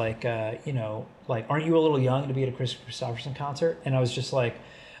just like aren't you a little young to be at a Chris Christopherson concert? And I was just like,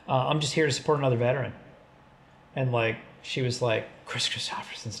 I'm just here to support another veteran. And like she was like, Chris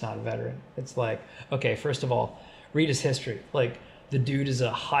Christopherson's not a veteran. It's like, okay, first of all, read his history. Like the dude is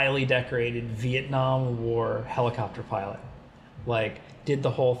a highly decorated Vietnam War helicopter pilot. Like did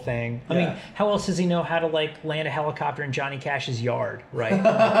the whole thing. I mean, Yeah. how else does he know how to like land a helicopter in Johnny Cash's yard, right? And,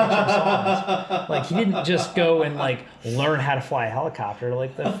 like, pitch some songs. Like he didn't just go and like learn how to fly a helicopter.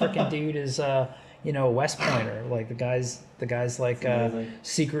 Like the freaking dude is a West Pointer. Like the guy's like amazing.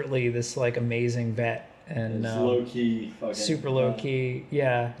 secretly this like amazing vet and It's low key, fucking super low key.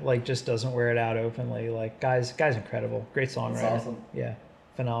 Yeah, like just doesn't wear it out openly. Like guy's incredible. Great songwriter. awesome. Yeah,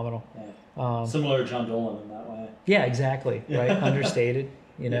 phenomenal. Yeah. Similar to John Dolan in that way. Yeah, exactly. Right, understated.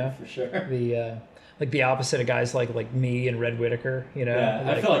 You know, Yeah, for sure. the like the opposite of guys like me and Red Whitaker. You know, Yeah,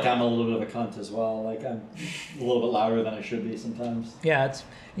 I like, feel like I'm a little bit of a cunt as well. Like I'm a little bit louder than I should be sometimes. yeah, it's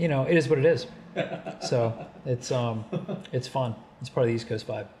it is what it is. So it's fun. It's part of the East Coast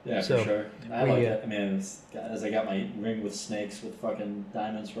vibe. Yeah, so, for sure. I we, like it. I mean, as I got my ring with snakes with fucking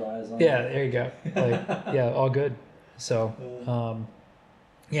diamonds for eyes on. Yeah, there you go. Like, yeah, all good. So,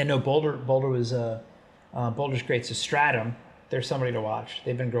 Boulder was Boulder's great. So Stratum, they're somebody to watch.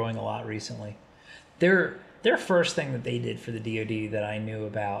 They've been growing a lot recently. Their first thing that they did for the DoD that I knew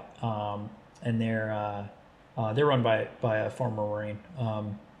about, and they're run by a former Marine.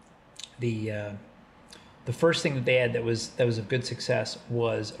 The first thing that they had that was of good success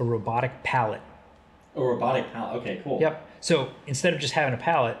was a robotic pallet. A robotic pallet. Okay, cool. Yep. So instead of just having a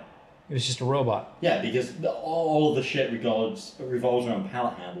pallet, it was just a robot. Yeah, because all the shit revolves around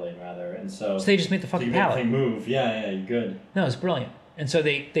pallet handling, rather, and so. So they just made the so fucking you make the pallet. thing move. Yeah, you're good. No, it's brilliant. And so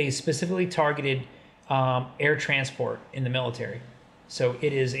they specifically targeted air transport in the military. So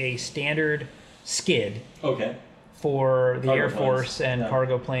it is a standard skid Okay. for the Cargo Air planes. Force and Yeah.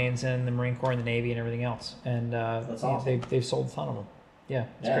 cargo planes and the Marine Corps and the Navy and everything else. And That's awesome. they've sold a ton of them. Yeah,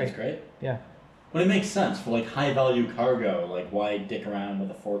 it's Yeah, great. it's great. Yeah. But it makes sense for like high value cargo. Like, why dick around with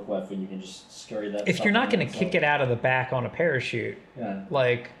a forklift when you can just scurry that? If stuff you're not around? going to kick it out of the back on a parachute, Yeah.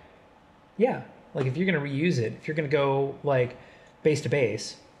 like, yeah, like if you're going to reuse it, if you're going to go like base to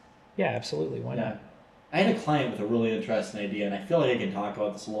base, yeah, absolutely. Why Yeah. not? I had a client with a really interesting idea, and I feel like I can talk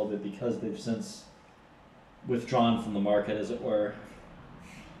about this a little bit because they've since withdrawn from the market, as it were.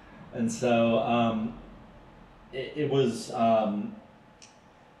 And so it was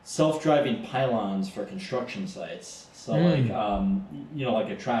self-driving pylons for construction sites. So like like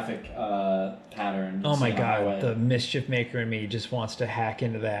a traffic pattern. Oh my on a highway. God, the mischief maker in me just wants to hack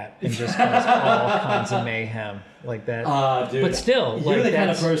into that and just cause all kinds of mayhem like that. Dude, But still, you're like, the kind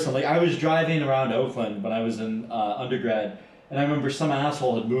of that's- person. Like I was driving around Oakland when I was in undergrad, and I remember some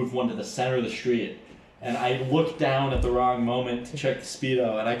asshole had moved one to the center of the street, and I looked down at the wrong moment to check the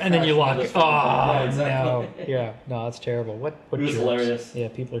speedo, and then you lock. crashed Oh yeah, exactly. no! Yeah, no, that's terrible. What It was jerks. hilarious. Yeah,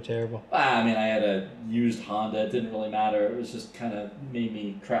 people are terrible. I mean, I had a used Honda. It didn't really matter. It was just kind of made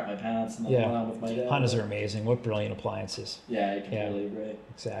me crap my pants and then Yeah. went on with my day. Hondas are amazing. What brilliant appliances. Yeah, I completely agree.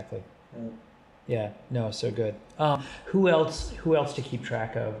 Exactly. Yeah. Yeah, no, so good. Who else? Who else to keep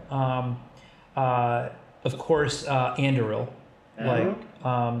track of? Of course, Anduril. Anduril?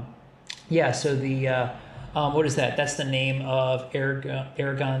 Like, yeah. So the what is that? That's the name of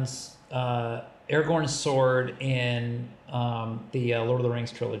Aragorn's sword in the Lord of the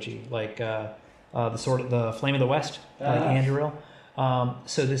Rings trilogy, like the sword, the Flame of the West, by Anduril.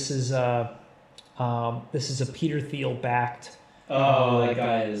 So this is a Peter Thiel backed that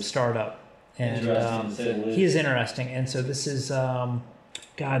guy is startup. And he is interesting, and so this is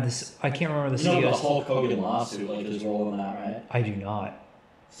God. This I can't remember the You know CEO's. the Hulk Hogan lawsuit, like his role in that, right? I do not.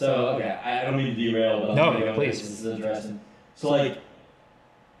 So okay, I don't mean to derail, but No, I'm gonna go please. This is interesting. So like,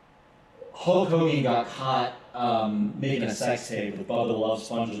 Hulk Hogan got caught making a sex tape with Bubba the Love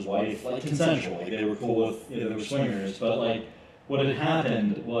Sponge's wife, like consensually. They were cool with, they were swingers, but like. What had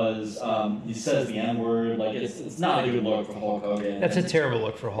happened was he says the N-word, like it's not a good look for Hulk Hogan. That's a terrible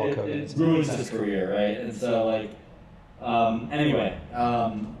look for Hulk Hogan. It ruins his career, right? And so like, anyway,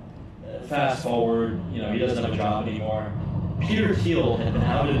 fast forward, he doesn't have a job anymore. Peter Thiel had been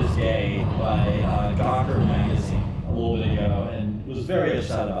outed as gay by Gawker magazine a little bit ago and was very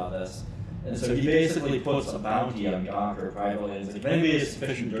upset about this. And so he basically puts a bounty on Gawker privately. He's like, if anybody has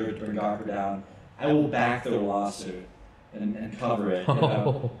sufficient dirt to bring Gawker down, I will back their lawsuit. And cover it.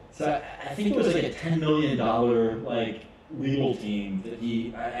 So I think it was like a $10 million like legal team that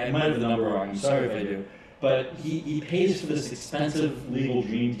I might have the number wrong. I'm sorry if I do, but he pays for this expensive legal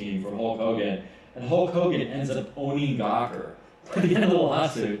dream team for Hulk Hogan, and Hulk Hogan ends up owning Gawker at the end of the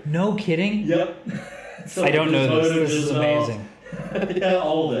lawsuit. No kidding. Yep. So I don't know this. This is amazing. Yeah,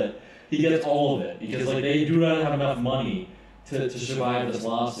 all of it. He gets all of it because like they do not have enough money to survive this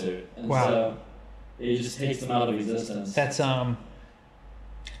lawsuit, and Wow. so. It just takes them out of existence. That's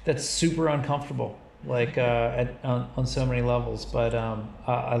super uncomfortable, like on so many levels. But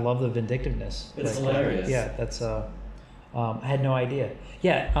I love the vindictiveness. It's hilarious. Yeah, that's I had no idea.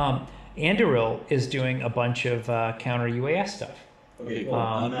 Yeah, Anduril is doing a bunch of counter UAS stuff. Okay, cool.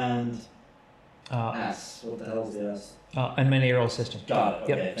 Unmanned S. What the hell is the S? Unmanned aerial system. Got it.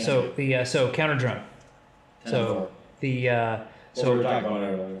 Okay, Yep. thank So you. so counter drone. 10-4. So the So we're talking about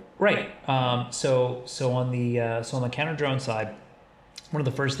earlier. right. So on the counter drone side, one of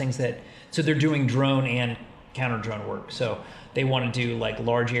the first things so they're doing drone and counter drone work. So they want to do like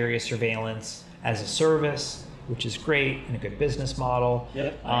large area surveillance as a service, which is great and a good business model.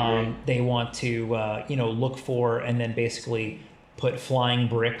 Yep. I agree. They want to look for and then basically put flying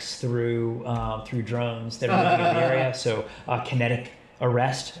bricks through drones that are moving in the area. So kinetic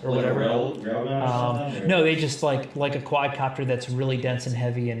arrest or Like whatever. a railgun or something? Or? No, they just like a quadcopter that's really dense and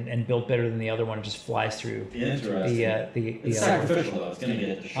heavy and built better than the other one. It just flies through Interesting. the It's other one. sacrificial though. It's going to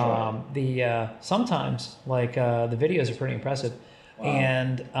get destroyed. Sometimes like the videos are pretty impressive. Wow.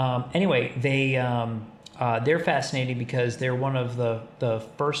 And anyway, they're fascinating because they're one of the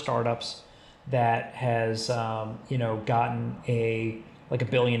first startups that has gotten a $1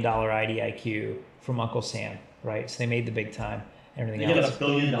 billion IDIQ from Uncle Sam, right? So they made the big time. Everything They get else. $1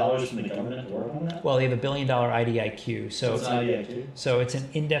 billion from the government to work on that? Well, they have $1 billion IDIQ, so it's an IDIQ? So it's an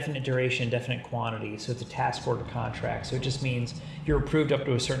indefinite duration, indefinite quantity. So it's a task order contract. So it just means you're approved up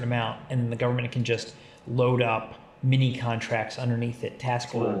to a certain amount, and the government can just load up mini contracts underneath it,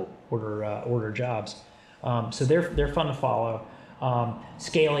 task order jobs. So they're fun to follow.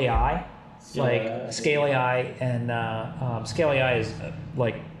 Scale AI, Scale AI, and Scale AI is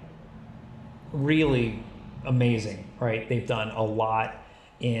like really amazing, right? They've done a lot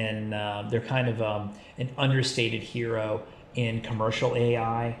in. They're kind of an understated hero in commercial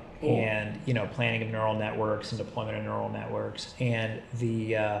AI. Cool. And planning of neural networks and deployment of neural networks, and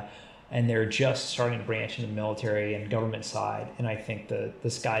and they're just starting to branch into the military and government side, and I think the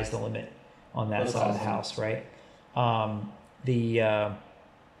sky's the limit on that side of the house, right?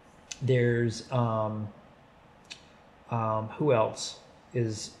 There's who else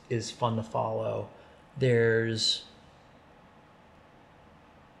is fun to follow? Those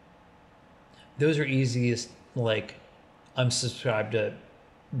are easiest. Like, I'm subscribed to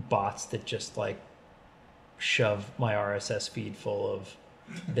bots that just like shove my RSS feed full of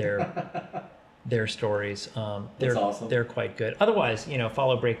their stories. They're awesome. They're quite good. Otherwise,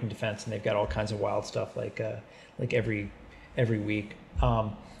 follow Breaking Defense, and they've got all kinds of wild stuff like every week.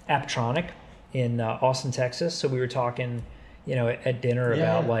 Apptronic in Austin, Texas. So we were talking, at dinner Yeah,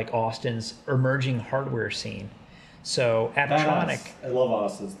 about yeah. like Austin's emerging hardware scene. So Aptronic Badass. I love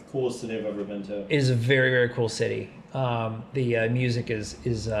Austin. It's the coolest city I've ever been to. is a very, very cool city. The music is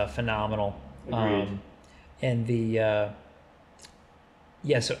phenomenal. Agreed. And so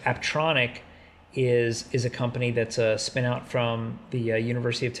Aptronic is a company that's a spin out from the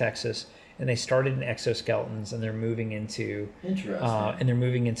University of Texas, and they started in exoskeletons, and they're moving into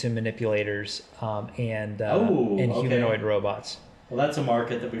manipulators and Okay. humanoid robots. Well, that's a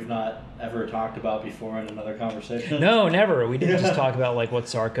market that we've not ever talked about before in another conversation. No, never. We didn't just talk about like what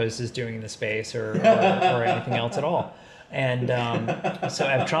Sarcos is doing in the space or anything else at all. And so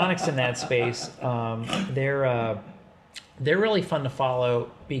Aptronic's in that space. They're really fun to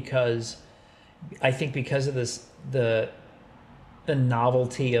follow because I think because of this the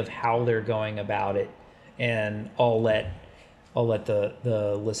novelty of how they're going about it, and I'll let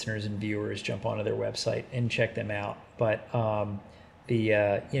the listeners and viewers jump onto their website and check them out. But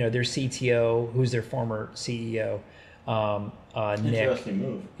their CTO, who's their former CEO, Nick, Interesting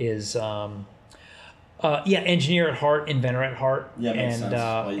move. is engineer at heart, inventor at heart, Yeah, makes and sense.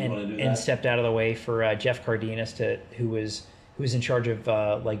 Why you wanna do and that. stepped out of the way for Jeff Cardenas, who was in charge of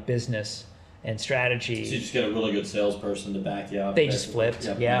like business and strategy. So you just get a really good salesperson to back you up. They just flipped,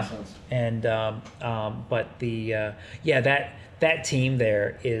 Makes sense. and but that team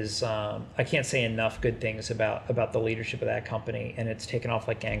there is I can't say enough good things about the leadership of that company, and it's taken off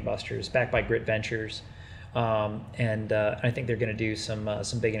like gangbusters, backed by Grit Ventures, and I think they're going to do some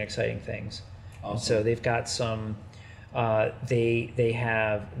big and exciting things. Awesome. And so they've got some they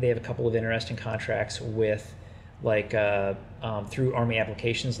have a couple of interesting contracts with like through Army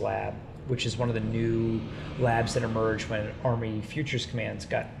Applications Lab, which is one of the new labs that emerged when Army Futures Commands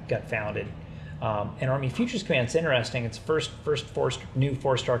got founded. And Army Futures Command's interesting. It's first new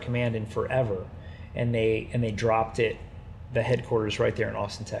 4-star command in forever, and they dropped the headquarters right there in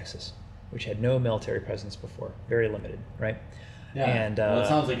Austin, Texas, which had no military presence before, very limited, right? Yeah. And well, it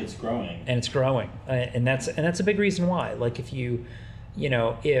sounds like it's growing. and it's growing, and that's a big reason why. Like if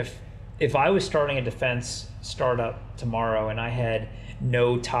I was starting a defense startup tomorrow and I had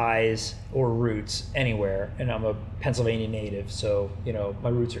no ties or roots anywhere, and I'm a Pennsylvania native, so my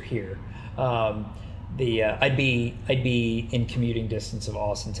roots are here. I'd be in commuting distance of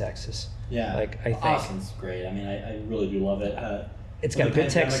Austin, Texas. Yeah, like I think Austin's great. I mean, I really do love it. It's when got a the good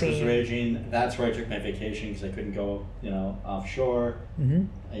tech pandemic was scene. raging, that's where I took my vacation because I couldn't go, offshore.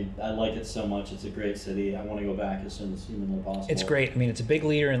 Mm-hmm. I like it so much. It's a great city. I want to go back as soon as humanly possible. It's great. I mean, it's a big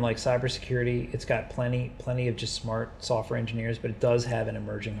leader in like cybersecurity. It's got plenty of just smart software engineers, but it does have an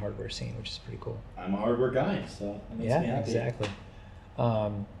emerging hardware scene, which is pretty cool. I'm a hardware guy, so it makes me happy. Exactly.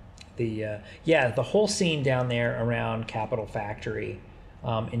 The whole scene down there around Capital Factory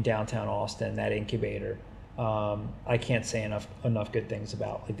in downtown Austin, that incubator, I can't say enough good things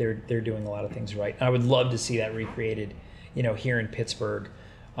about. Like they're doing a lot of things right. And I would love to see that recreated, here in Pittsburgh.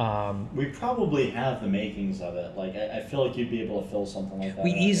 We probably have the makings of it. Like I feel like you'd be able to fill something like that.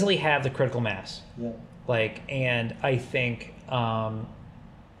 We easily have the critical mass. Yeah. Like, and I think, I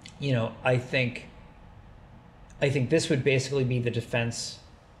think this would basically be the defense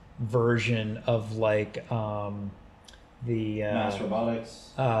version of like the Mass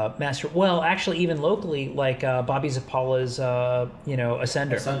robotics. Well, actually, even locally, like Bobby Zappala's,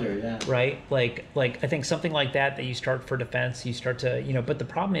 Ascender. Ascender, yeah. Right? Like I think something like that you start for defense, you start to, but the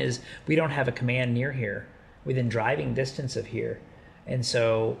problem is we don't have a command near here, within driving distance of here. And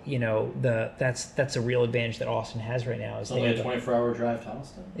so, that's a real advantage that Austin has right now. Is It's only a 24-hour drive to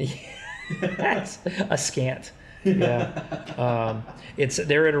Austin. That's a scant. Yeah.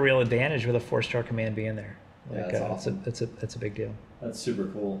 They're at a real advantage with a 4-star command being there. Yeah, that's awesome. That's a big deal. That's super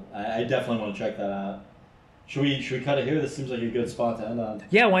cool. I definitely want to check that out. Should we cut it here? This seems like a good spot to end on.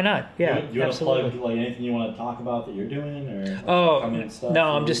 Yeah, why not? Yeah, you want to absolutely. plug like anything you want to talk about that you're doing, or Oh stuff, no,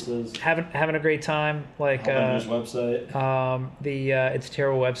 I'm just releases? having a great time. Like Hellbender's website. it's a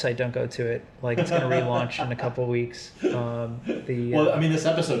terrible website. Don't go to it. Like it's going to relaunch in a couple of weeks. Well, I mean, this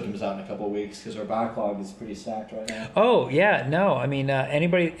episode comes out in a couple of weeks because our backlog is pretty stacked right now. Oh yeah, no. I mean,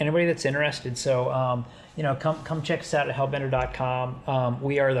 anybody that's interested. So come check us out at hellbender.com.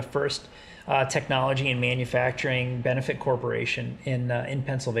 We are the first technology and manufacturing benefit corporation in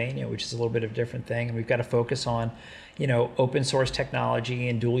Pennsylvania, which is a little bit of a different thing. And we've got to focus on, open source technology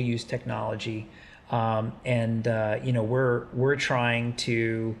and dual use technology. We're trying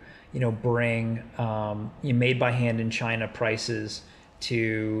to, bring made by hand in China prices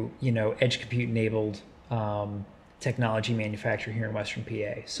to, edge compute enabled technology manufacturer here in Western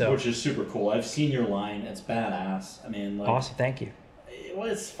PA. So Which is super cool. I've seen your line. It's badass. I mean, like, awesome. Thank you. well,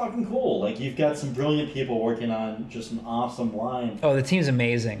 it's fucking cool. Like you've got some brilliant people working on just an awesome line. Oh, the team's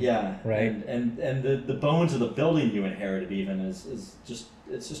amazing. Yeah, Right. And the bones of the building you inherited even is just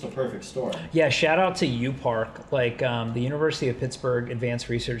it's just a perfect story. Yeah, shout out to UPark. Like the University of Pittsburgh Advanced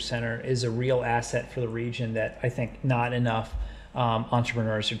Research Center is a real asset for the region that I think not enough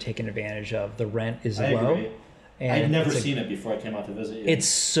entrepreneurs are taking advantage of. The rent is I low. agree. And I'd never it's seen it before I came out to visit you. It's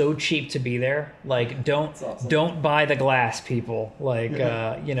so cheap to be there. Like awesome. don't buy the glass, people. Like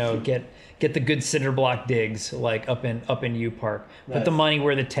get the good cinder block digs like up in UPark. Put the Nice. money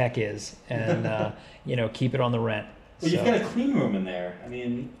where the tech is, and keep it on the rent. Well, you've So- got a clean room in there. I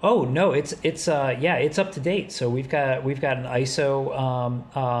mean, Oh no, it's up to date. So we've got an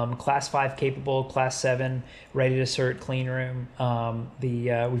ISO class 5 capable, class 7 ready to cert clean room.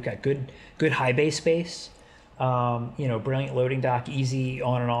 We've got good high bay space. Brilliant loading dock, easy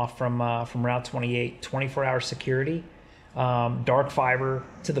on and off from Route 28, 24-hour security, dark fiber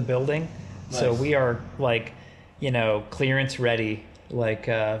to the building. So Nice. we are clearance ready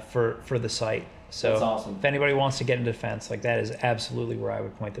for the site. So That's awesome. if anybody wants to get into defense, that is absolutely where I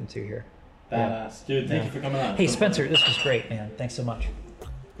would point them to here. badass. Dude, thank you for coming on. Hey Spencer, this was great, man. Thanks so much.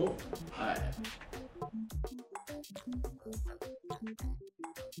 Cool. All right.